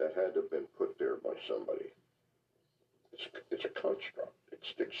 That had to have been put there by somebody. It's a construct. It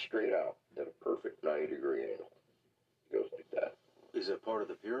sticks straight out at a perfect 90-degree angle. It goes like that. Is it part of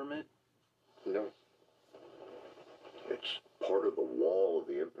the pyramid? No. It's part of the wall of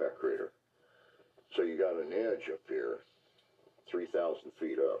the impact crater. So you got an edge up here, 3,000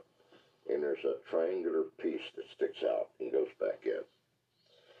 feet up, and there's a triangular piece that sticks out and goes back in.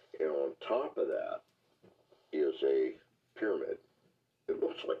 And on top of that is a pyramid. It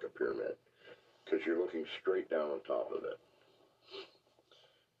looks like a pyramid because you're looking straight down on top of it.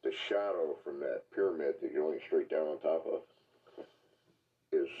 The shadow from that pyramid that you're looking straight down on top of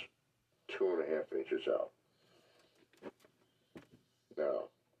is 2.5 inches out. Now,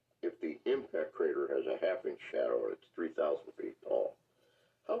 if the impact crater has a half-inch shadow and it's 3,000 feet tall,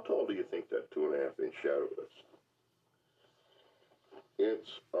 how tall do you think that 2.5-inch shadow is?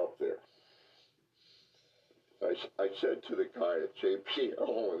 It's up there. I said to the guy at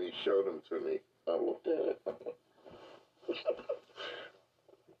JPL when he showed them to me, I looked at it.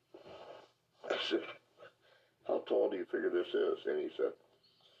 I said, how tall do you figure this is? And he said,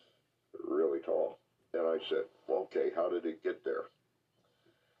 really tall. And I said, well, okay, how did it get there?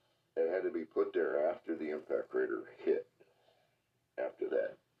 It had to be put there after the impact crater hit. After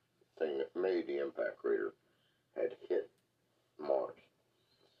that thing that made the impact crater had hit Mars.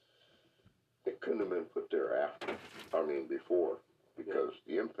 It couldn't have been put there after. I mean, before, because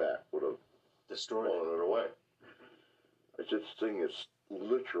the impact would have destroyed blown it away. I said, this thing is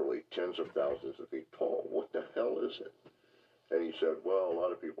literally tens of thousands of feet tall. What the hell is it? And he said, well, a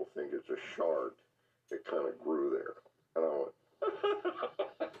lot of people think it's a shard. It kind of grew there. And I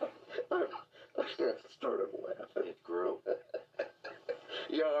went, I started laughing. It grew.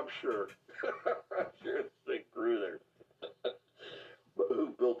 Yeah, I'm sure. I'm sure this thing grew there. But who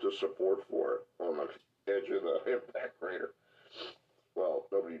built the support for it on the edge of the impact crater? Well,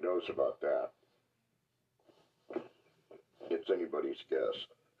 nobody knows about that. It's anybody's guess.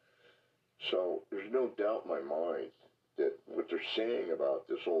 So there's no doubt in my mind that what they're saying about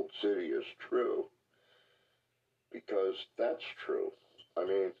this old city is true, because that's true. I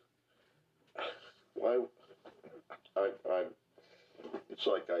mean, why? It's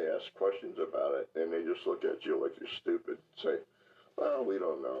like I ask questions about it, and they just look at you like you're stupid. Say, well, we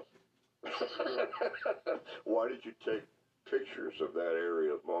don't know. Why did you take pictures of that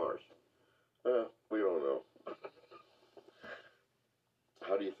area of Mars? We don't know.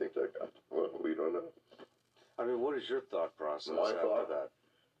 How do you think that got? Well, we don't know. I mean, what is your thought process My after thought, that?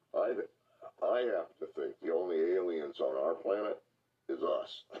 I have to think the only aliens on our planet is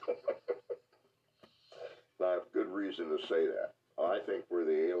us. And I have good reason to say that. I think we're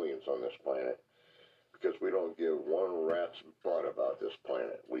the aliens on this planet because we don't give one rat's butt about this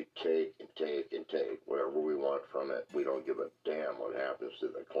planet. We take and take and take whatever we want from it. We don't give a damn what happens to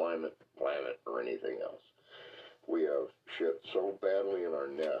the climate, planet, or anything else. We have shit so badly in our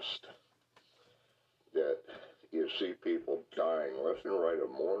nest that you see people dying left and right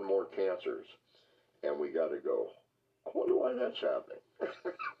of more and more cancers, and we got to go, I wonder why that's happening.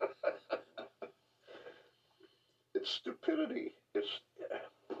 It's stupidity. It's,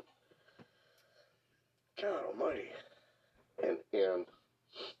 God almighty.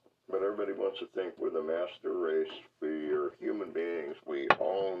 But everybody wants to think we're the master race. We are human beings. We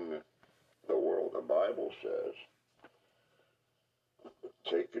own the world. The Bible says,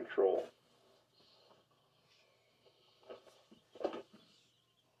 take control.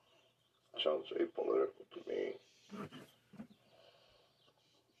 Sounds apolitical to me.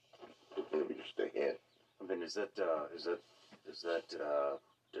 Maybe just a hint. I mean, is that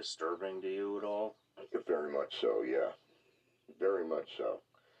disturbing to you at all? Very much so, yeah. Very much so.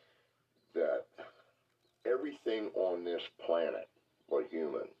 That everything on this planet, what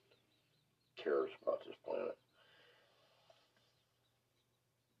human cares about this planet.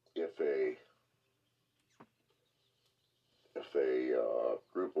 If a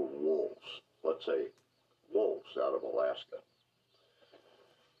group of wolves, let's say wolves out of Alaska,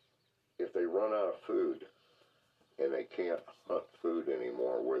 if they run out of food and they can't hunt food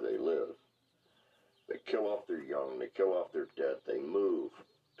anymore where they live, they kill off their young, they kill off their dead, they move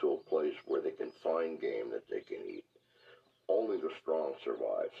to a place where they can find game that they can eat. Only the strong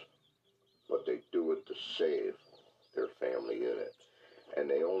survives, but they do it to save their family in it. And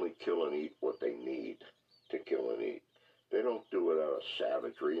they only kill and eat what they need to kill and eat. They don't do it out of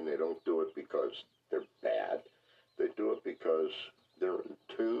savagery, and they don't do it because they're bad. They do it because they're in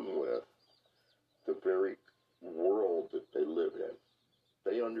tune with the very world that they live in.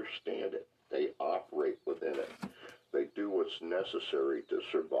 They understand it. They operate within it. They do what's necessary to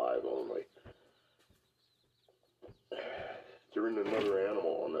survive only. There isn't another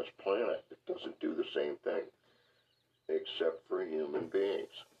animal on this planet that doesn't do the same thing, except for human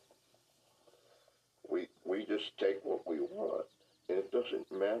beings. We just take what we want, and it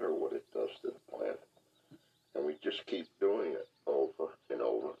doesn't matter what it does to the planet. And we just keep doing it over and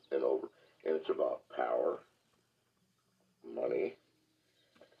over and over. And it's about power, money,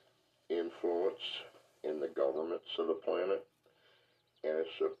 influence in the governments of the planet, and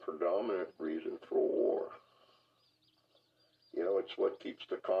it's a predominant reason for war. You know, it's what keeps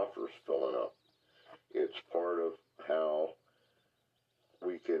the coffers filling up. It's part of how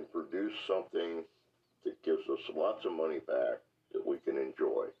we can produce something that gives us lots of money back that we can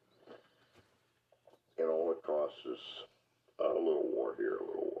enjoy. And all it costs is a little war here, a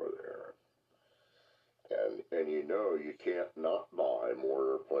little war there. And you know you can't not buy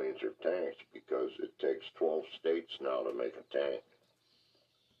more airplanes or tanks because it takes 12 states now to make a tank.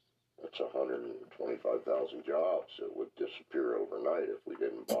 That's 125,000 jobs that would disappear overnight if we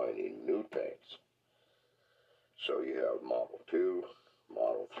didn't buy any new tanks. So you have Model 2,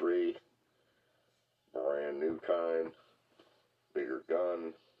 Model 3, brand new kind, bigger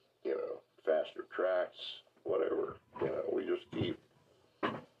gun, you know, faster tracks, whatever. You know, we just keep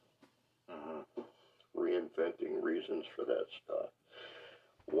reinventing reasons for that stuff.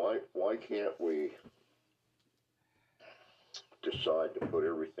 Why can't we decide to put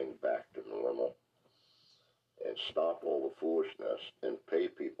everything back to normal and stop all the foolishness and pay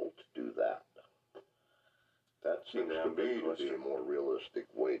people to do that? That seems to me to be a more realistic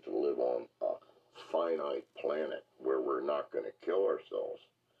way to live on a finite planet where we're not going to kill ourselves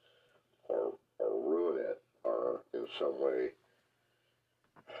or ruin it or in some way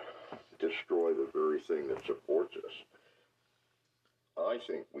destroy the very thing that supports us. I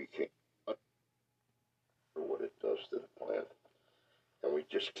think we can't what it does to the planet, and we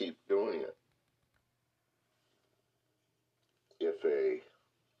just keep doing it. If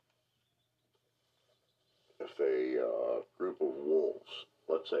a group of wolves,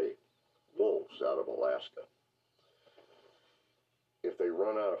 let's say wolves out of Alaska, if they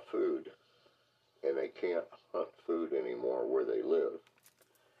run out of food and they can't hunt food anymore where they live,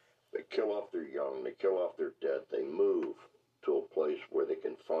 they kill off their young, they kill off their dead, they move to a place where they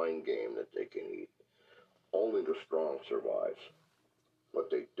can find game that they can eat. Only the strong survives, but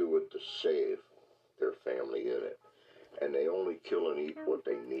they do it to save their family in it. And they only kill and eat what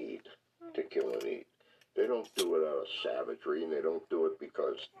they need to kill and eat. They don't do it out of savagery, and they don't do it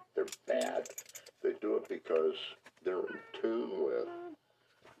because they're bad. They do it because they're in tune with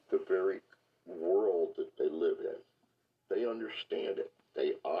the very world that they live in. They understand it.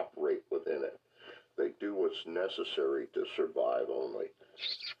 They operate within it. They do what's necessary to survive only.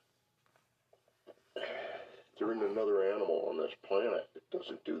 There isn't another animal on this planet that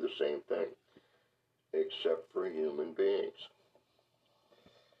doesn't do the same thing, except for human beings.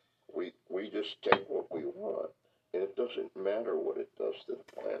 We just take what we want, and it doesn't matter what it does to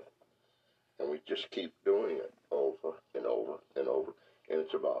the planet. And we just keep doing it over and over and over. And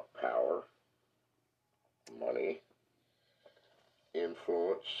it's about power, money,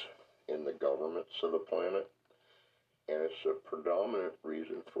 influence in the governments of the planet, and it's a predominant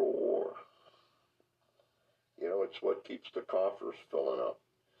reason for war. You know, it's what keeps the coffers filling up.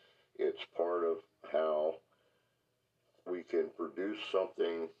 It's part of how we can produce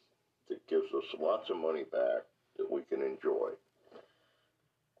something that gives us lots of money back that we can enjoy.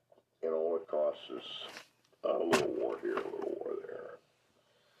 And all it costs is a little war here, a little war there.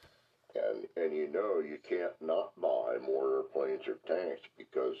 And you know you can't not buy more airplanes or tanks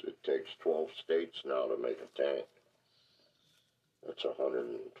because it takes 12 states now to make a tank. That's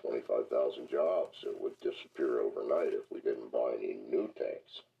 125,000 jobs that would disappear overnight if we didn't buy any new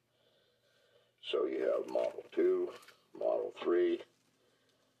tanks. So you have Model 2, Model 3,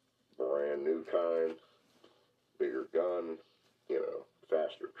 brand new kind, bigger gun, you know,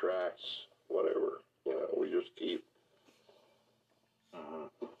 faster tracks, whatever. You know, we just keep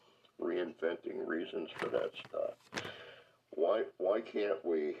reinventing reasons for that stuff. Why can't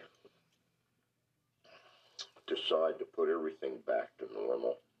we decide to put everything back to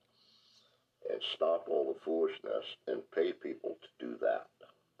normal and stop all the foolishness and pay people to do that?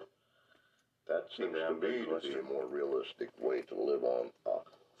 That seems to me to be a more realistic way to live on a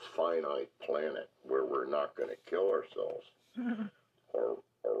finite planet where we're not going to kill ourselves or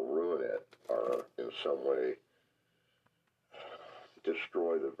ruin it or in some way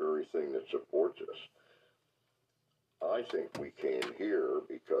destroy the very thing that supports us. I think we came here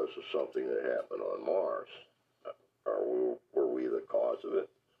because of something that happened on Mars. Were we the cause of it?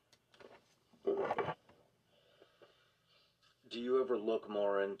 Do you ever look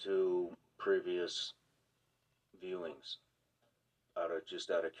more into previous viewings out of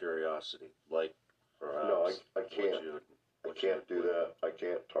curiosity, like perhaps? No, I can't. I can't do that. I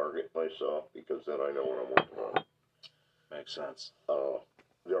can't target myself because then I know what I'm working on. Makes sense.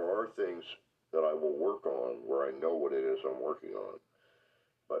 There are things that I will work on where I know what it is I'm working on,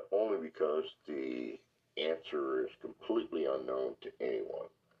 but only because the answer is completely unknown to anyone.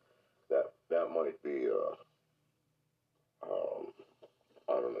 That might be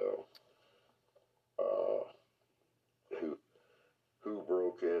I don't know, who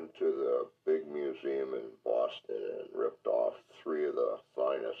broke into the big museum in Boston and ripped off 3 of the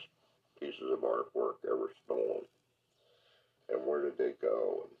finest pieces of artwork ever stolen, and where did they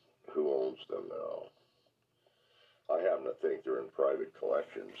go, and who owns them now? I happen to think they're in private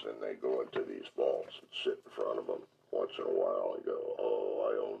collections, and they go into these vaults and sit in front of them once in a while and go, "Oh,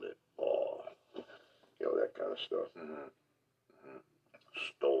 I own it." Oh, you know, that kind of stuff.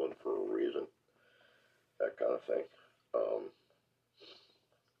 stolen for a reason, that kind of thing.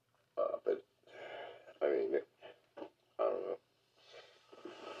 But I mean, I don't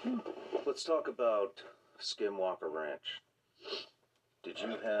know. Let's talk about Skinwalker Ranch. Did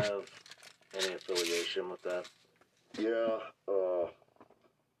you have any affiliation with that? Yeah,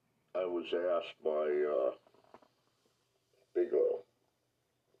 I was asked by Bigelow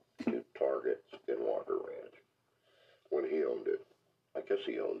to target Skinwalker Ranch when he owned it. I guess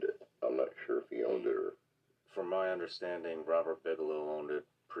he owned it. I'm not sure if he owned it or... From my understanding, Robert Bigelow owned it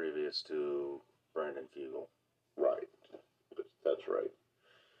previous to Brandon Fugel. Right. That's right.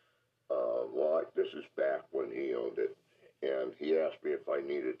 Well, this is back when he owned it. And he asked me if I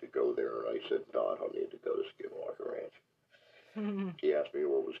needed to go there, and I said, no, I don't need to go to Skinwalker Ranch. He asked me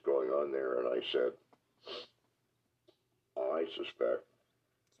what was going on there, and I said, I suspect...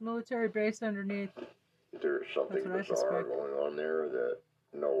 It's military base underneath. There's something bizarre going on there that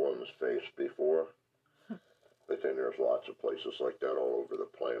no one's faced before. But then there's lots of places like that all over the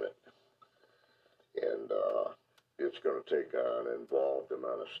planet. And it's going to take an involved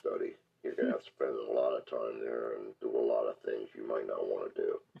amount of study. You're going to have to spend a lot of time there and do a lot of things you might not want to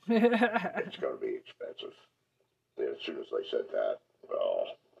do. It's going to be expensive. And as soon as I said that, well,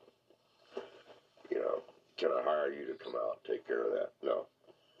 you know, can I hire you to come out and take care of that? No.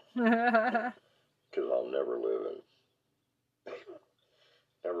 Because I'll never live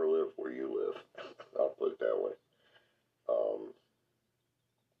where you live. I'll put it that way.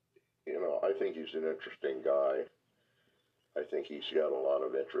 You know, I think he's an interesting guy. I think he's got a lot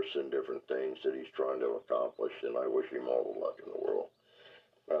of interest in different things that he's trying to accomplish, and I wish him all the luck in the world.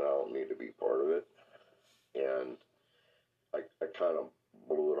 But I don't need to be part of it. And I kind of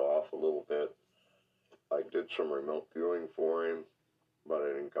blew it off a little bit. I did some remote viewing for him, but I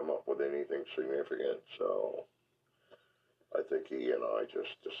didn't come up with anything significant, so I think he and I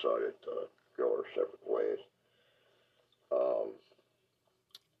just decided to go our separate ways.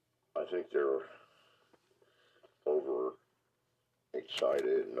 I think they're over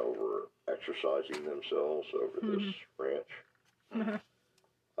excited and over exercising themselves over this ranch.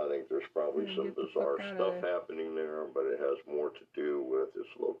 I think there's probably some bizarre stuff happening there, but it has more to do with its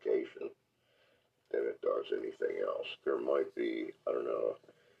location than it does anything else. There might be, I don't know,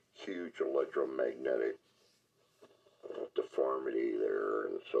 huge electromagnetic deformity there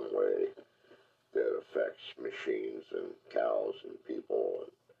in some way that affects machines and cows and people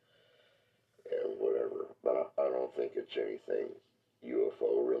and whatever. But I don't think it's anything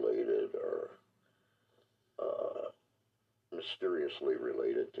UFO related or mysteriously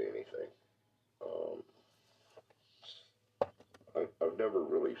related to anything. I've never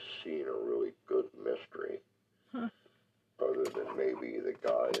really seen a really good mystery, other than maybe the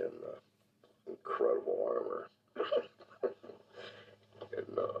guy in the incredible armor in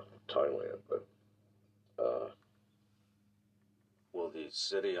Thailand. But well, the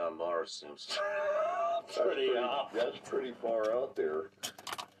city on Mars seems that's pretty far out there.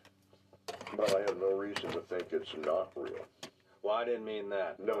 But I have no reason to think it's not real. Well, I didn't mean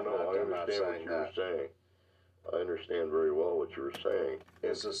that. No, I understand what you were saying. I understand very well what you were saying.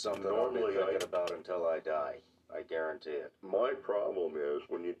 This is something I'll be thinking about until I die. I guarantee it. My problem is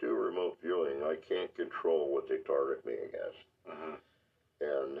when you do remote viewing, I can't control what they target me against.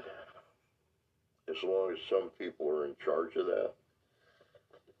 And as long as some people are in charge of that,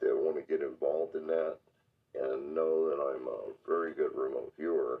 they want to get involved in that and know that I'm a very good remote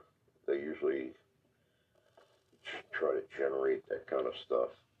viewer, they usually try to generate that kind of stuff.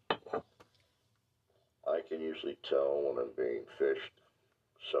 I can usually tell when I'm being fished,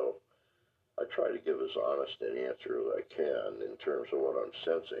 so I try to give as honest an answer as I can in terms of what I'm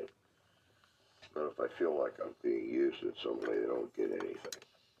sensing. But if I feel like I'm being used in some way, I don't get anything.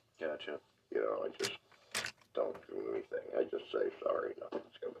 Gotcha. You know, I just don't do anything. I just say, sorry,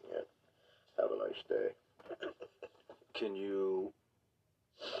 nothing's coming in. Have a nice day. Can you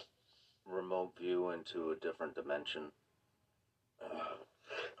remote view into a different dimension?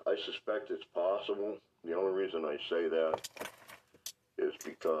 I suspect it's possible. The only reason I say that is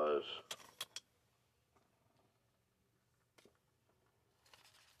because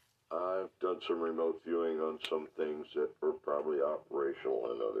I've done some remote viewing on some things that were probably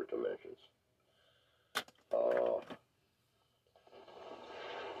operational in other dimensions.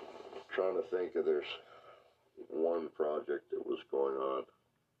 Trying to think if there's one project that was going on.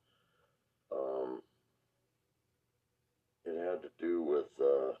 It had to do with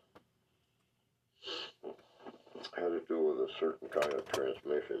a certain kind of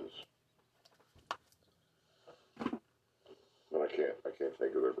transmissions, but I can't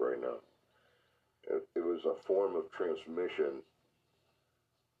think of it right now. It was a form of transmission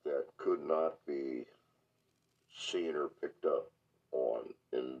could not be seen or picked up on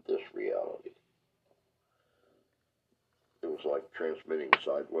in this reality. It was like transmitting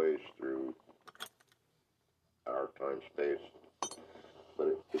sideways through our time-space, but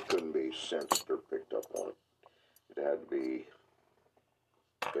it couldn't be sensed or picked up on. It had to be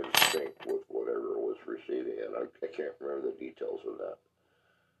in sync with whatever it was receiving, and I can't remember the details of that.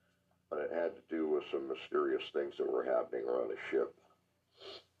 But it had to do with some mysterious things that were happening around the ship.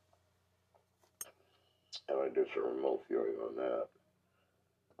 And I did some remote viewing on that.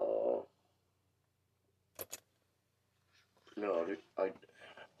 No,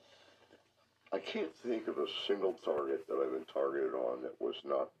 I can't think of a single target that I've been targeted on that was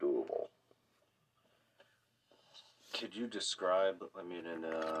not doable. Could you describe, I mean,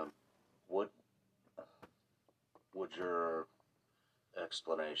 what would your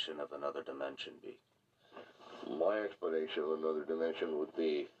explanation of another dimension be? My explanation of another dimension would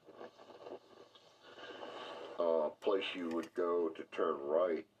be a place you would go to turn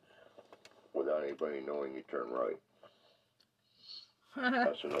right without anybody knowing you turn right.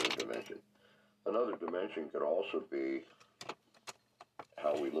 That's another dimension. Another dimension could also be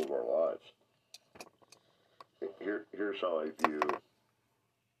how we live our lives. Here's how I view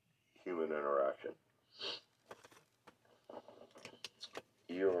human interaction.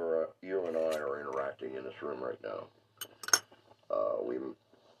 You and I are interacting in this room right now. We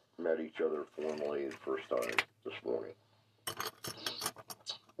met each other formally the first time this morning.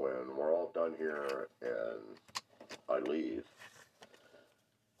 When we're all done here and I leave,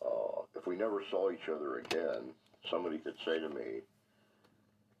 if we never saw each other again, somebody could say to me,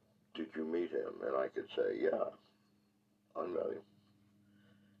 "Did you meet him?" And I could say, "Yeah, I met him."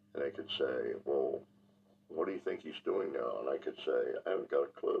 And they could say, "Well, what do you think he's doing now?" And I could say, "I haven't got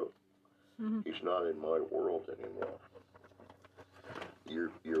a clue. Mm-hmm. He's not in my world anymore."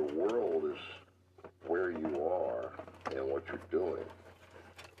 Your world is where you are and what you're doing.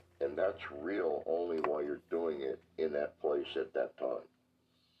 And that's real only while you're doing it in that place at that time.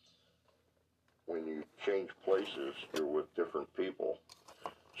 When you change places, you're with different people.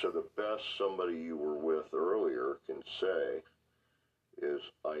 So the best somebody you were with earlier can say is,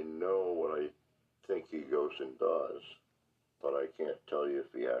 "I know what I think he goes and does, but I can't tell you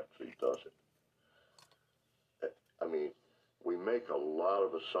if he actually does it." I mean, we make a lot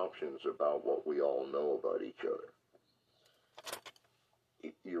of assumptions about what we all know about each other.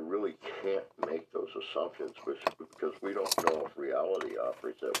 You really can't make those assumptions because we don't know if reality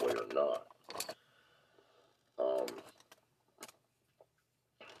operates that way or not.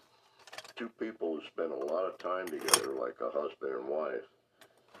 Two people who spend a lot of time together, like a husband and wife,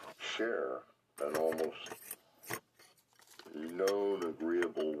 share an almost known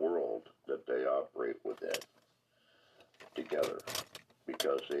agreeable world that they operate within together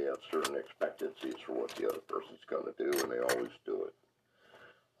because they have certain expectancies for what the other person's going to do, and they always do it.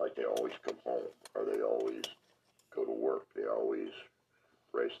 Like they always come home, or they always go to work, they always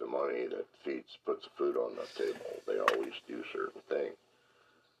raise the money that puts food on the table, they always do certain things.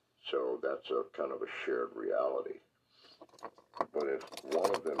 So that's a kind of a shared reality. But if one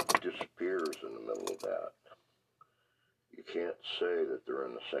of them disappears in the middle of that, you can't say that they're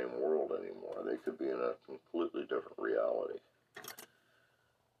in the same world anymore. They could be in a completely different reality.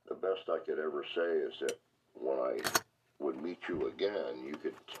 The best I could ever say is that when I would meet you again, you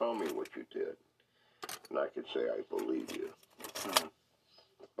could tell me what you did, and I could say, "I believe you."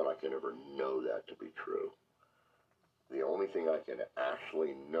 But I can never know that to be true. The only thing I can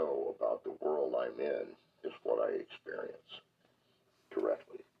actually know about the world I'm in is what I experience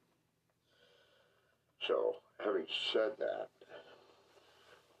directly. So, having said that,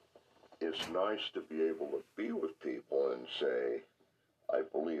 it's nice to be able to be with people and say, "I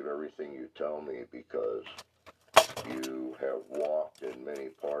believe everything you tell me because you have walked in many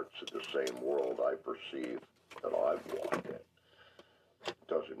parts of the same world I perceive that I've walked in."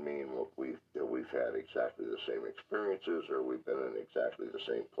 Doesn't mean that we've had exactly the same experiences or we've been in exactly the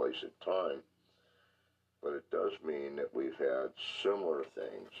same place and time, but it does mean that we've had similar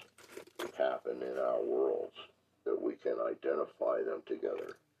things happen in our worlds that we can identify them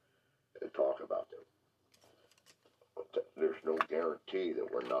together and talk about them. But there's no guarantee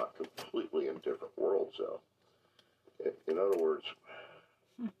that we're not completely in different worlds, though. In other words,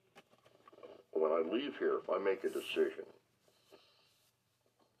 when I leave here, if I make a decision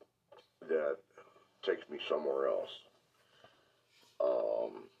that takes me somewhere else,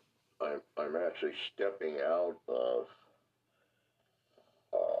 I'm actually stepping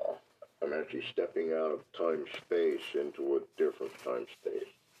out of time-space into a different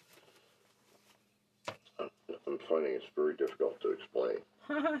time-space. I'm finding it's very difficult to explain.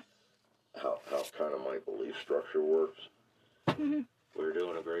 how kind of my belief structure works. We're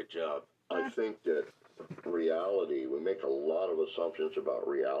doing a great job. I think that reality, we make a lot of assumptions about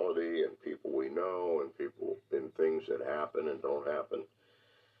reality and people we know and people and things that happen and don't happen.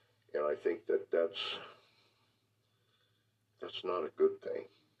 And I think that that's not a good thing.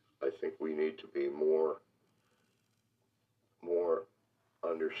 I think we need to be more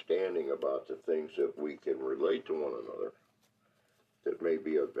understanding about the things that we can relate to one another that may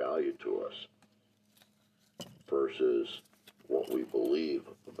be of value to us versus what we believe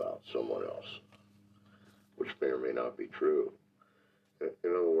about someone else, which may or may not be true. In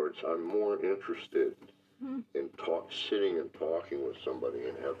other words, I'm more interested in sitting and talking with somebody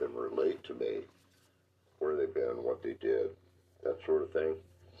and have them relate to me where they've been, what they did, that sort of thing.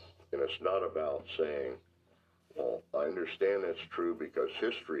 And it's not about saying, well, I understand that's true because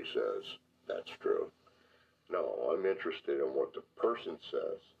history says that's true. No, I'm interested in what the person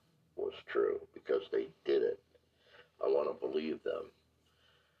says was true because they did it. I want to believe them.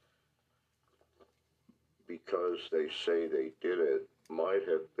 Because they say they did it, might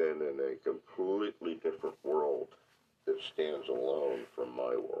have been in a completely different world that stands alone from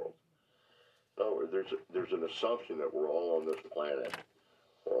my world. No, there's an assumption that we're all on this planet.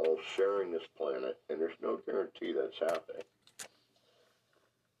 We're all sharing this planet, and there's no guarantee that's happening.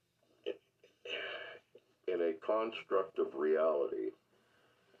 In a construct of reality,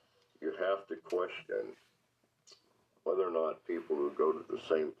 you have to question whether or not people who go to the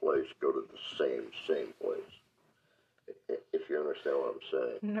same place go to the same place. If you understand what I'm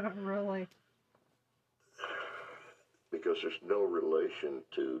saying. Not really. Because there's no relation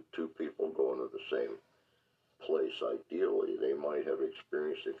to two people going to the same place. Ideally, they might have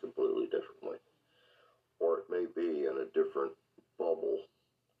experienced it completely differently. Or it may be in a different bubble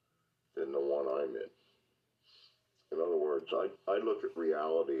than the one I'm in. In other words, I look at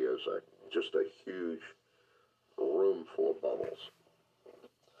reality as just a huge room full of bubbles.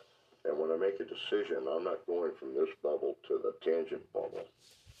 And when I make a decision, I'm not going from this bubble to the tangent bubble.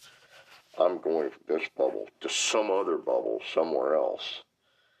 I'm going from this bubble to some other bubble somewhere else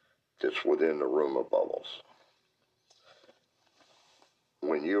that's within the room of bubbles.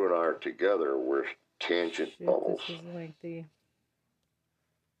 When you and I are together, we're tangent bubbles. This is lengthy.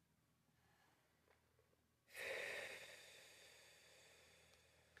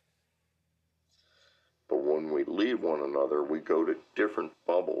 But when we leave one another, we go to different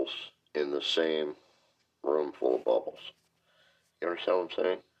bubbles in the same room full of bubbles. You understand what I'm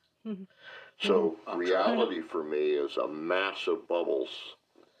saying? So reality for me is a mass of bubbles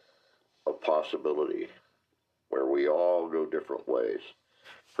of possibility where we all go different ways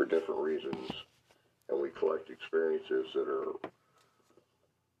for different reasons, and we collect experiences that are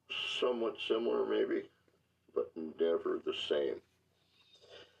somewhat similar maybe, but never the same.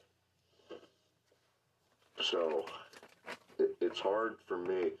 So it's hard for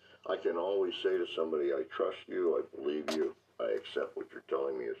me. I can always say to somebody, I trust you, I believe you, I accept what you're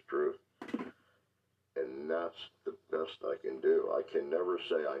telling me is truth. And that's the best I can do. I can never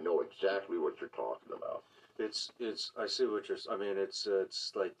say I know exactly what you're talking about. I see what you're, I mean, it's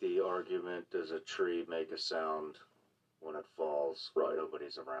like the argument, does a tree make a sound when it falls when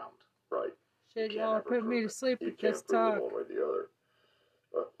nobody's around? Right. Shit, y'all put me to sleep with this talk. You can't prove one or the other.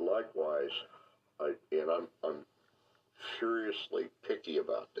 But likewise, I'm furiously picky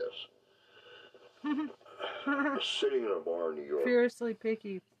about this. Sitting in a bar in New York. Furiously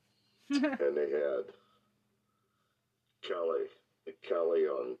picky. And they had Kelly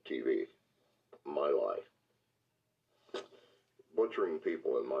on TV, My Life, butchering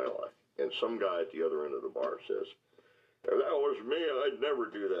people in my life. And some guy at the other end of the bar says, if that was me, I'd never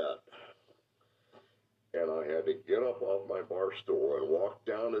do that. And I had to get up off my bar stool and walk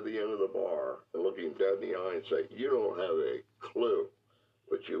down to the end of the bar and look him dead in the eye and say, you don't have a clue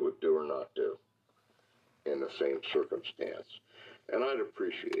what you would do or not do in the same circumstance. And I'd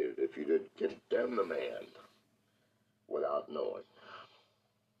appreciate it if you didn't condemn the man without knowing.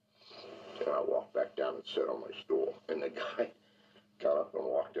 And I walked back down and sat on my stool. And the guy got up and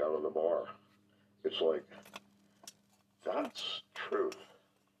walked out of the bar. It's like, that's truth.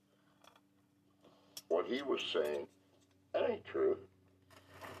 What he was saying, that ain't truth.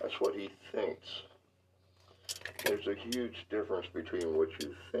 That's what he thinks. There's a huge difference between what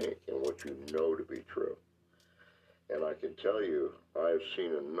you think and what you know to be true. And I can tell you, I've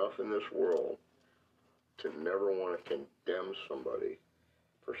seen enough in this world to never want to condemn somebody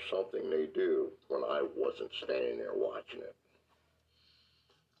for something they do when I wasn't standing there watching it.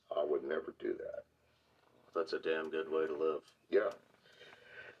 I would never do that. That's a damn good way to live. Yeah.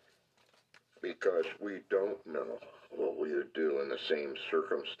 Because we don't know what will you do in the same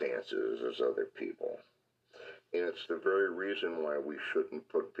circumstances as other people? And it's the very reason why we shouldn't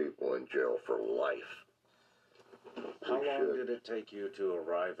put people in jail for life. How long did it take you to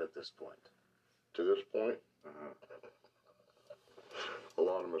arrive at this point? To this point? A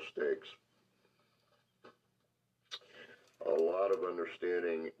lot of mistakes. A lot of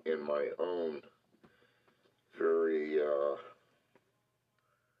understanding in my own very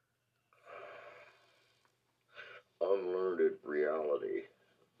unlearned reality,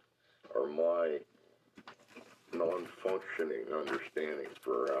 or my non-functioning understanding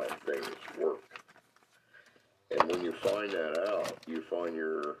for how things work. And when you find that out, you find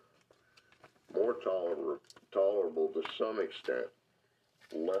you're more tolerable to some extent,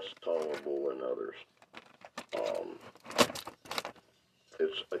 less tolerable than others.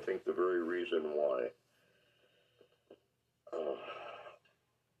 It's, I think, the very reason why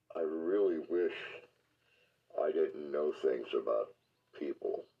I really wish I didn't know things about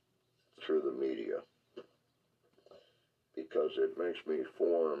people through the media, because it makes me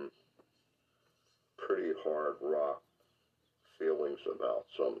form pretty hard rock feelings about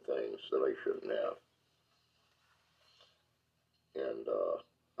some things that I shouldn't have. And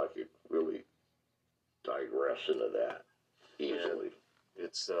I could really digress into that easily.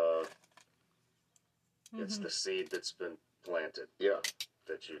 It's the seed that's been planted. Yeah.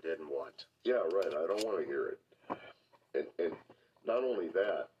 That you didn't want. Yeah, right. I don't want to hear it. And not only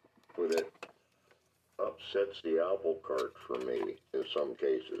that, but it upsets the apple cart for me in some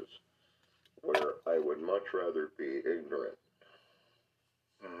cases, where I would much rather be ignorant.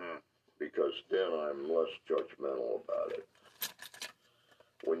 Because then I'm less judgmental about it.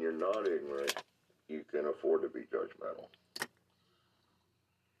 When you're not ignorant, you can afford to be judgmental.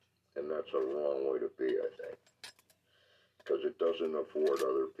 And that's a wrong way to be, I think. Because it doesn't afford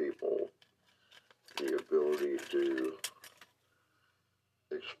other people the ability to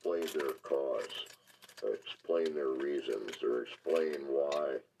explain their cause, explain their reasons, or explain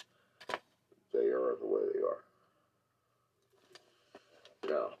why they are the way they are.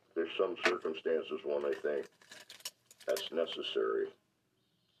 Now, there's some circumstances when I think that's necessary.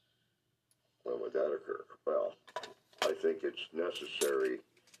 When would that occur? Well, I think it's necessary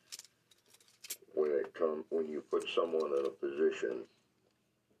when you put someone in a position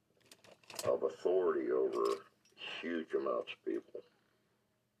of authority over huge amounts of people.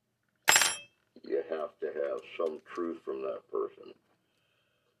 You have to have some truth from that person.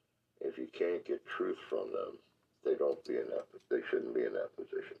 If you can't get truth from them, they shouldn't be in that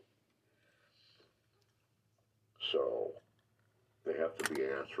position. So they have to be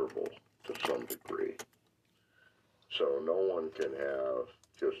answerable to some degree. So no one can have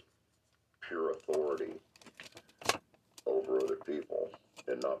just pure authority over other people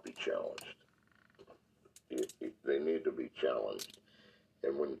and not be challenged. They need to be challenged.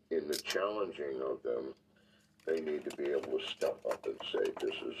 And when in the challenging of them, they need to be able to step up and say,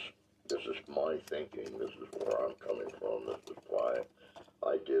 this is my thinking, this is where I'm coming from, this is why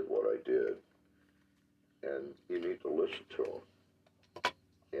I did what I did. And you need to listen to them.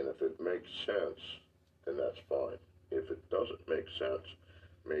 And if it makes sense, then that's fine. If it doesn't make sense,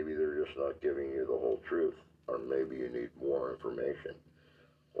 maybe they're just not giving you the whole truth, or maybe you need more information,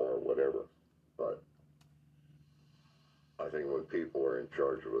 or whatever. But I think when people are in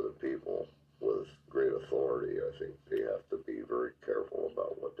charge of other people with great authority, I think they have to be very careful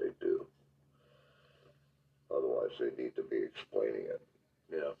about what they do. Otherwise, they need to be explaining it.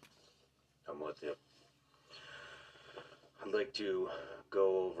 Yeah, I'm with you. I'd like to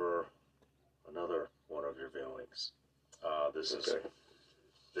go over another one of your viewings.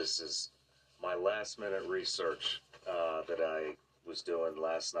 This is my last minute research that I was doing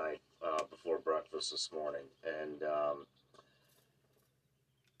last night before breakfast this morning, and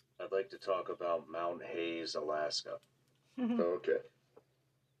I'd like to talk about Mount Hayes, Alaska. Okay.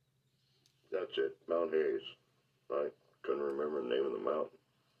 That's it, Mount Hayes. I couldn't remember the name of the mountain.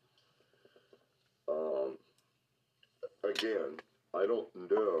 Again, I don't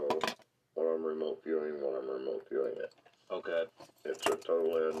know when I'm remote viewing it. Okay. It's a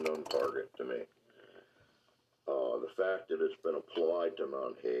totally unknown target to me. The fact that it's been applied to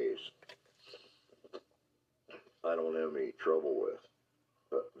Mount Hayes, I don't have any trouble with.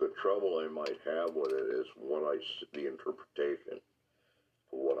 The trouble I might have with it is the interpretation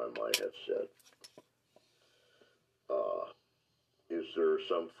of what I might have said. Is there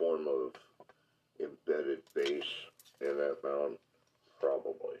some form of embedded base in that mountain?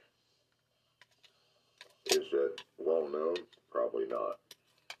 Probably. Is it well known? Probably not.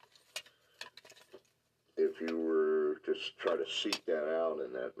 If you were to try to seek that out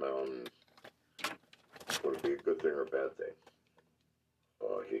in that mountain, Would it be a good thing or a bad thing?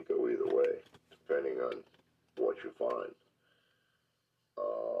 It could go either way, depending on what you find.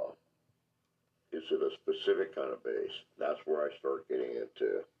 Is it a specific kind of base? That's where I start getting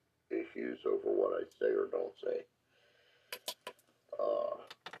into issues over what I say or don't say.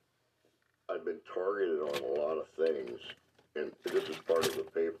 I've been targeted on a lot of things, and this is part of the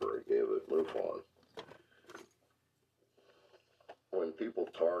paper I gave at MUFON. When people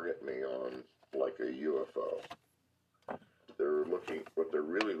target me on, like, a UFO, what they're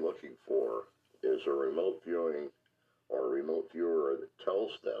really looking for is a remote viewing or a remote viewer that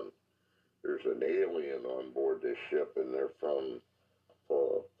tells them there's an alien on board this ship and they're from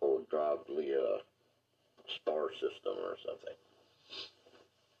a godly star system or something.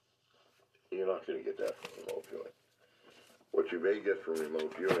 You're not going to get that from remote viewing. What you may get from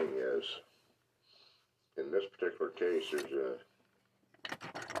remote viewing is, in this particular case, there's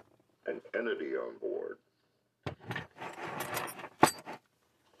an entity on board.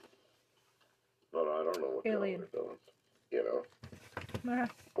 But I don't know what alien they're doing, you know.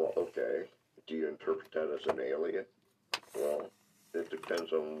 Well, okay. Do you interpret that as an alien? Well, it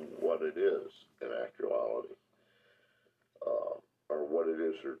depends on what it is in actuality, or what it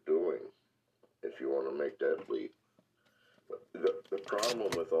is they're doing, if you want to make that leap. The problem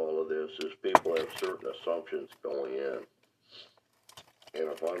with all of this is people have certain assumptions going in. And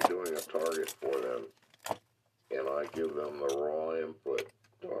if I'm doing a target for them, and I give them the raw input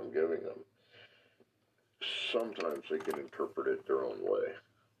that I'm giving them, sometimes they can interpret it their own way,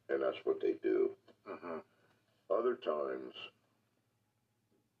 and that's what they do. Other times,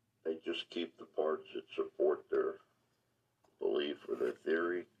 they just keep the parts that support their belief or their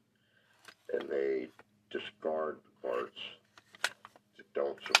theory, and they discard the parts that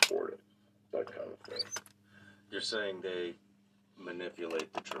don't support it, that kind of thing. You're saying they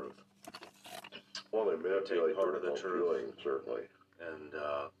manipulate the truth? Well, they manipulate part of the truth, feeling, certainly, and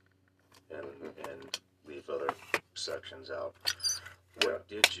leave other sections out. Yeah. What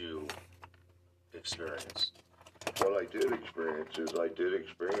did you experience? What I did experience is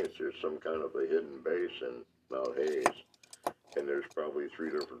there's some kind of a hidden base in Mount Hayes, and there's probably 3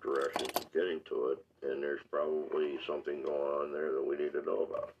 different directions of getting to it, and there's probably something going on there that we need to know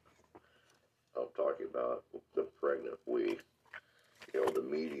about. I'm talking about the pregnant we, you know, the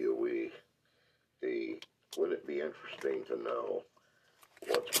media we, wouldn't it be interesting to know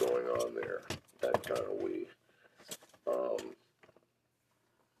what's going on there, that kind of we.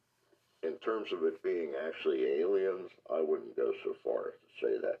 In terms of it being actually aliens, I wouldn't go so far as to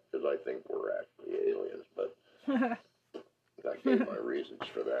say that, because I think we're actually aliens, but I gave my reasons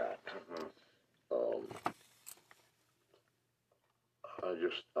for that.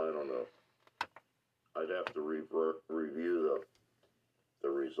 I don't know. I'd have to review the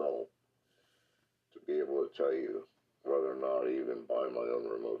result to be able to tell you whether or not I even buy my own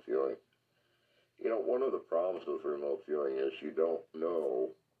remote viewing. You know, one of the problems with remote viewing is you don't know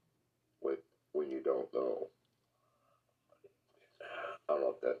when you don't know. I don't know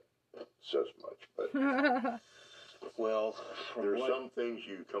if that says much, but well, there's some things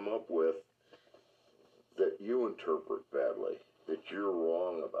you come up with that you interpret badly, that you're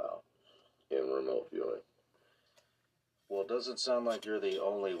wrong about in remote viewing. Well, it doesn't sound like you're the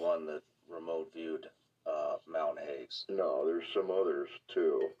only one that remote viewed Mount Hayes. No, there's some others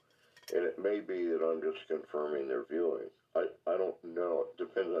too, and it may be that I'm just confirming their viewing. I don't know. It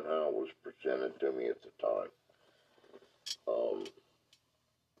depends on how it was presented to me at the time.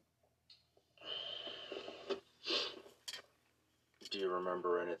 Do you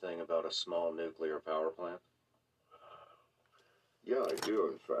remember anything about a small nuclear power plant? Yeah, I do,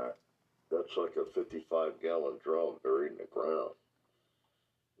 in fact. That's like a 55-gallon drum buried in the ground,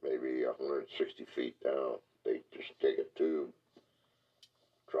 maybe 160 feet down. They just take a tube,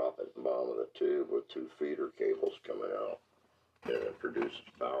 drop it in the bottom of the tube with 2 feeder cables coming out, and it produces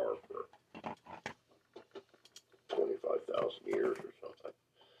power for 25,000 years or something.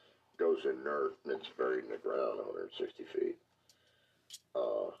 Goes inert, and it's buried in the ground 160 feet.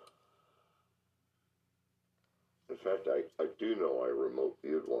 In fact, I do know I remote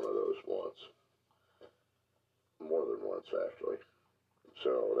viewed one of those once. More than once, actually.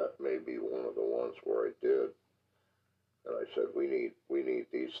 So that may be one of the ones where I did. And I said, we need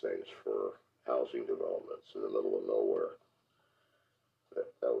these things for housing developments in the middle of nowhere.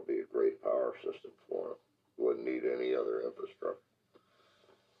 That would be a great power system for them. Wouldn't need any other infrastructure.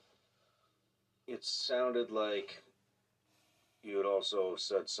 It sounded like you had also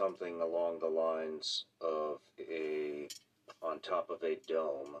said something along the lines of on top of a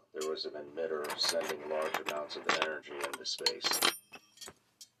dome, there was an emitter sending large amounts of energy into space.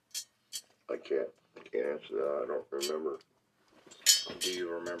 I can't answer that. I don't remember. Do you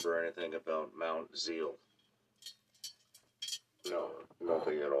remember anything about Mount Zeal? No,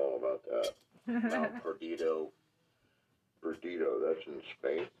 nothing at all about that. Mount Perdido? Perdido, that's in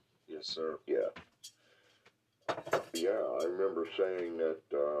Spain? Yes, sir. Yeah. Yeah, I remember saying that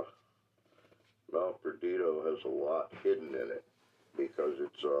Mount Perdido has a lot hidden in it because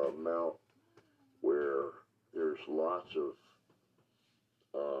it's a mount where there's lots of,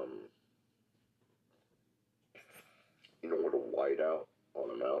 you know what a whiteout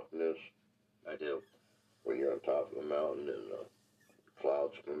on a mountain is? I do. When you're on top of the mountain and the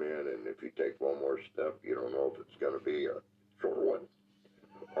clouds come in, and if you take one more step, you don't know if it's going to be a short one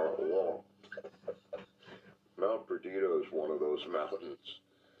or a long. Mount Perdido is one of those mountains.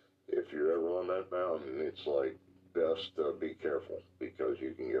 If you're ever on that mountain, it's like best be careful because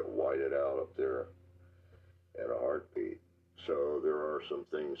you can get whited out up there at a heartbeat. So there are some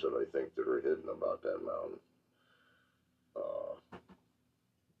things that I think that are hidden about that mountain.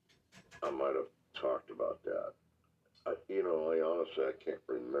 I might have talked about that. I honestly, I can't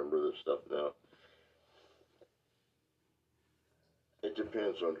remember this stuff now. It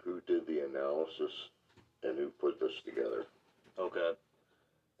depends on who did the analysis and who put this together. Okay.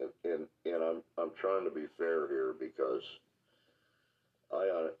 And I'm trying to be fair here because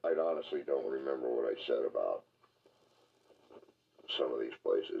I honestly don't remember what I said about some of these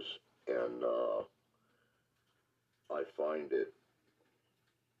places, and I find it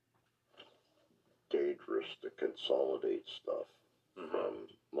dangerous to consolidate stuff from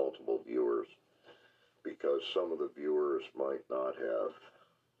multiple viewers because some of the viewers might not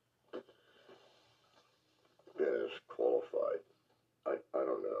have been as qualified. I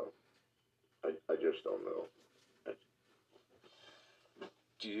don't know. I just don't know.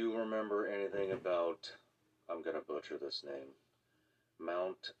 Do you remember anything about, I'm going to butcher this name,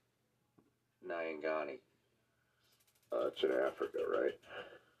 Mount Nyangani? It's in Africa, right?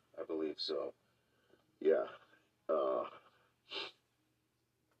 I believe so. Yeah.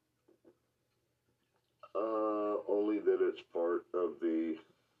 Only that it's part of the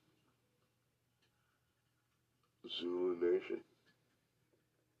Zulu Nation.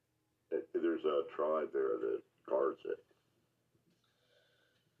 There's a tribe there that guards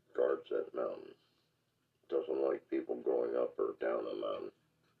that mountain. Doesn't like people going up or down the mountain.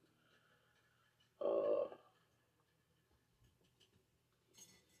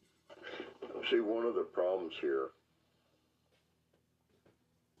 See, one of the problems here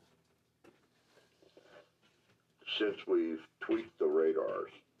since we've tweaked the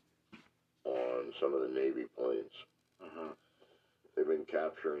radars on some of the Navy planes, they've been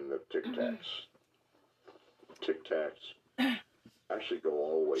capturing the Tic Tacs. Tic Tacs actually go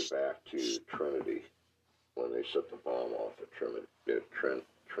all the way back to Trinity when they set the bomb off at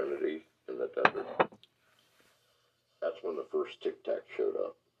Trinity in the desert. That's when the first Tic Tac showed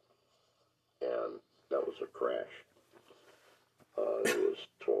up, and that was a crash. It was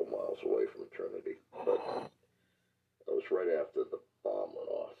 12 miles away from Trinity, but it was right after the bomb went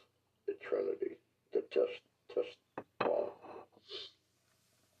off at Trinity, the test bomb.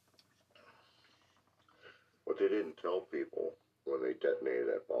 What they didn't tell people when they detonated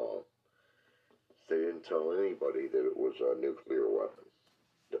that bomb, they didn't tell anybody that it was a nuclear weapon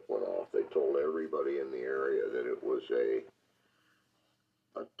that went off. They told everybody in the area that it was a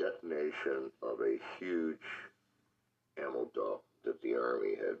detonation of a huge ammo dump that the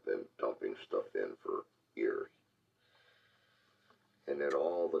Army had been dumping stuff in for years. And that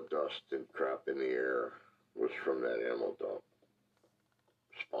all the dust and crap in the air was from that ammo dump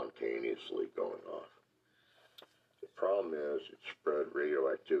spontaneously going off. The problem is it spread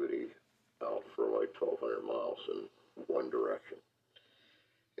radioactivity out for like 1,200 miles in one direction.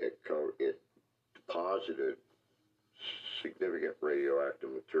 It deposited significant radioactive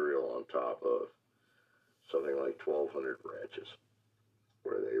material on top of something like 1,200 ranches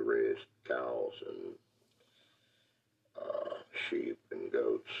where they raised cows and sheep and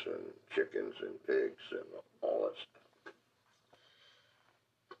goats and chickens and pigs and all that stuff.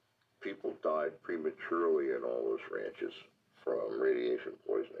 People died prematurely in all those ranches from radiation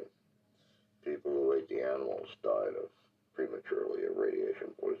poisoning. People who ate the animals died prematurely of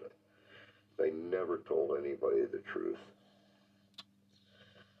radiation poisoning. They never told anybody the truth.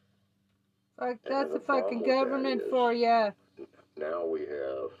 Fuck, that's the fucking government for ya. Now we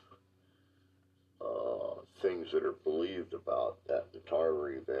have things that are believed about that entire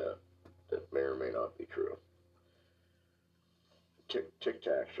event that may or may not be true. Tic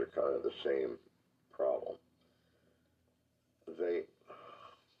Tacs are kind of the same problem.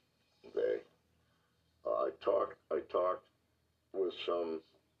 I talked with some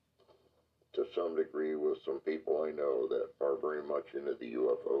to some degree with some people I know that are very much into the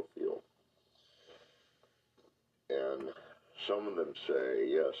UFO field. And some of them say,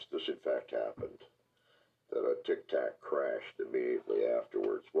 yes, this in fact happened, that a Tic Tac crashed immediately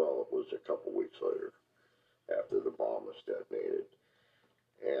afterwards. Well, it was a couple weeks later, after the bomb was detonated.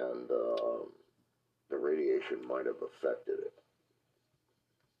 And the radiation might have affected it.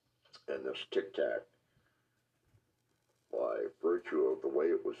 And this Tic Tac, by virtue of the way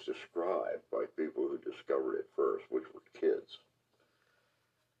it was described by people who discovered it first, which were kids,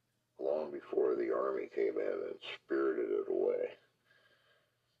 long before the Army came in and spirited it away,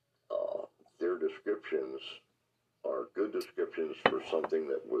 their descriptions are good descriptions for something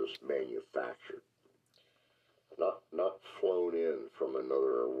that was manufactured, not flown in from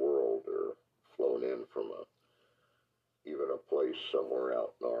another world or flown in from even a place somewhere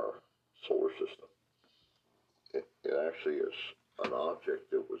out in our solar system. It actually is an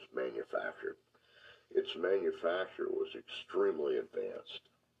object that was manufactured. Its manufacture was extremely advanced.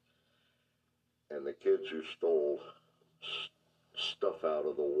 And the kids who stole stuff out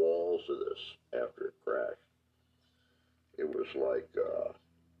of the walls of this after it crashed, it was like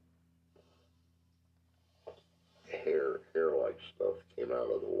hair-like stuff came out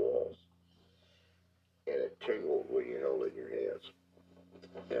of the walls. And it tingled when you held it in your hands.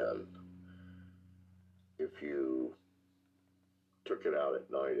 And if you took it out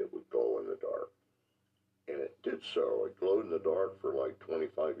at night, it would glow in the dark. And it did so. It glowed in the dark for like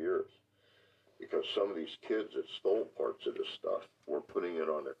 25 years. Because some of these kids that stole parts of this stuff were putting it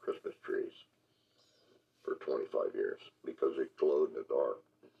on their Christmas trees for 25 years because it glowed in the dark.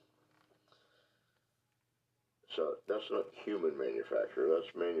 So that's not human manufacture.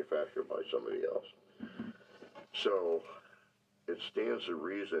 That's manufactured by somebody else. So it stands to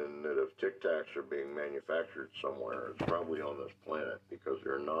reason that if Tic Tacs are being manufactured somewhere, it's probably on this planet because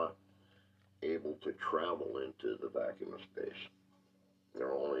they're not able to travel into the vacuum of space.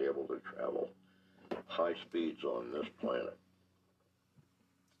 They're only able to travel high speeds on this planet.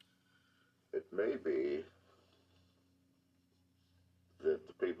 It may be that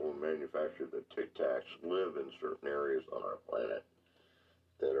the people who manufacture the Tic Tacs live in certain areas on our planet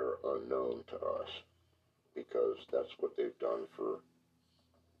that are unknown to us, because that's what they've done for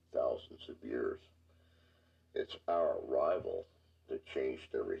thousands of years. It's our arrival that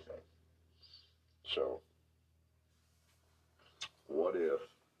changed everything. So, what if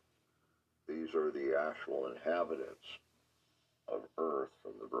these are the actual inhabitants of Earth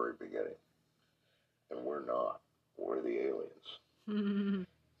from the very beginning? And we're not. We're the aliens.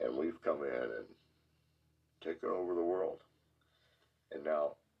 And we've come in and taken over the world. And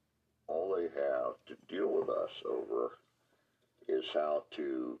now all they have to deal with us over is how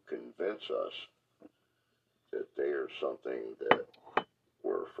to convince us that they are something that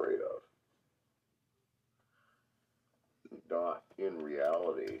we're afraid of. Not in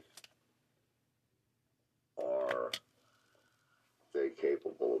reality are they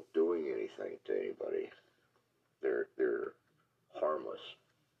capable of doing anything to anybody. They're harmless.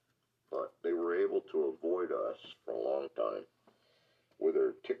 But they were able to avoid us for a long time with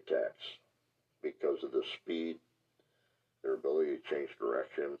their Tic Tacs because of the speed, their ability to change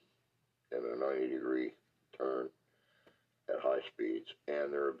direction in a 90-degree turn at high speeds,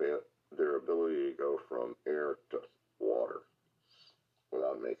 and their ability to go from air to water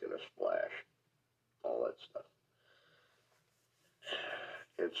without making a splash, all that stuff.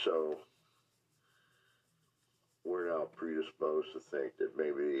 And so we're now predisposed to think that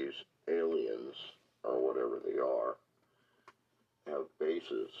maybe these aliens, or whatever they are, have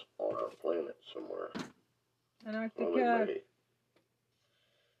bases on our planet somewhere. Antarctica. Well,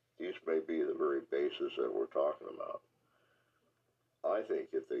 these may be the very bases that we're talking about. I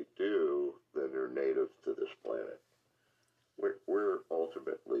think if they do, then they're native to this planet. We're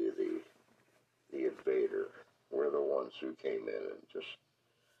ultimately the invader. We're the ones who came in and just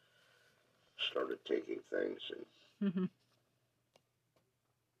started taking things and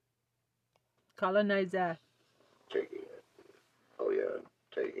colonizer. Taking it. Oh yeah,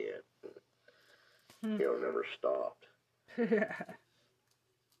 taking it. Never stopped.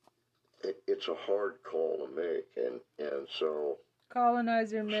 It's a hard call to make, and so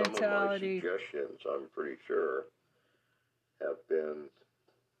colonizer mentality. Some of my suggestions, I'm pretty sure, have been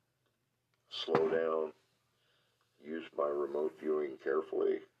slow down, use my remote viewing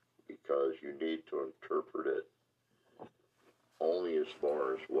carefully, because you need to interpret it only as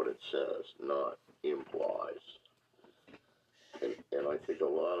far as what it says, not implies. And I think a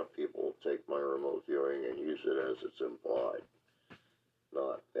lot of people take my remote viewing and use it as it's implied,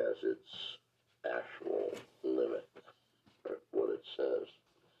 not as its actual limit, what it says.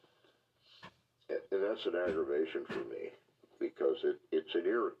 And that's an aggravation for me, because it's an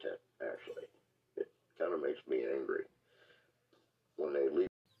irritant, actually. It kind of makes me angry when they leave.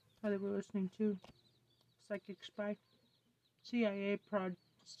 Oh, they were listening to Psychic Spy, CIA's Project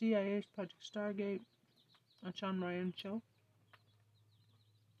Stargate, on Sean Ryan show.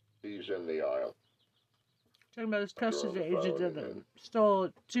 He's in the aisle. Talking about his custody agent that stole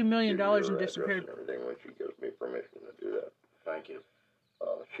 $2 million and disappeared. And everything when she gives me permission to do that. Thank you.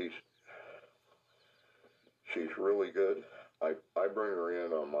 She's really good. I bring her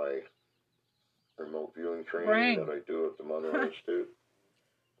in on my remote viewing training that I do at the Monroe Institute.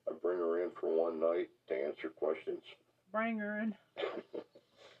 I bring her in for one night to answer questions. Bring her in.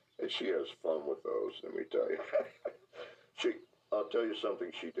 And she has fun with those, let me tell you. I'll tell you something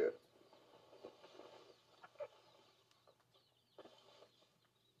she did.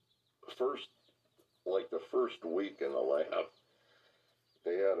 The first week in the lab,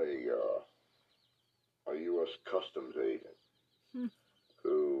 they had a U.S. Customs agent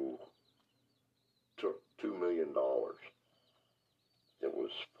who took $2 million. It was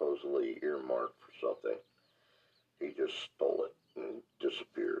supposedly earmarked for something. He just stole it and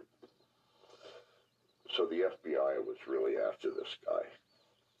disappeared. So the FBI was really after this guy.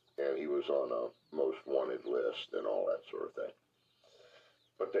 And he was on a most wanted list and all that sort of thing.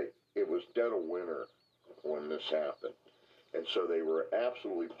 But it was dead of winter when this happened. And so they were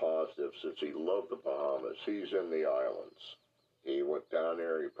absolutely positive, since he loved the Bahamas, he's in the islands. He went down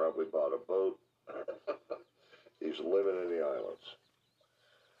there, he probably bought a boat. He's living in the islands.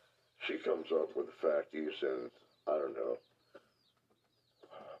 She comes up with the fact he's in, I don't know,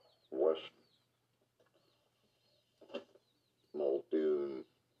 West Muldoon,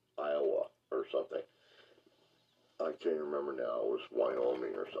 Iowa, or something. I can't remember now. It was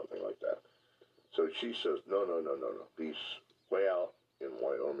Wyoming or something like that. So she says, no. He's way out in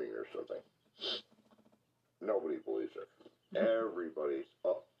Wyoming or something. Nobody believes her.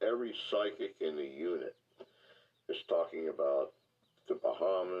 Every psychic in the unit is talking about the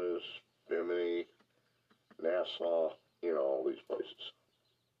Bahamas, Bimini, Nassau, all these places.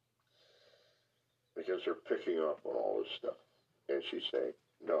 Because they're picking up on all this stuff. And she's saying,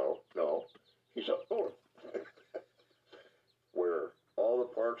 no, he's up north. Where all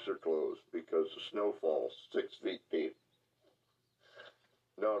the parks are closed because the snow falls 6 feet deep.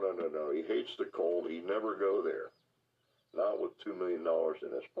 No. He hates the cold. He'd never go there. Not with $2 million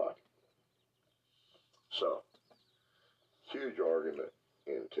in his pocket. So, huge argument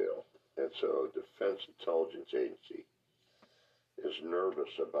entailed. And so, Defense Intelligence Agency is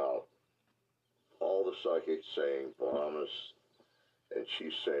nervous about all the psychics saying Bahamas, and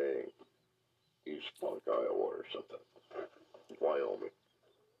she's saying East Punk, Iowa or something. Wyoming.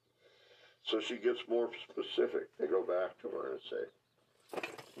 So she gets more specific. They go back to her and say,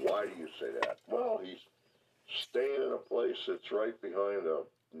 why do you say that? Well, he's staying in a place that's right behind a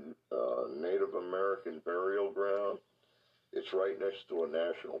Native American burial ground. It's right next to a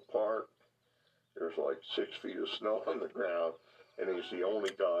national park. There's like 6 feet of snow on the ground, and he's the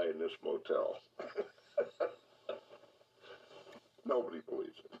only guy in this motel. Nobody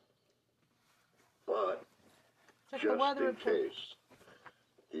believes it. But just in case,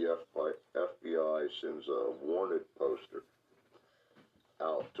 the FBI sends a wanted poster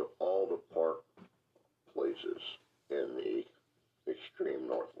out to all the park places in the extreme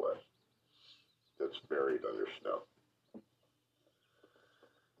northwest that's buried under snow.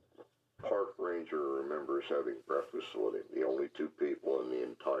 Park ranger remembers having breakfast with him, the only two people in the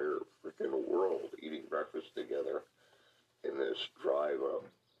entire freaking world eating breakfast together in this drive-up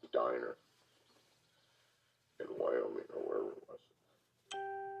diner in Wyoming or wherever it was.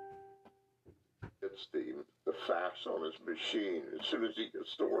 It's the fax on his machine. As soon as he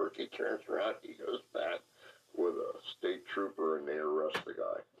gets to work, he turns around, he goes back with a state trooper, and they arrest the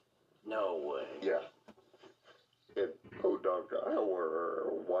guy. No way. Yeah. In Podunk, Iowa,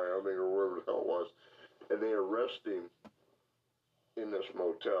 or Wyoming, or wherever the hell it was. And they arrest him in this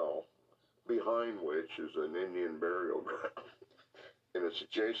motel, behind which is an Indian burial ground. And it's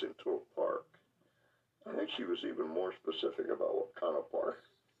adjacent to a park. I think she was even more specific about what kind of park.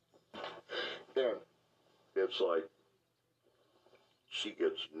 And it's like she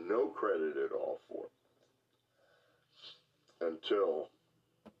gets no credit at all for it until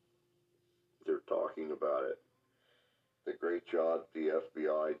they're talking about it. The great job the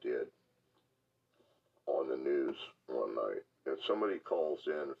FBI did on the news one night. And somebody calls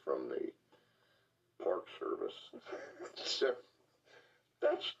in from the Park Service. So,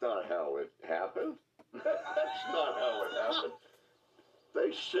 that's not how it happened. That's not how it happened.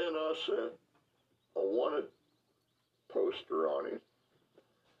 They sent us a wanted poster on him.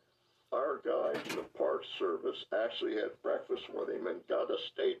 our guy from the Park Service actually had breakfast with him and got a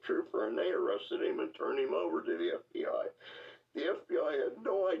state trooper, and they arrested him and turned him over to the FBI. The FBI had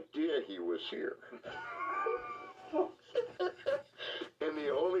no idea he was here. And the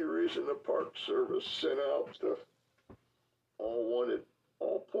only reason the Park Service sent out the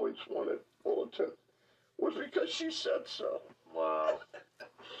all points wanted bulletin was because she said so. Wow.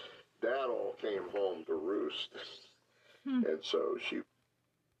 That all came home to roost. And so she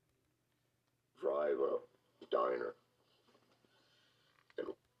drive up diner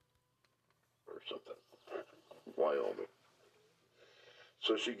or something, Wyoming.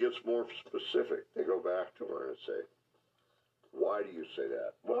 So she gets more specific. They go back to her and say, why do you say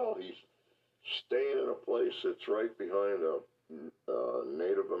that? Well, he's staying in a place that's right behind a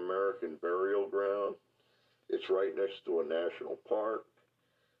Native American burial ground. It's right next to a national park.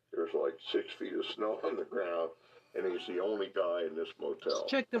 There's like 6 feet of snow on the ground, and he's the only guy in this motel.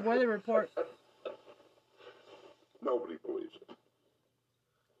 Let's check the weather report. Nobody believes it.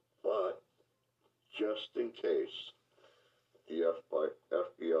 But just in case, the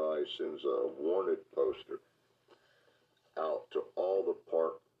FBI sends a wanted poster out to all the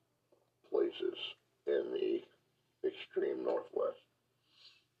park places in the extreme northwest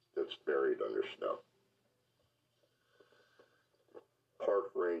that's buried under snow.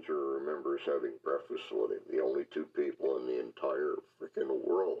 Park ranger remembers having breakfast with him, the only two people in the entire freaking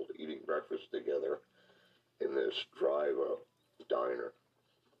world eating breakfast together in this drive-up diner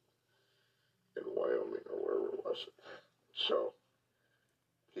in Wyoming or wherever it was. So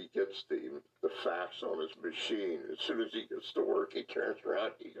he gets the fax on his machine. As soon as he gets to work, he turns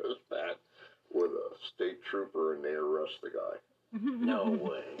around, he goes back with a state trooper, and they arrest the guy. No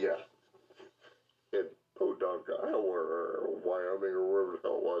way. Yeah. In Podunk, Iowa, or Wyoming, or wherever the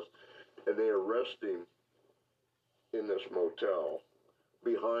hell it was. And they arrest him in this motel,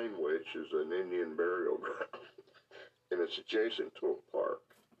 behind which is an Indian burial ground. And it's adjacent to a park.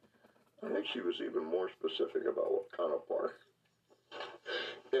 I think she was even more specific about what kind of park.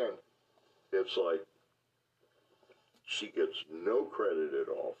 And it's like she gets no credit at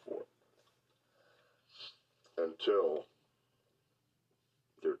all for it until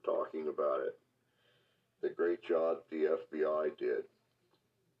they're talking about it. The great job the FBI did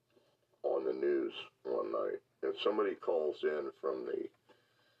on the news one night. And somebody calls in from the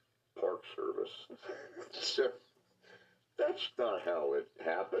Park Service. So, that's not how it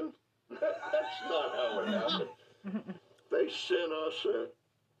happened. That's not how it happened. They sent us a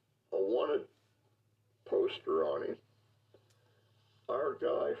wanted poster on him. Our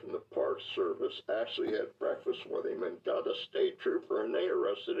guy from the Park Service actually had breakfast with him and got a state trooper, and they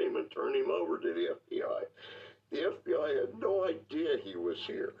arrested him and turned him over to the FBI. The FBI had no idea he was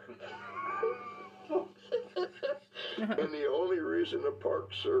here. And the only reason the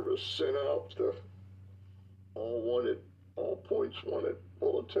Park Service sent out the all points wanted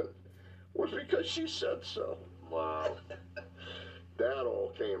bulletin was because she said so. Wow. That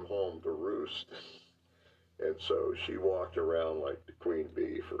all came home to roost. And so she walked around like the queen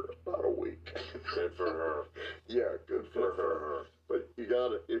bee for about a week. Good for her. Yeah, good for her. But you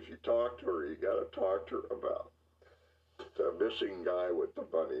gotta, if you talk to her, you gotta talk to her about the missing guy with the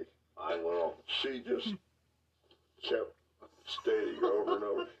bunny. I will. She just kept stating over and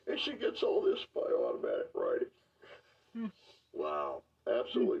over. And she gets all this by automatic writing. Wow.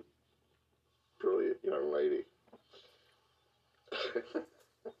 Absolutely brilliant young lady.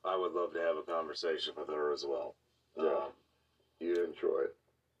 I would love to have a conversation with her as well. Yeah, you'd enjoy it.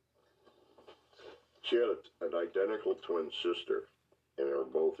 She had an identical twin sister, and they were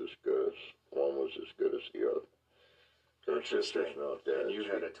both as good as, one was as good as the other. Her sister's not dead. And you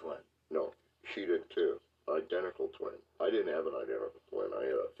had a twin? No, she did too. Identical twin. I didn't have an identical twin. I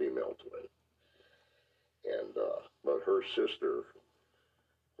had a female twin. And, but her sister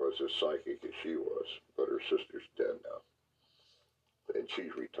was as psychic as she was, but her sister's dead now. And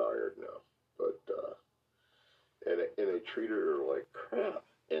she's retired now, but and they treated her like crap.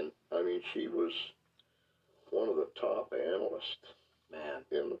 And I mean, she was one of the top analysts, man,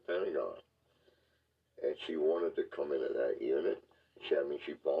 in the Pentagon. And she wanted to come into that unit. She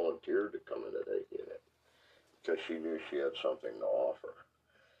volunteered to come into that unit because she knew she had something to offer,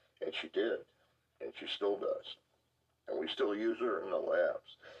 and she did, and she still does. And we still use her in the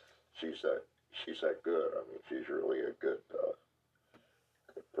labs. She's that good. I mean, she's really a good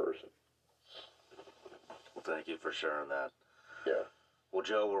person. Well, thank you for sharing that. Yeah. Well,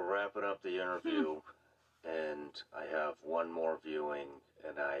 Joe, we're wrapping up the interview, and I have one more viewing,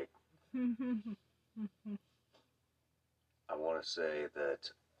 and I want to say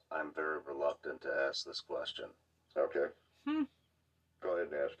that I'm very reluctant to ask this question. Okay. Go ahead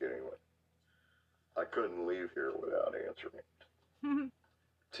and ask anyway. I couldn't leave here without answering it.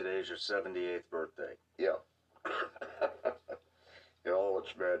 Today's your 78th birthday. Yeah. In all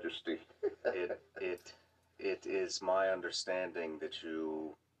its majesty. It is my understanding that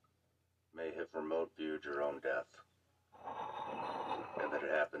you may have remote viewed your own death, and that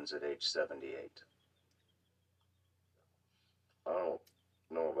it happens at age 78. I don't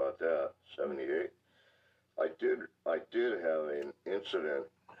know about that. 78. I did have an incident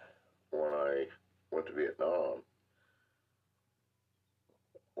when I went to Vietnam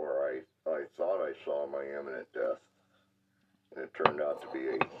where I thought I saw my imminent death, and it turned out to be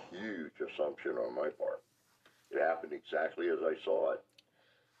a huge assumption on my part. It happened exactly as I saw it,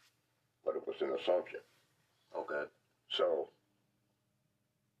 but it was an assumption. Okay. So,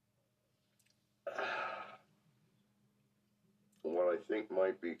 what I think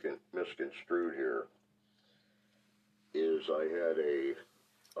might be misconstrued here is I had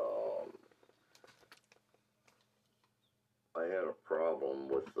a problem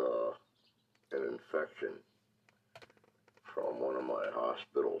with an infection from one of my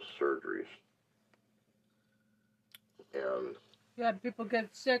hospital surgeries, and Yeah, people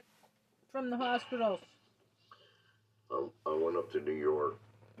get sick from the hospitals. I went up to New York.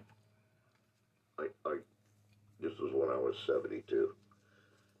 This was when I was 72.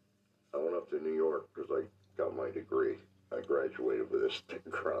 I went up to New York because I got my degree. I graduated with this big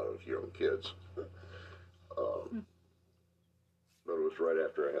crowd of young kids. But it was right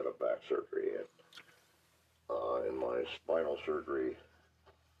after I had a back surgery. And in my spinal surgery,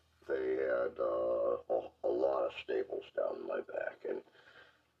 they had a lot of staples down my back. And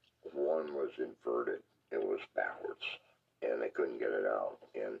one was inverted. It was backwards. And they couldn't get it out.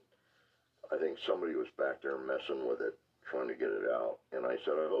 And I think somebody was back there messing with it, trying to get it out. And I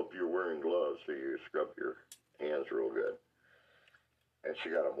said, I hope you're wearing gloves so you scrub your hands real good. And she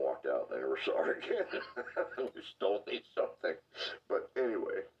got him walked out, and I never saw her again. He stole me something. But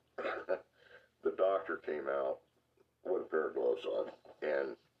anyway, the doctor came out with a pair of gloves on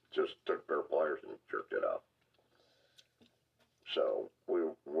and just took a pair of pliers and jerked it out. So we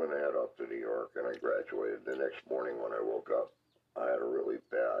went ahead up to New York, and I graduated. The next morning when I woke up, I had a really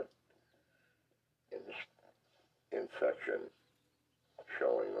bad infection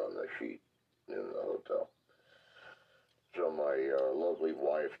showing on the sheet in the hotel. So my lovely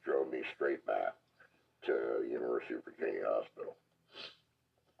wife drove me straight back to University of Virginia Hospital.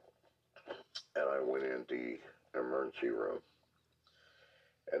 And I went into the emergency room.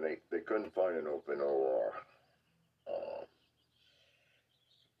 And they couldn't find an open OR.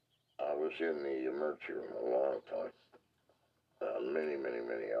 I was in the emergency room a long time. Many, many,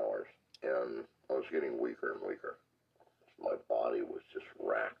 many hours. And I was getting weaker and weaker. My body was just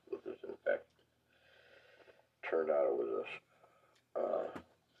racked with this infection. Turned out it was a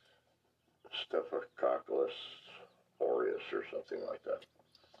Staphylococcus aureus or something like that.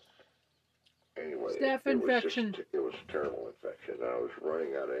 Anyway, Staph infection. It was a terrible infection. I was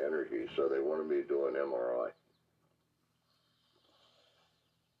running out of energy, so they wanted me to do an MRI.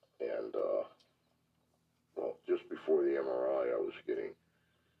 And, well, just before the MRI, I was getting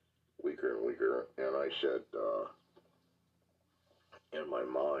weaker and weaker, and I said, in my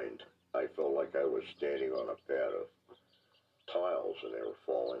mind, I felt like I was standing on a pad of tiles and they were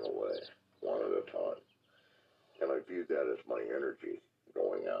falling away one at a time. And I viewed that as my energy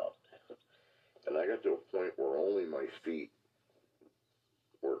going out. And I got to a point where only my feet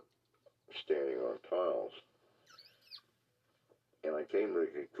were standing on tiles. And I came to the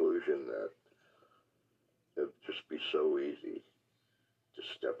conclusion that it would just be so easy to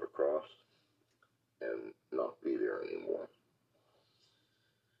step across and not be there anymore.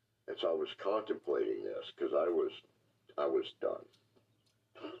 And so I was contemplating this because I was done.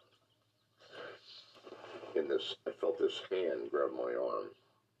 And I felt this hand grab my arm.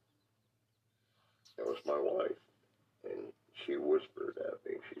 It was my wife, and she whispered at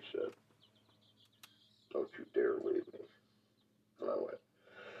me. She said, "Don't you dare leave me." And I went.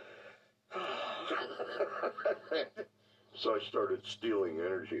 So I started stealing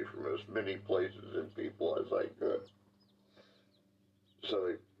energy from as many places and people as I could. So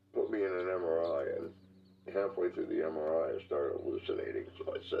they put me in an MRI, and halfway through the MRI, I started hallucinating.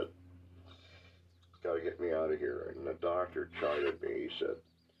 So I said, "Got to get me out of here." And the doctor chided me. He said,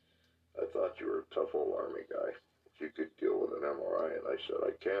 "I thought you were a tough old Army guy. If you could deal with an MRI." And I said,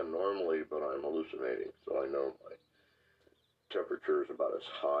 "I can normally, but I'm hallucinating, so I know my temperature is about as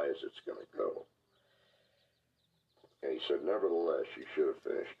high as it's going to go." And he said, "Nevertheless, you should have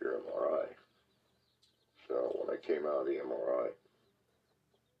finished your MRI." So when I came out of the MRI,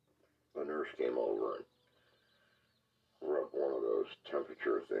 the nurse came over and rubbed one of those those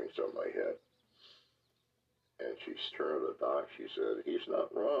temperature things on my head. And she turned to the doc, she said, he's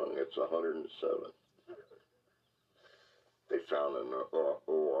not wrong, it's 107. They found an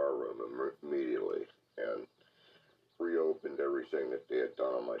OR room immediately and reopened everything that they had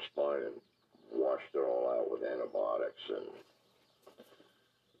done on my spine and washed it all out with antibiotics and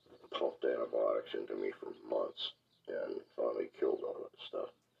pumped antibiotics into me for months and finally killed all that stuff.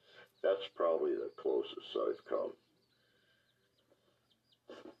 That's probably the closest I've come.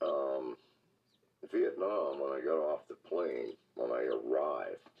 Vietnam, when I got off the plane, when I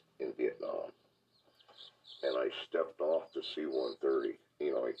arrived in Vietnam, and I stepped off the C-130,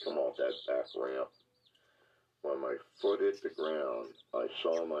 you know, I come off that back ramp. When my foot hit the ground, I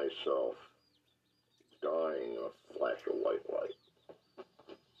saw myself dying in a flash of white light.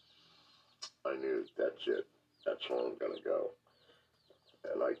 I knew that's it. That's where I'm going to go.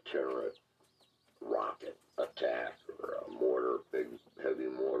 An itinerant rocket attack or a mortar, big heavy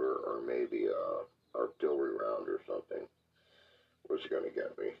mortar, or maybe a artillery round or something was going to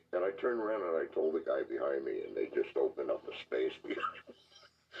get me. And I turned around and I told the guy behind me, and they just opened up a space behind me.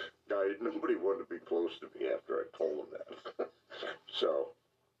 Nobody wanted to be close to me after I told them that. So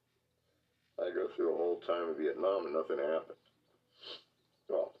I go through the whole time in Vietnam and nothing happened.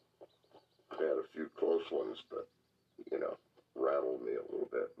 Well, I had a few close ones, but, you know, rattled me a little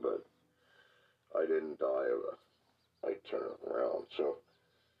bit, but I didn't die of a, I turned around. So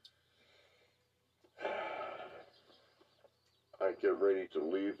I get ready to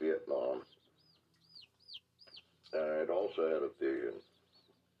leave Vietnam, and I'd also had a vision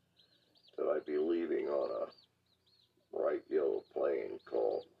that I'd be leaving on a bright yellow plane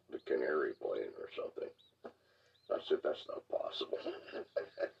called the Canary plane or something. I said, that's not possible.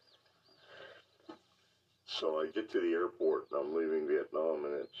 So I get to the airport, and I'm leaving Vietnam,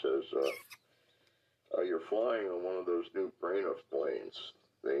 and it says, you're flying on one of those new Braniff planes.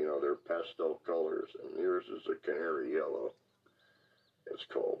 They, you know, they're pastel colors, and yours is a canary yellow. It's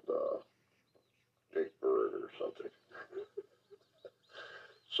called Big Bird or something.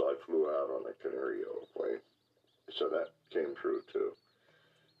 So I flew out on a canary yellow plane. So that came true too.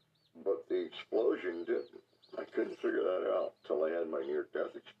 But the explosion didn't. I couldn't figure that out till I had my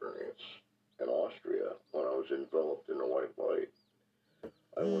near-death experience in Austria when I was enveloped in a white light.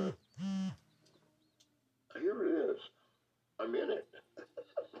 I went, here it is. I'm in it.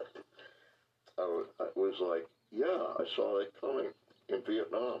 I was like, yeah, I saw that coming in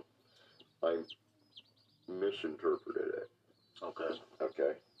Vietnam. I misinterpreted it. Okay.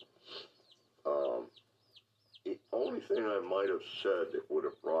 The only thing I might have said that would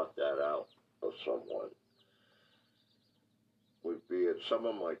have brought that out of someone would be at some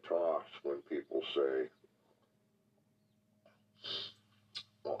of my talks when people say,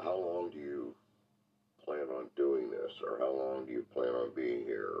 well, how long do you plan on doing this? Or how long do you plan on being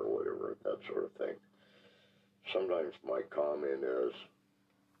here? Or whatever, that sort of thing. Sometimes my comment is,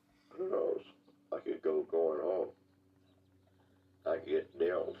 who knows? I could go going home. I could get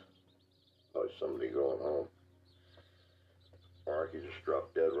nailed by somebody going home. Or I could just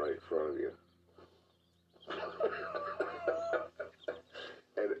drop dead right in front of you.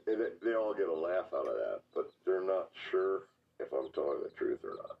 and they all get a laugh out of that, but they're not sure if I'm telling the truth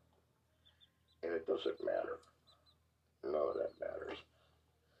or not. And it doesn't matter. None of that matters.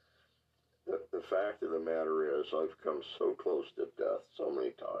 The fact of the matter is, I've come so close to death so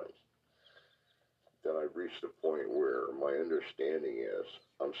many times that I've reached a point where my understanding is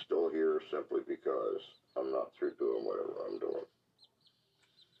I'm still here simply because I'm not through doing whatever I'm doing.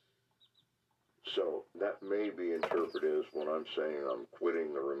 So that may be interpreted as when I'm saying I'm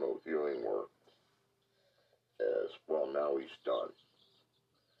quitting the remote viewing work as, well, now he's done.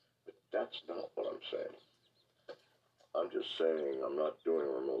 But that's not what I'm saying. I'm just saying I'm not doing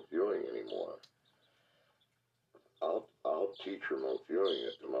remote viewing anymore. I'll teach remote viewing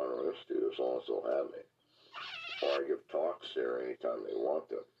at the Monroe Institute as long as they'll have me. Or I give talks there anytime they want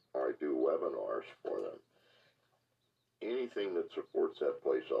them. Or I do webinars for them. Anything that supports that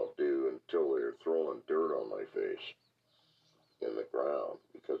place I'll do until they're throwing dirt on my face in the ground,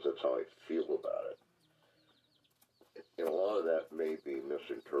 because that's how I feel about it. And a lot of that may be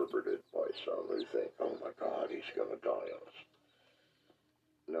misinterpreted by some who think, oh my God, he's going to die on us.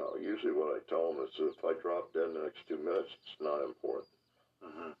 No, usually what I tell them is that if I drop dead in the next 2 minutes, it's not important.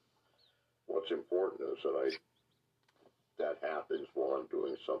 Mm-hmm. What's important is that happens while I'm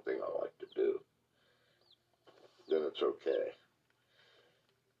doing something I like to do. Then it's okay.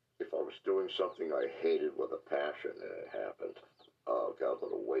 If I was doing something I hated with a passion and it happened, oh God,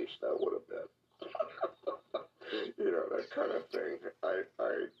 what a waste that would have been. You know, that kind of thing. I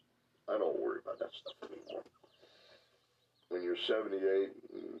don't worry about that stuff anymore. When you're 78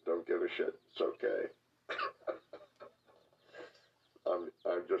 and don't give a shit, it's okay.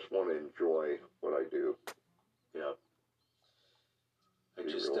 I just want to enjoy what I do. Yeah. I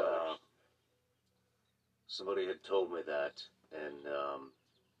Be just, relaxed. somebody had told me that, and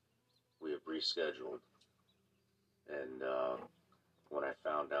we have rescheduled. And when I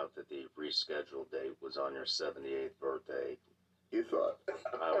found out that the rescheduled date was on your 78th birthday, You thought.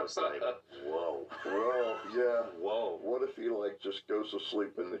 I was like, whoa. Well, yeah. Whoa. What if he, like, just goes to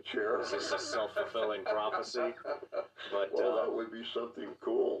sleep in the chair? Is this a self-fulfilling prophecy? But, well, that would be something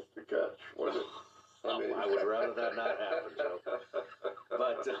cool to catch, wouldn't it? I would rather that not happen, Joe.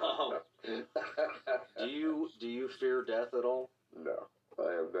 But do you fear death at all? No,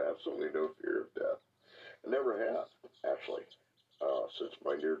 I have absolutely no fear of death. I never have, actually, since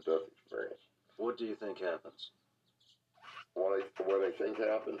my near-death experience. What do you think happens? What I think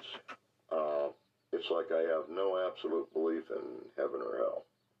happens, it's like I have no absolute belief in heaven or hell.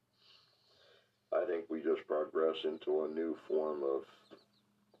 I think we just progress into a new form of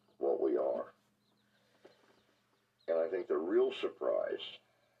what we are. And I think the real surprise,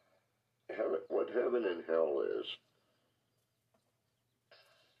 what heaven and hell is,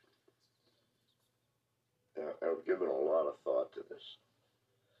 I've given a lot of thought to this.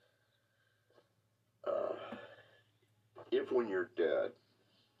 If when you're dead,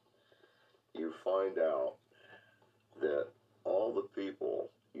 you find out that all the people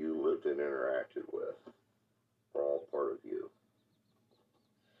you lived and interacted with are all part of you,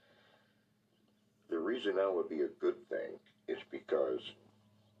 the reason that would be a good thing is because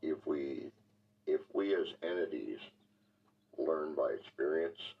if we as entities learn by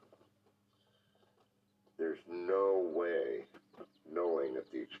experience, there's no way knowing if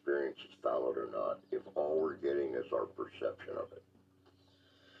the experience is valid or not if all we're getting is our perception of it.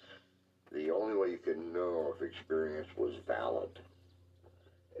 The only way you can know if experience was valid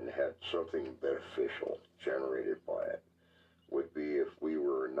and had something beneficial generated by it would be if we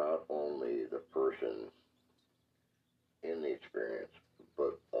were not only the person in the experience,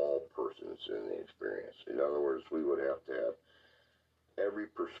 but all persons in the experience. In other words, we would have to have every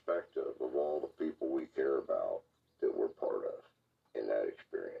perspective of all the people we care about that we're part of in that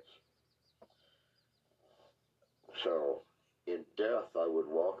experience. So, in death, I would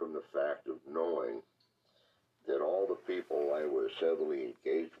welcome the fact of knowing that all the people I was heavily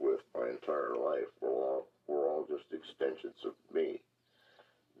engaged with my entire life were all just extensions of me.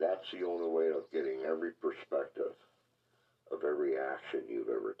 That's the only way of getting every perspective of every action you've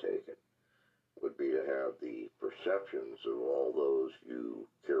ever taken, would be to have the perceptions of all those you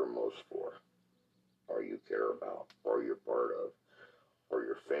care most for, or you care about, or you're part of, or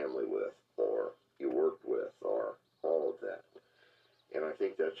your family with, or you worked with, or all of that. And I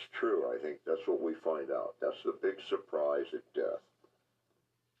think that's true. I think that's what we find out. That's the big surprise at death.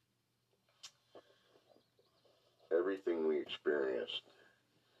 Everything we experienced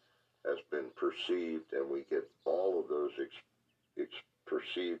has been perceived, and we get all of those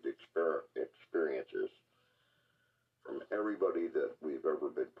perceived experiences from everybody that we've ever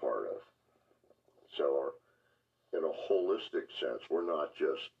been part of. So in a holistic sense, we're not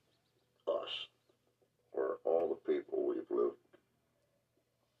just us. We're all the people we've lived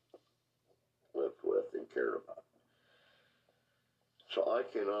with and cared about. So I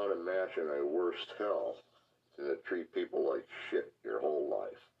cannot imagine a worse hell than to treat people like shit your whole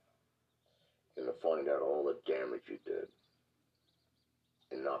life and to find out all the damage you did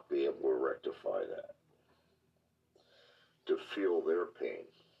and not be able to rectify that. To feel their pain.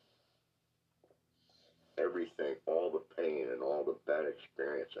 Everything, all the pain and all the bad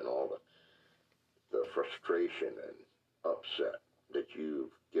experience and all the frustration and upset that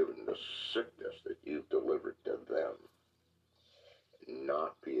you've given, the sickness that you've delivered to them, and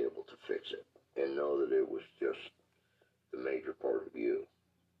not be able to fix it and know that it was just the major part of you.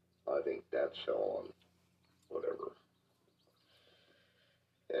 I think that's hell on whatever.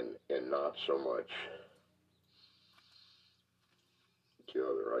 And not so much the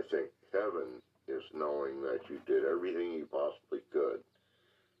other. I think heaven is knowing that you did everything you possibly could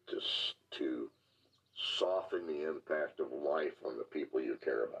to soften the impact of life on the people you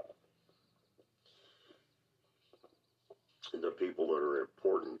care about. And the people that are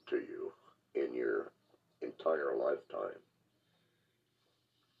important to you in your entire lifetime.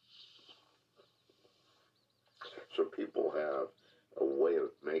 So people have a way of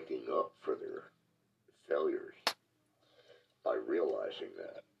making up for their failures by realizing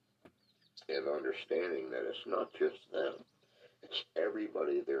that and understanding that it's not just them, it's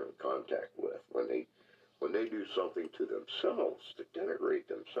everybody they're in contact with. When they do something to themselves, to denigrate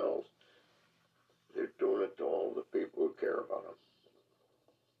themselves, they're doing it to all the people who care about them.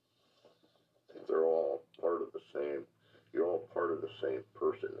 same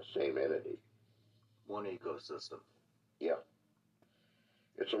person, the same entity. One ecosystem. Yeah.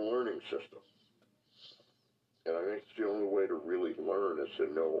 It's a learning system. And I think it's the only way to really learn is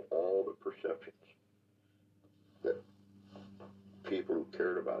to know all the perceptions that people who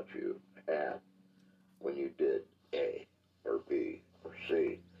cared about you had when you did A or B or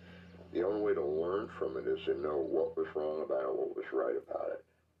C. The only way to learn from it is to know what was wrong about it, what was right about it,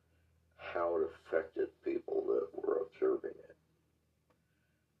 how it affected people that were observing it.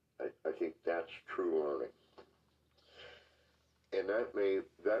 I think that's true learning. And that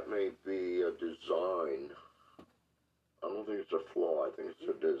may be a design. I don't think it's a flaw. I think it's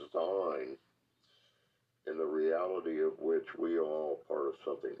a design in the reality of which we are all part of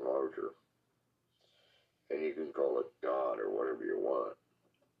something larger. And you can call it God or whatever you want,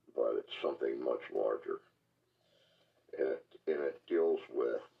 but it's something much larger. And it deals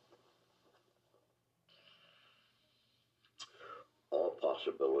with all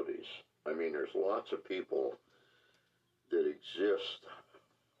possibilities. I mean, there's lots of people that exist.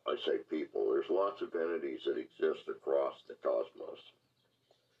 I say people, there's lots of entities that exist across the cosmos.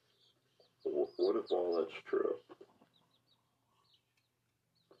 What if all that's true?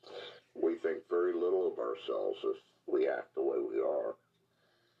 We think very little of ourselves if we act the way we are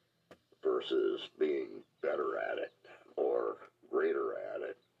versus being better at it or greater at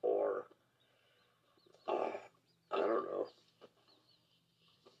it or, I don't know.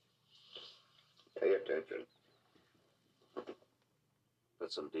 Pay attention.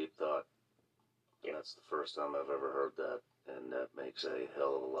 That's some deep thought. And that's the first time I've ever heard that, and that makes a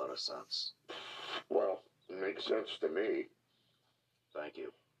hell of a lot of sense. Well, it makes sense to me. Thank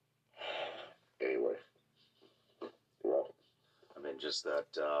you. Anyway, well, I mean, just that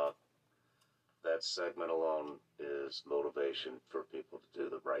that segment alone is motivation for people to do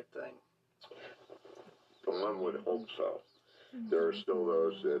the right thing. one would hope so. There are still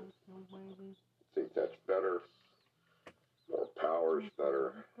those that think that's better, more power is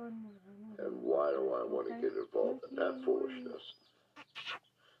better, and why do I want to get involved in that foolishness?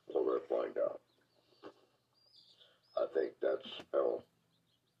 Well, they'll find out. I think that's hell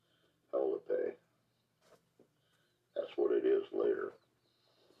to pay. That's what it is later.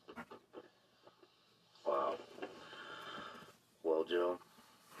 Wow. Well, Joe,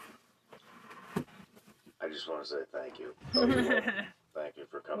 I just want to say thank you. Thank you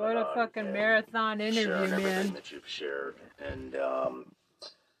for coming on. What a fucking marathon interview, sharing everything man. that you've shared. And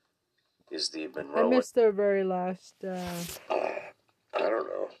is the I Monroe... missed their very last... I don't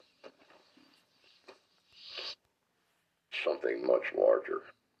know. Something much larger.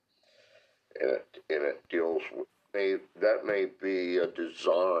 And it deals with... that may be a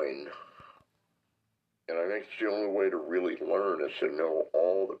design. And I think it's the only way to really learn is to know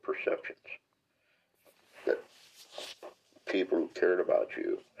all the perceptions that people who cared about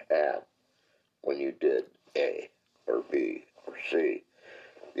you had when you did A or B or C.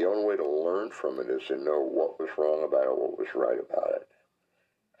 The only way to learn from it is to know what was wrong about it, what was right about it,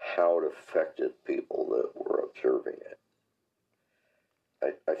 how it affected people that were observing it.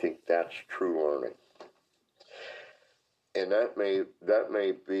 I think that's true learning. And that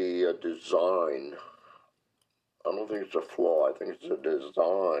may be a design. I don't think it's a flaw. I think it's a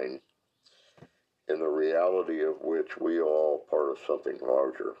design in the reality of which we are all part of something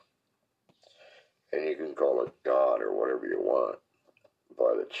larger. And you can call it God or whatever you want,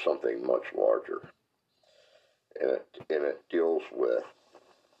 but it's something much larger. And it deals with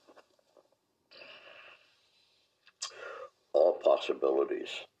all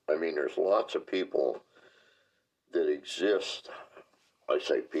possibilities. I mean, there's lots of people that exist. I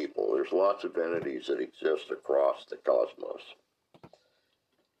say people. There's lots of entities that exist across the cosmos.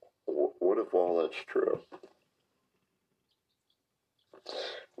 What if all that's true?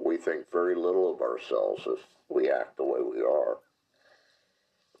 We think very little of ourselves if we act the way we are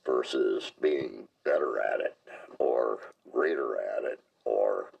versus being better at it or greater at it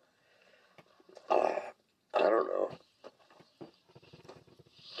or, I don't know.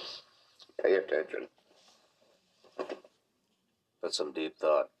 Pay attention. That's some deep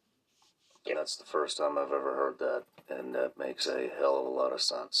thought. And that's the first time I've ever heard that, and that makes a hell of a lot of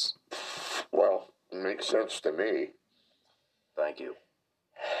sense. Well, it makes sense to me. Thank you.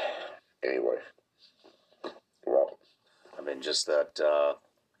 Anyway, well, I mean, just that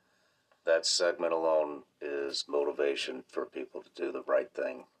that segment alone is motivation for people to do the right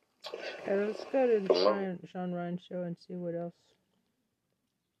thing. Okay, let's go to the Sean Ryan show and see what else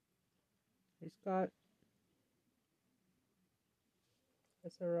he's got.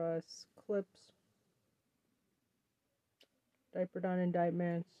 SRS clips. Diapered on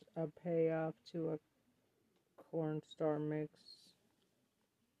indictments. A payoff to a corn star mix.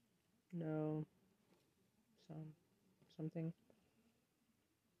 No. Something.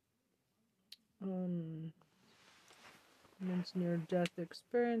 Men's near-death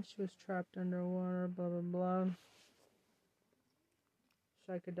experience. She was trapped underwater. Blah blah blah.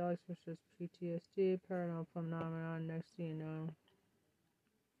 Psychedelics versus PTSD. Paranormal phenomenon. Next thing you know.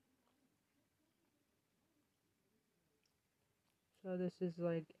 So this is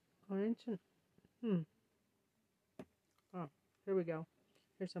like ancient. Oh, here we go.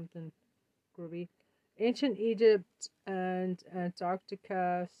 Here's something groovy. Ancient Egypt and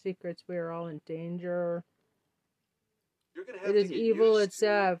Antarctica secrets. We are all in danger. You're gonna have It is to get evil used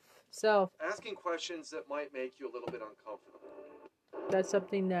itself. asking questions that might make you a little bit uncomfortable. That's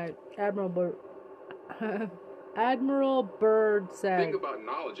something that Admiral Byrd The said. thing about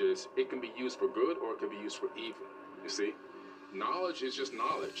knowledge is it can be used for good or it can be used for evil. You see? Knowledge is just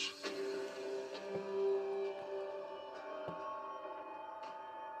knowledge.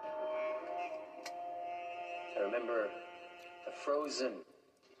 I remember a frozen,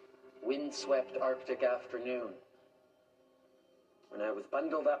 windswept Arctic afternoon when I was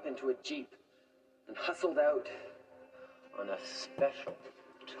bundled up into a Jeep and hustled out on a special,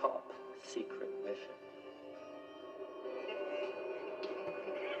 top secret mission.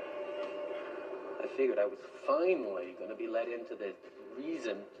 I figured I was finally going to be let into the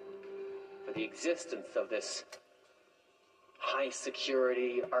reason for the existence of this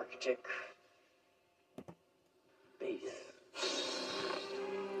high-security Arctic base.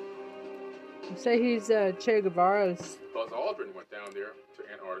 You say he's Che Guevara's. Buzz Aldrin went down there to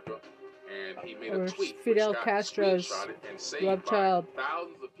Antarctica and he made Or a tweet. Fidel which got Castro's screenshotted and saved love by child.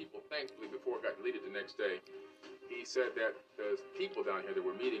 thousands of people, thankfully, before it got deleted the next day. He said that the people down here that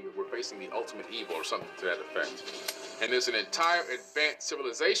were meeting were facing the ultimate evil or something to that effect. And there's an entire advanced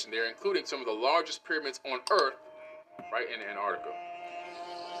civilization there, including some of the largest pyramids on Earth, right in Antarctica.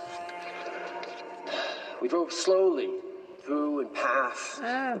 We drove slowly through and past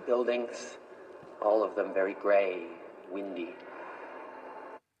the buildings, all of them very gray, windy.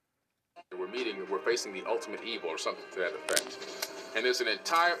 We're facing the ultimate evil or something to that effect. And there's an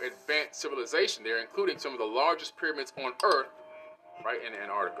entire advanced civilization there, including some of the largest pyramids on Earth, right in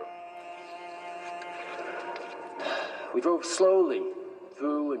Antarctica. We drove slowly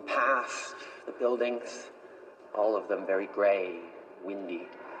through and past the buildings, all of them very gray, windy.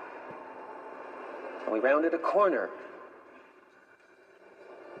 And we rounded a corner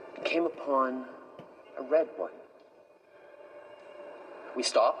and came upon a red one. We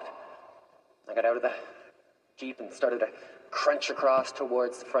stopped. I got out of the Jeep and started to crunch across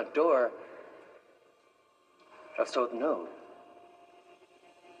towards the front door. I was told no.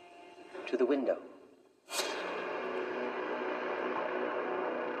 To the window.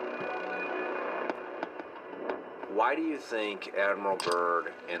 Why do you think Admiral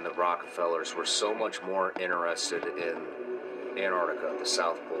Byrd and the Rockefellers were so much more interested in Antarctica, the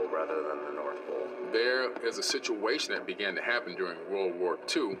South Pole, rather than the North Pole? There is a situation that began to happen during World War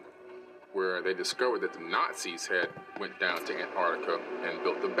II where they discovered that the Nazis had went down to Antarctica and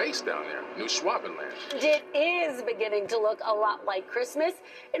built the base down there, New Schwabenland. It is beginning to look a lot like Christmas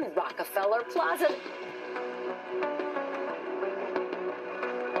in Rockefeller Plaza.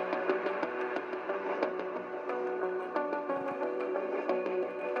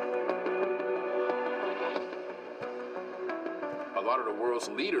 A lot of the world's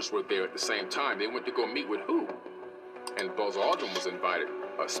leaders were there at the same time. They went to go meet with who? And Buzz Aldrin was invited.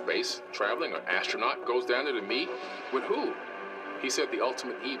 A space traveling, an astronaut goes down there to meet with who? He said the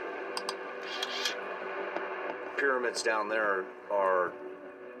ultimate evil. Pyramids down there are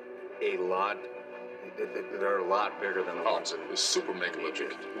they're a lot bigger than the ones in super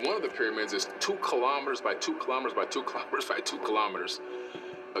megalithic. One of the pyramids is 2 kilometers by 2 kilometers by 2 kilometers by 2 kilometers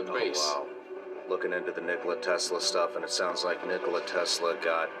of base. Oh, wow. Looking into the Nikola Tesla stuff, and it sounds like Nikola Tesla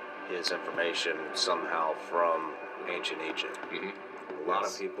got his information somehow from ancient Egypt. Mm-hmm. A lot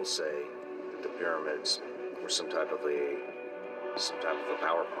of people say that the pyramids were some type of a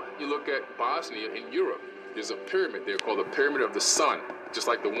power plant. You look at Bosnia in Europe. There's a pyramid there called the Pyramid of the Sun. Just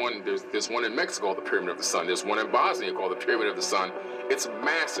like the one, there's one in Mexico called the Pyramid of the Sun. There's one in Bosnia called the Pyramid of the Sun. It's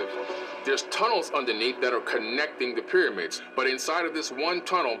massive. There's tunnels underneath that are connecting the pyramids. But inside of this one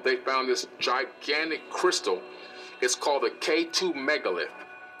tunnel, they found this gigantic crystal. It's called the K2 megalith.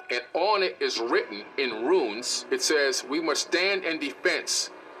 And on it is written in runes, it says, "We must stand in defense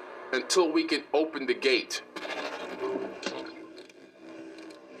until we can open the gate."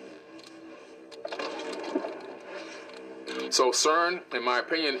 So CERN, in my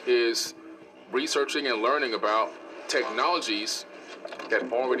opinion, is researching and learning about technologies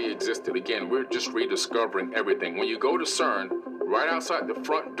that already existed. Again, we're just rediscovering everything. When you go to CERN, right outside the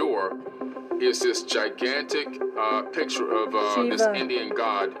front door is this gigantic picture of this Indian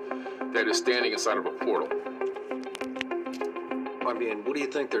god that is standing inside of a portal. I mean, what do you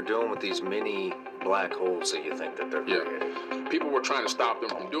think they're doing with these mini black holes that you think that they're creating? People were trying to stop them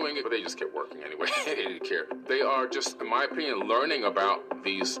from doing it, but they just kept working anyway. They didn't care. They are just, in my opinion, learning about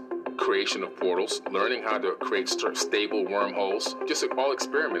these creation of portals, learning how to create stable wormholes, just all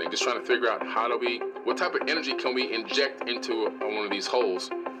experimenting, just trying to figure out what type of energy can we inject into one of these holes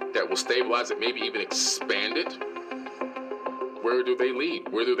that will stabilize it, maybe even expand it. Where do they lead?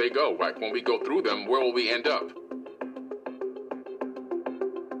 Where do they go? Like when we go through them, where will we end up?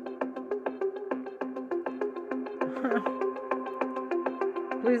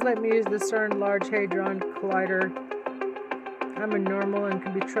 Please let me use the CERN Large Hadron Collider. I'm a normal and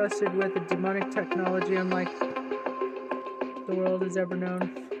can be trusted with a demonic technology unlike the world has ever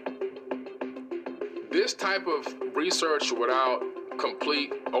known. This type of research without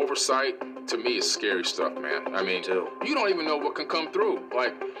complete oversight, to me, is scary stuff, man. I mean, you don't even know what can come through.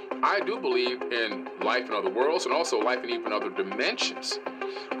 Like, I do believe in life in other worlds and also life in even other dimensions.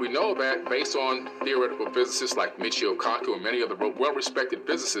 We know that based on theoretical physicists like Michio Kaku and many other well-respected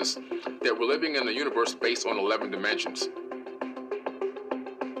physicists that we're living in a universe based on 11 dimensions.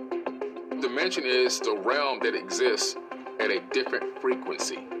 Dimension is the realm that exists at a different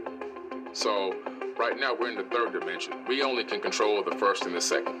frequency. So right now we're in the third dimension. We only can control the first and the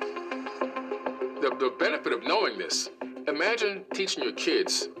second. The benefit of knowing this, imagine teaching your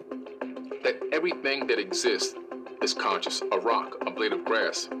kids that everything that exists is conscious. A rock, a blade of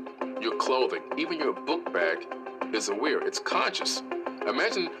grass, your clothing, even your book bag is aware. It's conscious.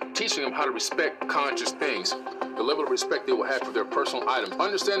 Imagine teaching them how to respect conscious things, the level of respect they will have for their personal items,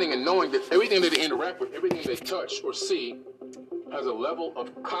 understanding and knowing that everything that they interact with, everything they touch or see, has a level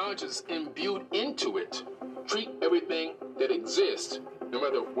of conscious imbued into it. Treat everything that exists, no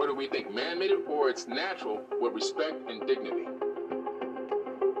matter whether we think man-made it or it's natural, with respect and dignity.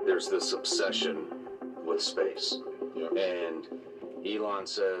 There's this obsession with space. And Elon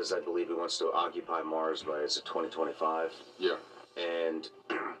says, I believe he wants to occupy Mars by, is it 2025? Yeah. And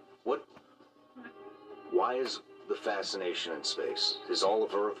why is the fascination in space? Has all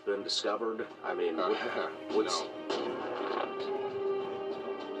of Earth been discovered? I mean, what's... No.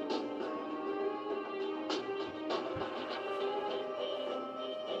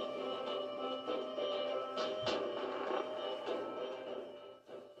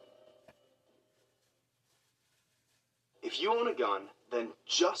 If you own a gun, then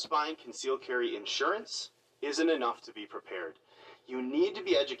just buying concealed carry insurance isn't enough to be prepared. You need to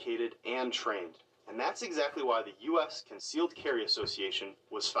be educated and trained. And that's exactly why the U.S. Concealed Carry Association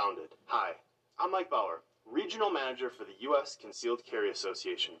was founded. Hi, I'm Mike Bauer, Regional Manager for the U.S. Concealed Carry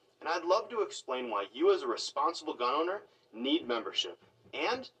Association. And I'd love to explain why you as a responsible gun owner need membership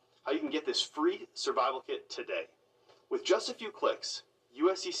and how you can get this free survival kit today. With just a few clicks,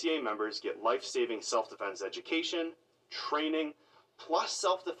 USCCA members get life-saving self-defense education, training, plus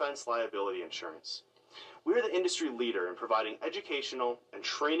self-defense liability insurance. We are the industry leader in providing educational and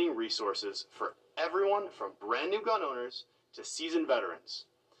training resources for everyone from brand new gun owners to seasoned veterans.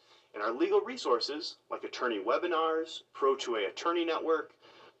 And our legal resources, like attorney webinars, Pro 2A attorney network,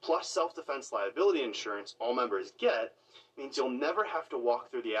 plus self-defense liability insurance all members get, means you'll never have to walk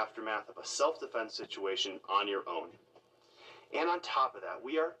through the aftermath of a self-defense situation on your own. And on top of that,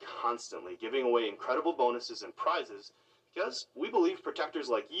 we are constantly giving away incredible bonuses and prizes because we believe protectors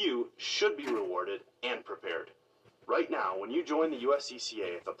like you should be rewarded and prepared. Right now, when you join the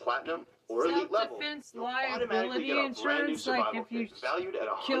USCCA at the Platinum or Elite level, you'll automatically get a brand new survival kit valued at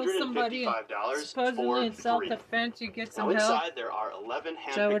 $155 supposedly in for free. self-defense, you get some now help. inside there are 11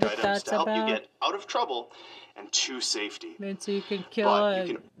 handpicked items to help you get out of trouble and to safety. So you can kill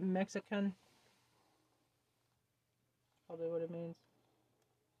a Mexican. Probably what it means.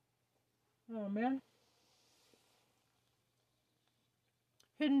 Oh man.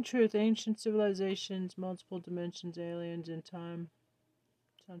 Hidden truth, ancient civilizations, multiple dimensions, aliens, in time.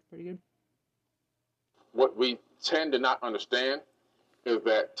 Sounds pretty good. What we tend to not understand is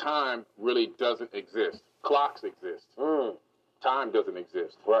that time really doesn't exist. Clocks exist. Time doesn't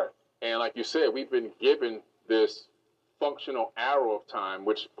exist. Right. And like you said, we've been given this functional arrow of time,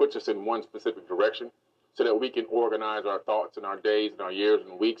 which puts us in one specific direction, so that we can organize our thoughts and our days and our years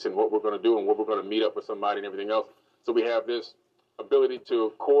and weeks and what we're going to do and what we're going to meet up with somebody and everything else. So we have this ability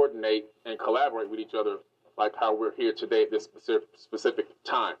to coordinate and collaborate with each other, like how we're here today at this specific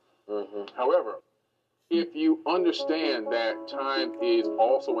time. However, if you understand that time is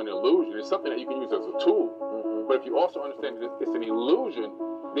also an illusion, it's something that you can use as a tool, but if you also understand that it's an illusion,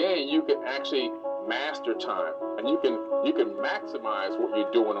 then you can actually master time, and you can maximize what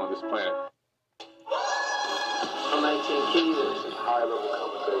you're doing on this planet. I'm 19 Keys, and this is High Level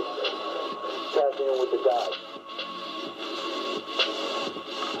Conversation. Tap in with the guys.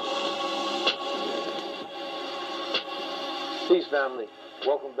 Peace, family.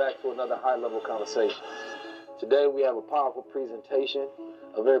 Welcome back to another High Level Conversation. Today we have a powerful presentation,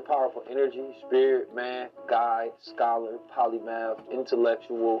 a very powerful energy, spirit, man, guide, scholar, polymath,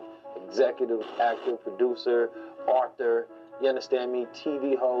 intellectual, executive, actor, producer, author, you understand me,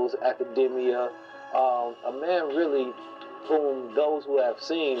 TV host, academia, a man really whom those who have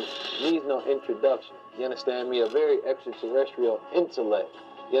seen needs no introduction. You understand me? A very extraterrestrial intellect.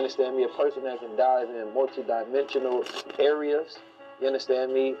 You understand me? A person that can dive in multi-dimensional areas. You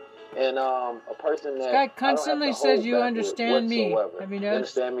understand me? And a person that this guy constantly says you understand me. Have you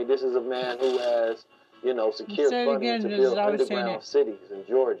noticed? You understand me? This is a man who has, secured funding to build underground cities in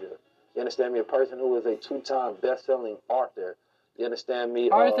Georgia. You understand me? A person who is a 2-time best-selling author. You understand me?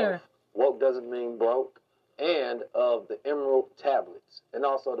 Arthur. Woke Doesn't Mean Broke, and of the Emerald Tablets, and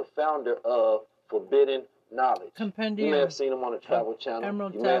also the founder of Forbidden Knowledge. Compendium. You may have seen him on the Travel Channel.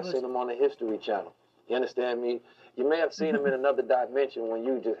 Emerald you may Tablets. have seen him on the History Channel. You understand me? You may have seen him in another dimension when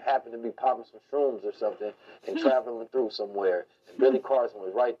you just happen to be popping some shrooms or something and traveling through somewhere. And Billy Carson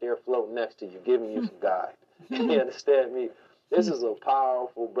was right there floating next to you, giving you some guide. You understand me? This is a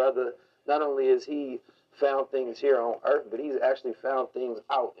powerful brother. Not only is he found things here on Earth, but he's actually found things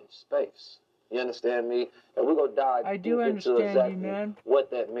out in space. You understand me? And we're going to dive deep into exactly what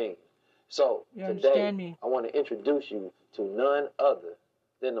that means. So today, I want to introduce you to none other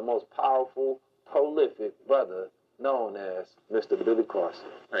than the most powerful, prolific brother known as Mr. Billy Carson.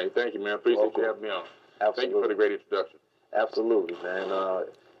 Hey, thank you, man. Appreciate you having me on. Absolutely. Thank you for the great introduction. Absolutely, man. I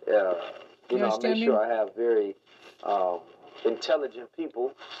make sure I have very intelligent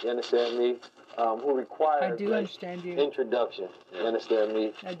people, you understand me, who require introduction. You understand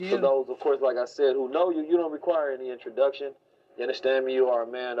me? I do. For those, of course, like I said, who know you, you don't require any introduction. You understand me? You are a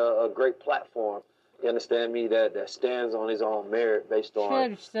man, a great platform. You understand me? That stands on his own merit based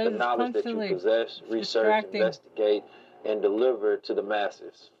on the knowledge that you possess, research, investigate, and deliver to the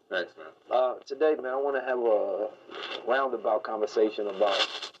masses. Thanks, man. Today, man, I want to have a roundabout conversation about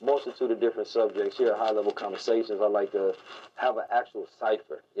a multitude of different subjects. Here at High Level Conversations, I like to have an actual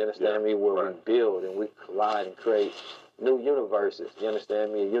cipher, you understand me, where we build and we collide and create new universes, you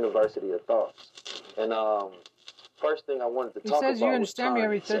understand me, a university of thoughts. And first thing I wanted to talk about He says you understand me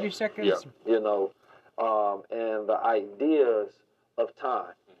every 30 seconds. And the ideas of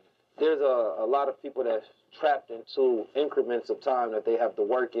time. There's a lot of people that's trapped into increments of time that they have to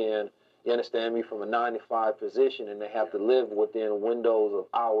work in, you understand me, from a 9-to-5 position, and they have to live within windows of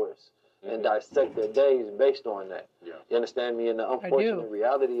hours and dissect their days based on that. You understand me? And the unfortunate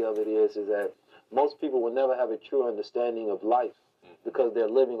reality of it is that most people will never have a true understanding of life because they're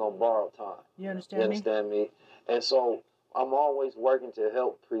living on borrowed time. You understand me? And so I'm always working to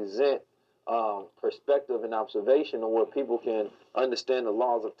help present perspective and observation on where people can understand the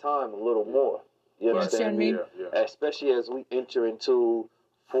laws of time a little more. You understand me? Especially as we enter into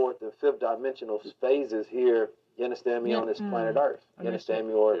 4th and 5th dimensional phases here, you understand me, on this planet Earth. You understand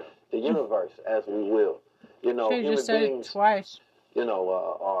me? Or the universe, as we will. You know, human just said beings, it twice. you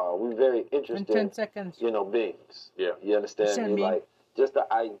know, we're very interested in 10 seconds. You know, beings. You understand me? Like, just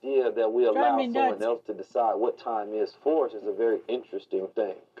the idea that we allow someone else to decide what time is for us is a very interesting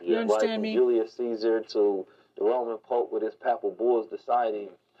thing. You understand From me? Julius Caesar to the Roman Pope with his papal bulls deciding,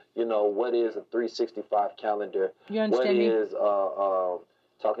 you know, what is a 365 calendar, You understand me? what is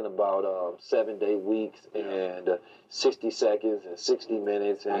talking about 7-day weeks and 60 seconds and 60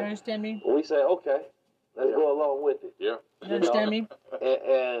 minutes. And You understand me? we say, okay, let's go along with it. You understand me?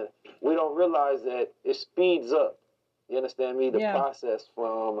 And we don't realize that it speeds up, you understand me, the process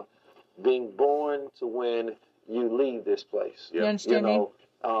from being born to when you leave this place. You understand me?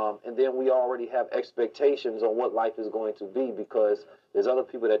 And then we already have expectations on what life is going to be because there's other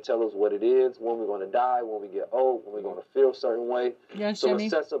people that tell us what it is, when we're going to die, when we get old, when we're going to feel a certain way. You understand So me?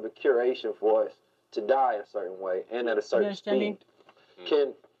 it sets up a curation for us to die a certain way and at a certain speed.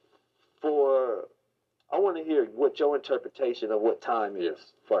 I want to hear what your interpretation of what time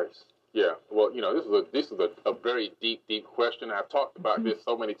is first. Yeah, well, you know, this is a very deep question. I've talked about this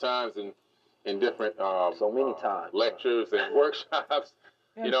so many times in different lectures and workshops.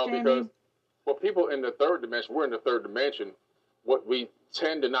 You know, because for people in the third dimension, we're in the third dimension. What we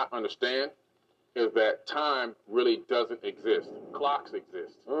tend to not understand is that time really doesn't exist. Clocks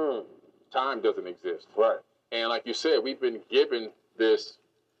exist. Time doesn't exist. Right. And like you said, we've been given this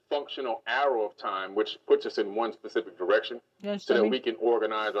functional arrow of time, which puts us in one specific direction, Yes, so that Jimmy. we can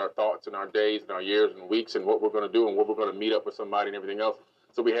organize our thoughts and our days and our years and weeks and what we're going to do and what we're going to meet up with somebody and everything else.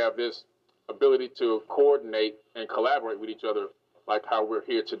 So we have this ability to coordinate and collaborate with each other, like how we're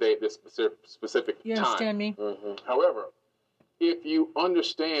here today at this specific You time. understand me? However, if you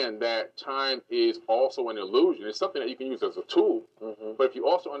understand that time is also an illusion, it's something that you can use as a tool, but if you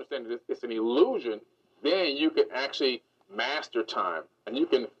also understand that it's an illusion, then you can actually master time, and you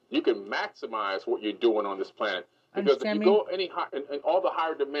can maximize what you're doing on this planet. Because if you go any in all the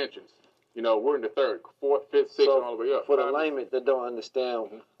higher dimensions, you know, we're in the third, fourth, fifth, sixth, and all the way up. For the layman that don't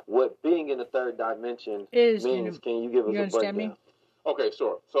understand what being in the third dimension means, can you give us a breakdown? Okay,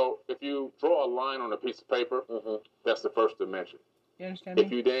 sure. So if you draw a line on a piece of paper, that's the first dimension. You understand me?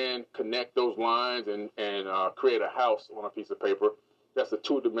 If you then connect those lines and create a house on a piece of paper, that's a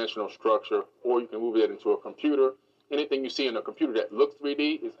two-dimensional structure, or you can move that into a computer. Anything you see in a computer that looks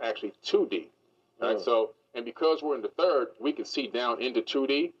 3D is actually 2D. Right? So, and because we're in the third, we can see down into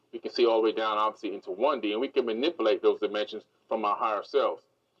 2D. We can see all the way down, obviously, into 1D, and we can manipulate those dimensions from our higher selves.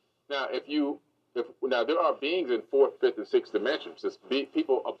 Now, now there are beings in fourth, fifth, and sixth dimensions. There's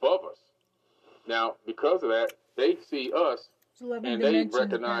people above us. Now, because of that, they see us, and they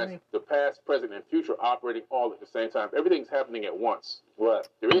recognize the past, present, and future operating all at the same time. Everything's happening at once. Right.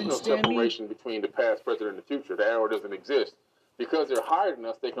 There is no separation between the past, present, and the future. The arrow doesn't exist. Because they're higher than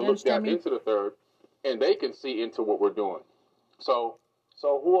us, they can look down into the third, and they can see into what we're doing. So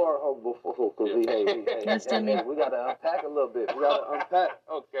who are hey, we got to unpack a little bit. We got to unpack.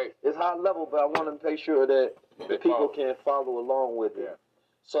 Okay. It's high level, but I want to make sure that the people can follow along with it.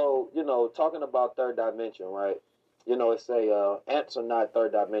 So, you know, talking about third dimension, right? You know, it's ants are not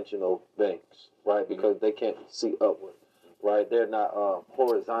third dimensional beings, right? Because they can't see upward, right? They're not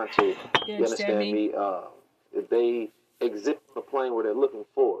horizontal. You understand me? They exist on a plane where they're looking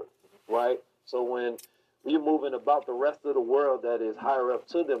forward, right? So when you're moving about the rest of the world that is higher up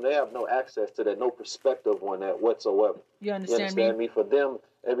to them, they have no access to that, no perspective on that whatsoever. You understand me? For them,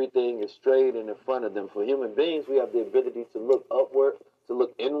 everything is straight and in front of them. For human beings, we have the ability to look upward, to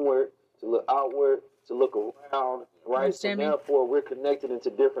look inward, to look outward, to look around, right? So therefore, we're connected into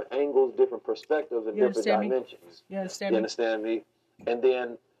different angles, different perspectives, and different dimensions. You understand You me? understand me? And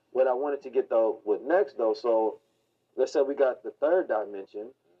then what I wanted to get with next, so let's say we got the third dimension,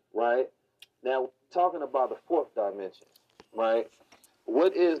 right? Now, talking about the fourth dimension, right?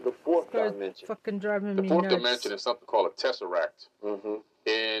 What is the fourth dimension? Fucking driving the me fourth nuts. dimension is something called a tesseract.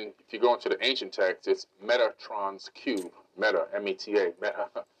 And if you go into the ancient text, it's Metatron's cube. Meta, M-E-T-A, meta.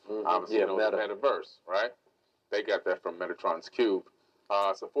 Obviously, you know, the metaverse, right? They got that from Metatron's cube.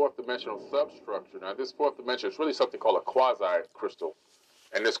 It's a fourth dimensional substructure. Now, this fourth dimension is really something called a quasi-crystal.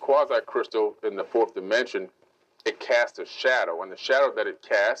 And this quasi-crystal in the fourth dimension, it casts a shadow. And the shadow that it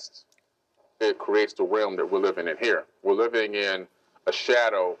casts, it creates the realm that we're living in here. We're living in a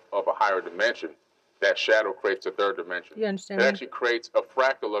shadow of a higher dimension. That shadow creates a third dimension. You understand It me? actually creates a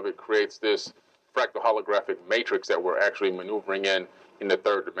fractal of it, creates this fractal holographic matrix that we're actually maneuvering in the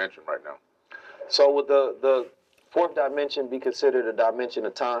third dimension right now. So would the fourth dimension be considered a dimension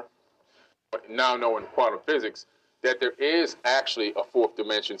of time? But now knowing quantum physics, that there is actually a fourth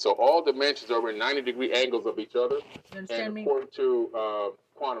dimension. So all dimensions are in 90-degree angles of each other. And according to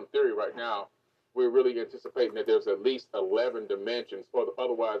quantum theory right now, we're really anticipating that there's at least 11 dimensions, or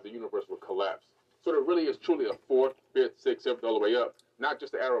otherwise the universe would collapse. So there really is truly a fourth, fifth, sixth, seventh, all the way up. Not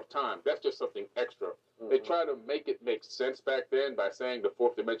just the arrow of time. That's just something extra. They try to make it make sense back then by saying the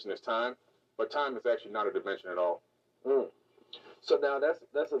fourth dimension is time, but time is actually not a dimension at all. So now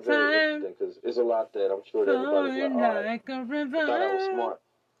that's a very interesting, because it's a lot that I'm sure that everybody's like, all right, I thought I was smart.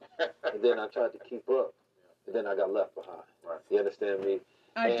 And then I tried to keep up, and then I got left behind. Right. You understand me?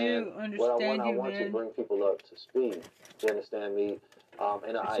 I do understand I want to bring people up to speed. You understand me?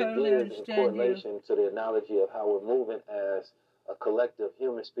 And the idea is in correlation to the analogy of how we're moving as a collective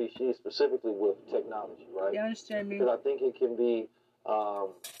human species, specifically with technology, right? You understand me? Because I think it can be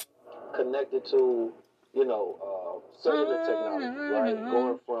connected to, you know, cellular technology, right?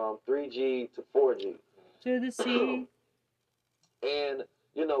 Going from 3G to 4G. To the sea. And,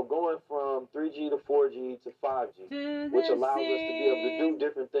 you know, going from 3G to 4G to 5G, which allows us to be able to do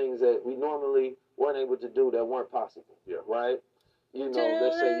different things that we normally weren't able to do that weren't possible, right? You know,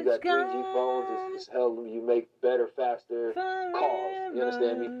 let's say you got 3G phones, it's helping you make better, faster calls. You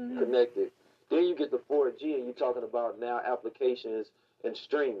understand me? Connected. Then you get the 4G, and you're talking about now applications and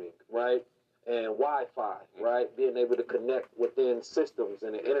streaming, right? And Wi-Fi, right? Being able to connect within systems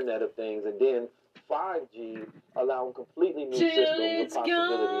and the Internet of Things. And then 5G allowing completely new systems of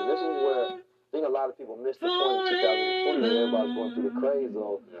possibility. And this is where think a lot of people missed the point in 2020 when everybody was going through the craze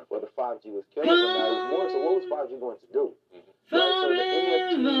of whether 5G was killing or not. It was more so what was 5G going to do? Right? So the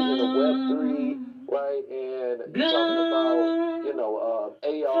NFTs and the Web3, right? And you're talking about, you know, AR,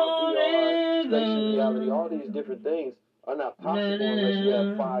 VR, spatial reality, all these different things are not possible unless you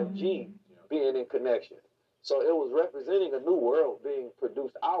have 5G being in connection. So it was representing a new world being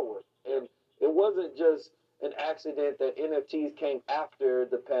produced outward. And it wasn't just an accident that NFTs came after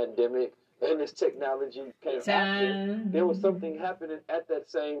the pandemic and this technology came after. There was something happening at that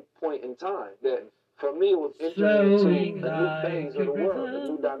same point in time that, for me, it was entering into a new phase of the world, a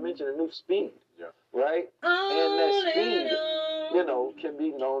new dimension, a new speed, right? And that speed, you know, can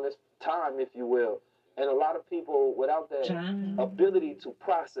be known as time, if you will. And a lot of people, without that ability to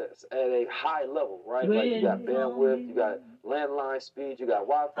process at a high level, right? Like you got bandwidth, you got landline speed, you got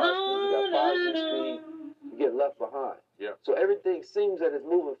Wi-Fi speed, you got 5G speed, you get left behind. So everything seems that it's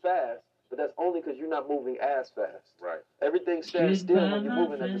moving fast, but that's only because you're not moving as fast. Everything stands still when you're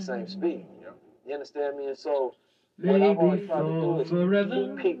moving at the same speed. You understand me? And so what I've always tried to do is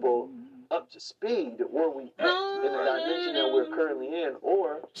keep people up to speed where we at in the dimension that we're currently in,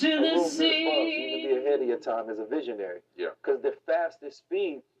 or a little bit above, so you can be ahead of your time as a visionary. Because the fastest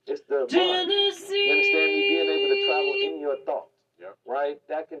speed is the mind. You understand me? Being able to travel in your thoughts. Right?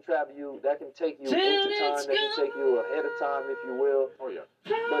 That can travel you, that can take you into time, that can take you ahead of time, if you will. But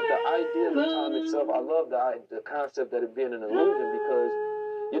the idea of time itself, I love the concept that it being an illusion, because,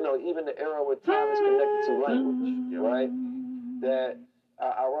 you know, even the era where time is connected to language, right? That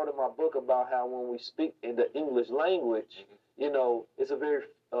I wrote in my book about how when we speak in the English language, you know, it's a very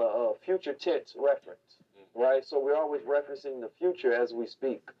future tense reference, right? So we're always referencing the future as we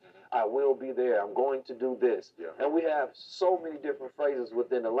speak. I will be there. I'm going to do this. And we have so many different phrases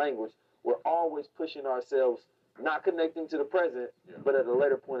within the language. We're always pushing ourselves, not connecting to the present, but at a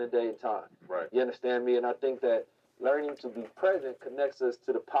later point in day and time. You understand me? And I think that learning to be present connects us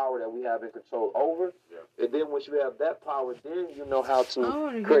to the power that we have in control over. And then once you have that power, then you know how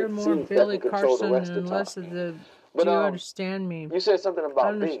to create seeds that can control the rest of the time. Do you understand me? You said something about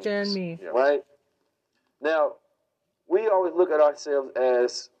understand beings, me. right? Now, we always look at ourselves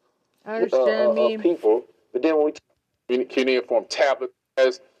as people, but then when we cuneiform tablet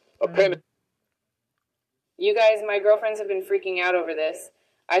as a pen. You guys, my girlfriends have been freaking out over this.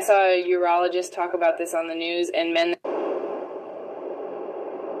 I saw a urologist talk about this on the news, and men.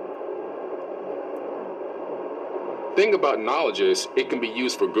 Thing about knowledge is it can be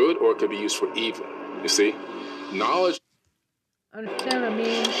used for good or it can be used for evil. You see, knowledge. Understand what I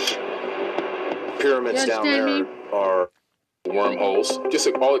mean? Pyramids down there are wormholes. Just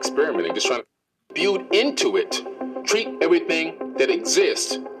all experimenting, just trying to build into it. Treat everything that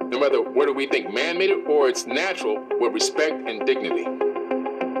exists, no matter whether we think man made it or it's natural, with respect and dignity.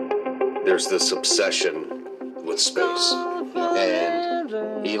 There's this obsession with space. And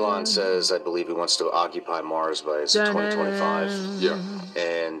Elon says, I believe he wants to occupy Mars by 2025. Yeah.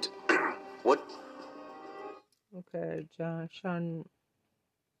 And what? Okay, Sean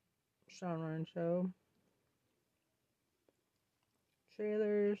Ryan Show.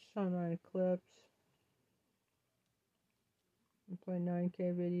 Trailers, Sean Ryan clips.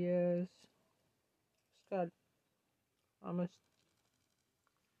 1.9K videos. It's got almost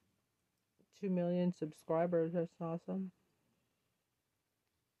 2 million subscribers. That's awesome.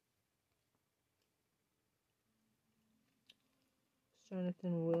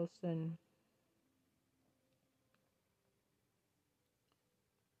 Jonathan Wilson.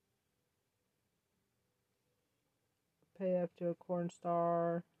 Pay up to a corn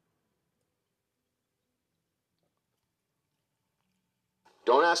star.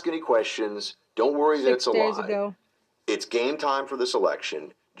 Don't ask any questions. Don't worry that it's a lie. 6 days ago. It's game time for this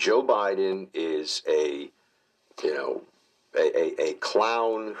election. Joe Biden is a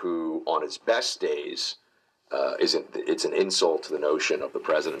clown who, on his best days, it's an insult to the notion of the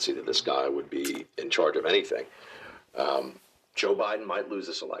presidency that this guy would be in charge of anything. Joe Biden might lose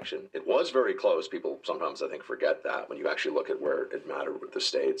this election. It was very close. People sometimes, I think, forget that when you actually look at where it mattered with the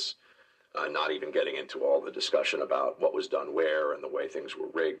states. Not even getting into all the discussion about what was done where and the way things were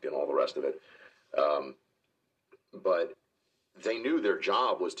rigged and all the rest of it. But they knew their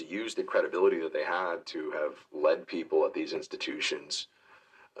job was to use the credibility that they had to have led people at these institutions,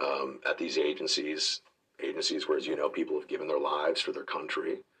 at these agencies where, as you know, people have given their lives for their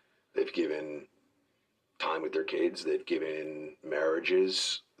country. They've given time with their kids. They've given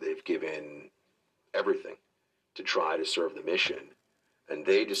marriages. They've given everything to try to serve the mission. And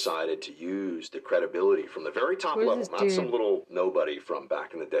they decided to use the credibility from the very top level, not some little nobody from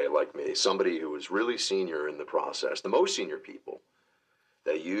back in the day like me, somebody who was really senior in the process, the most senior people.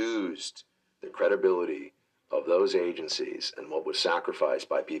 They used the credibility of those agencies and what was sacrificed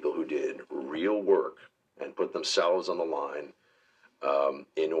by people who did real work and put themselves on the line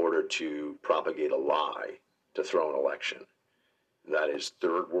in order to propagate a lie to throw an election. That is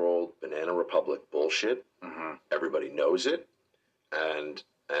third world banana republic bullshit. Everybody knows it, and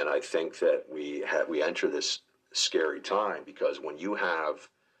I think that we enter this scary time because when you have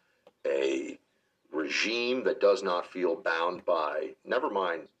a regime that does not feel bound by, never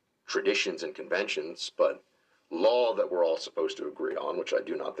mind traditions and conventions, but law that we're all supposed to agree on, which I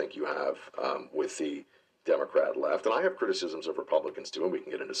do not think you have with the Democrat left. And I have criticisms of Republicans too, and we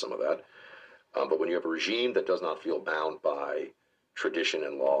can get into some of that. But when you have a regime that does not feel bound by tradition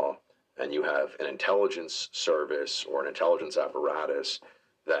and law, and you have an intelligence service or an intelligence apparatus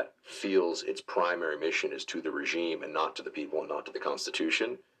that feels its primary mission is to the regime and not to the people and not to the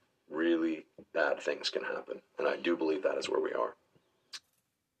Constitution, really bad things can happen. And I do believe that is where we are.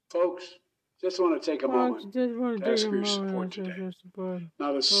 Folks, just want to take a moment to ask for your support today.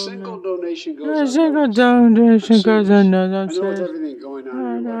 Not a single donation goes unnoticed. I know with everything going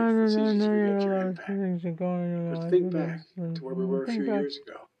on in your life, it's easy to forget your impact. But think back to where we were a few years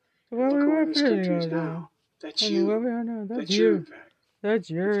ago. Look where this country is now. That's you. That's your impact. That's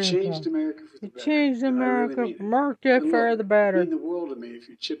your impact. You changed America for the better. You changed America, marked it for the better. It mean the world to me if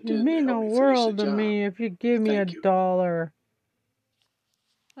you chipped in. It mean the world to me if you give me $1.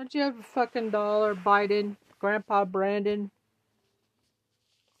 Don't you have a fucking $1, Biden, Grandpa Brandon?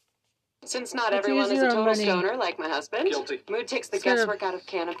 Since not everyone is a total stoner like my husband, Mood takes the guesswork out of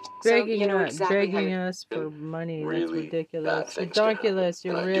cannabis. Begging us for money. Really that's ridiculous. Ridiculous.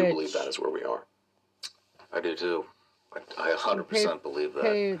 You're and rich. I do believe that is where we are. I do too. I 100% believe that.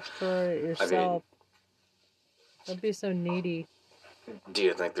 Pay for it yourself. Don't be so needy. Do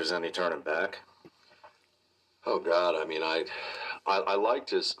you think there's any turning back? Oh God, I mean, I like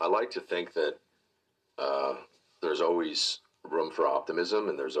to think that there's always room for optimism,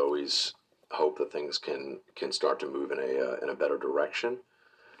 and there's always hope that things can start to move in a better direction.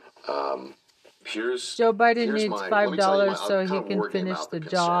 Joe Biden needs $5 so he can finish the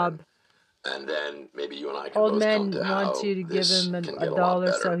job. And then maybe you and I can Old both men come to how want you to give this him can a get a lot $1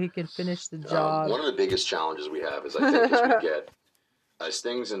 better. so he can finish the job. One of the biggest challenges we have is, I think, as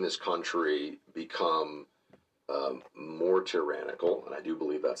things in this country become more tyrannical, and I do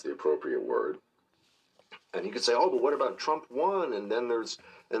believe that's the appropriate word. And you could say, oh, but what about Trump won? And then there's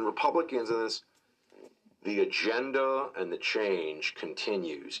Republicans and this. The agenda and the change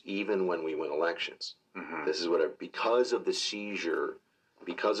continues even when we win elections. This is because of the seizure,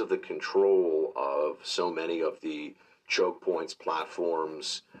 because of the control of so many of the choke points,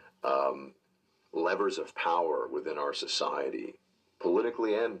 platforms, levers of power within our society,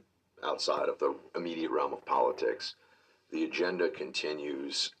 politically and outside of the immediate realm of politics, the agenda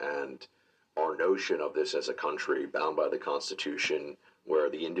continues, and our notion of this as a country bound by the Constitution, where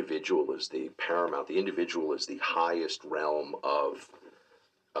the individual is the paramount, the individual is the highest realm of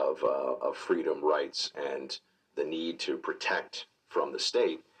freedom, rights, and the need to protect from the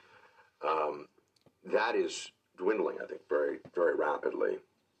state, that is dwindling, I think, very, very rapidly.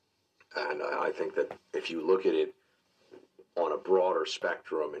 And I think that if you look at it on a broader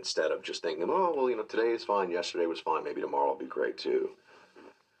spectrum, instead of just thinking, oh, well, today is fine, yesterday was fine, maybe tomorrow will be great too.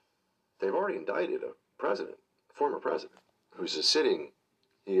 They've already indicted a president, a former president, who is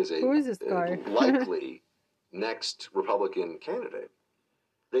this guy? Likely next Republican candidate.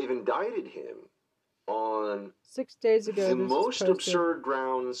 They've indicted him on 6 days ago. The most absurd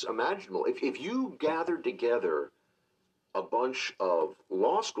grounds imaginable. If you gathered together a bunch of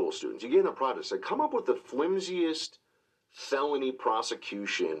law school students, you gave them a project, say, come up with the flimsiest felony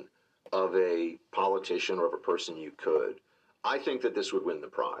prosecution of a politician or of a person you could, I think that this would win the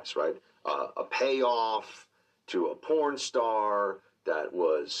prize, right? A payoff to a porn star that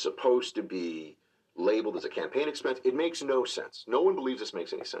was supposed to be labeled as a campaign expense. It makes no sense. No one believes this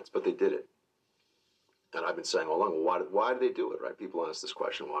makes any sense, but they did it. And I've been saying all along, well, why do they do it, right? People ask this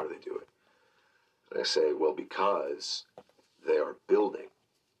question, why do they do it? And I say, well, because they are building.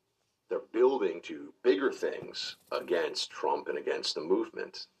 They're building to bigger things against Trump and against the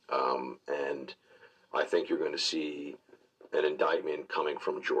movement. And I think you're going to see an indictment coming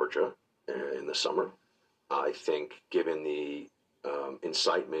from Georgia in the summer. I think given the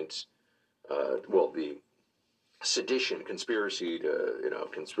incitement, the sedition, conspiracy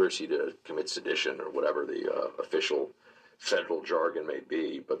to commit sedition, or whatever the official federal jargon may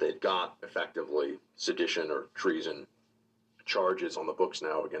be, but they've got effectively sedition or treason charges on the books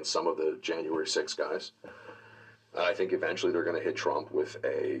now against some of the January 6 guys. I think eventually they're going to hit Trump with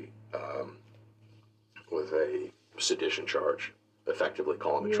a sedition charge. effectively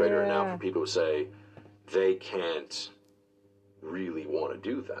call him a traitor. And now for people who say they can't really want to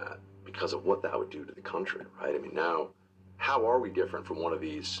do that because of what that would do to the country, right? I mean, now, how are we different from one of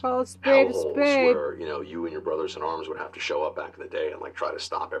these hellholes where, you know, you and your brothers in arms would have to show up back in the day and like try to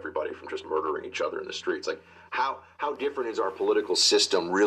stop everybody from just murdering each other in the streets? Like, how different is our political system really?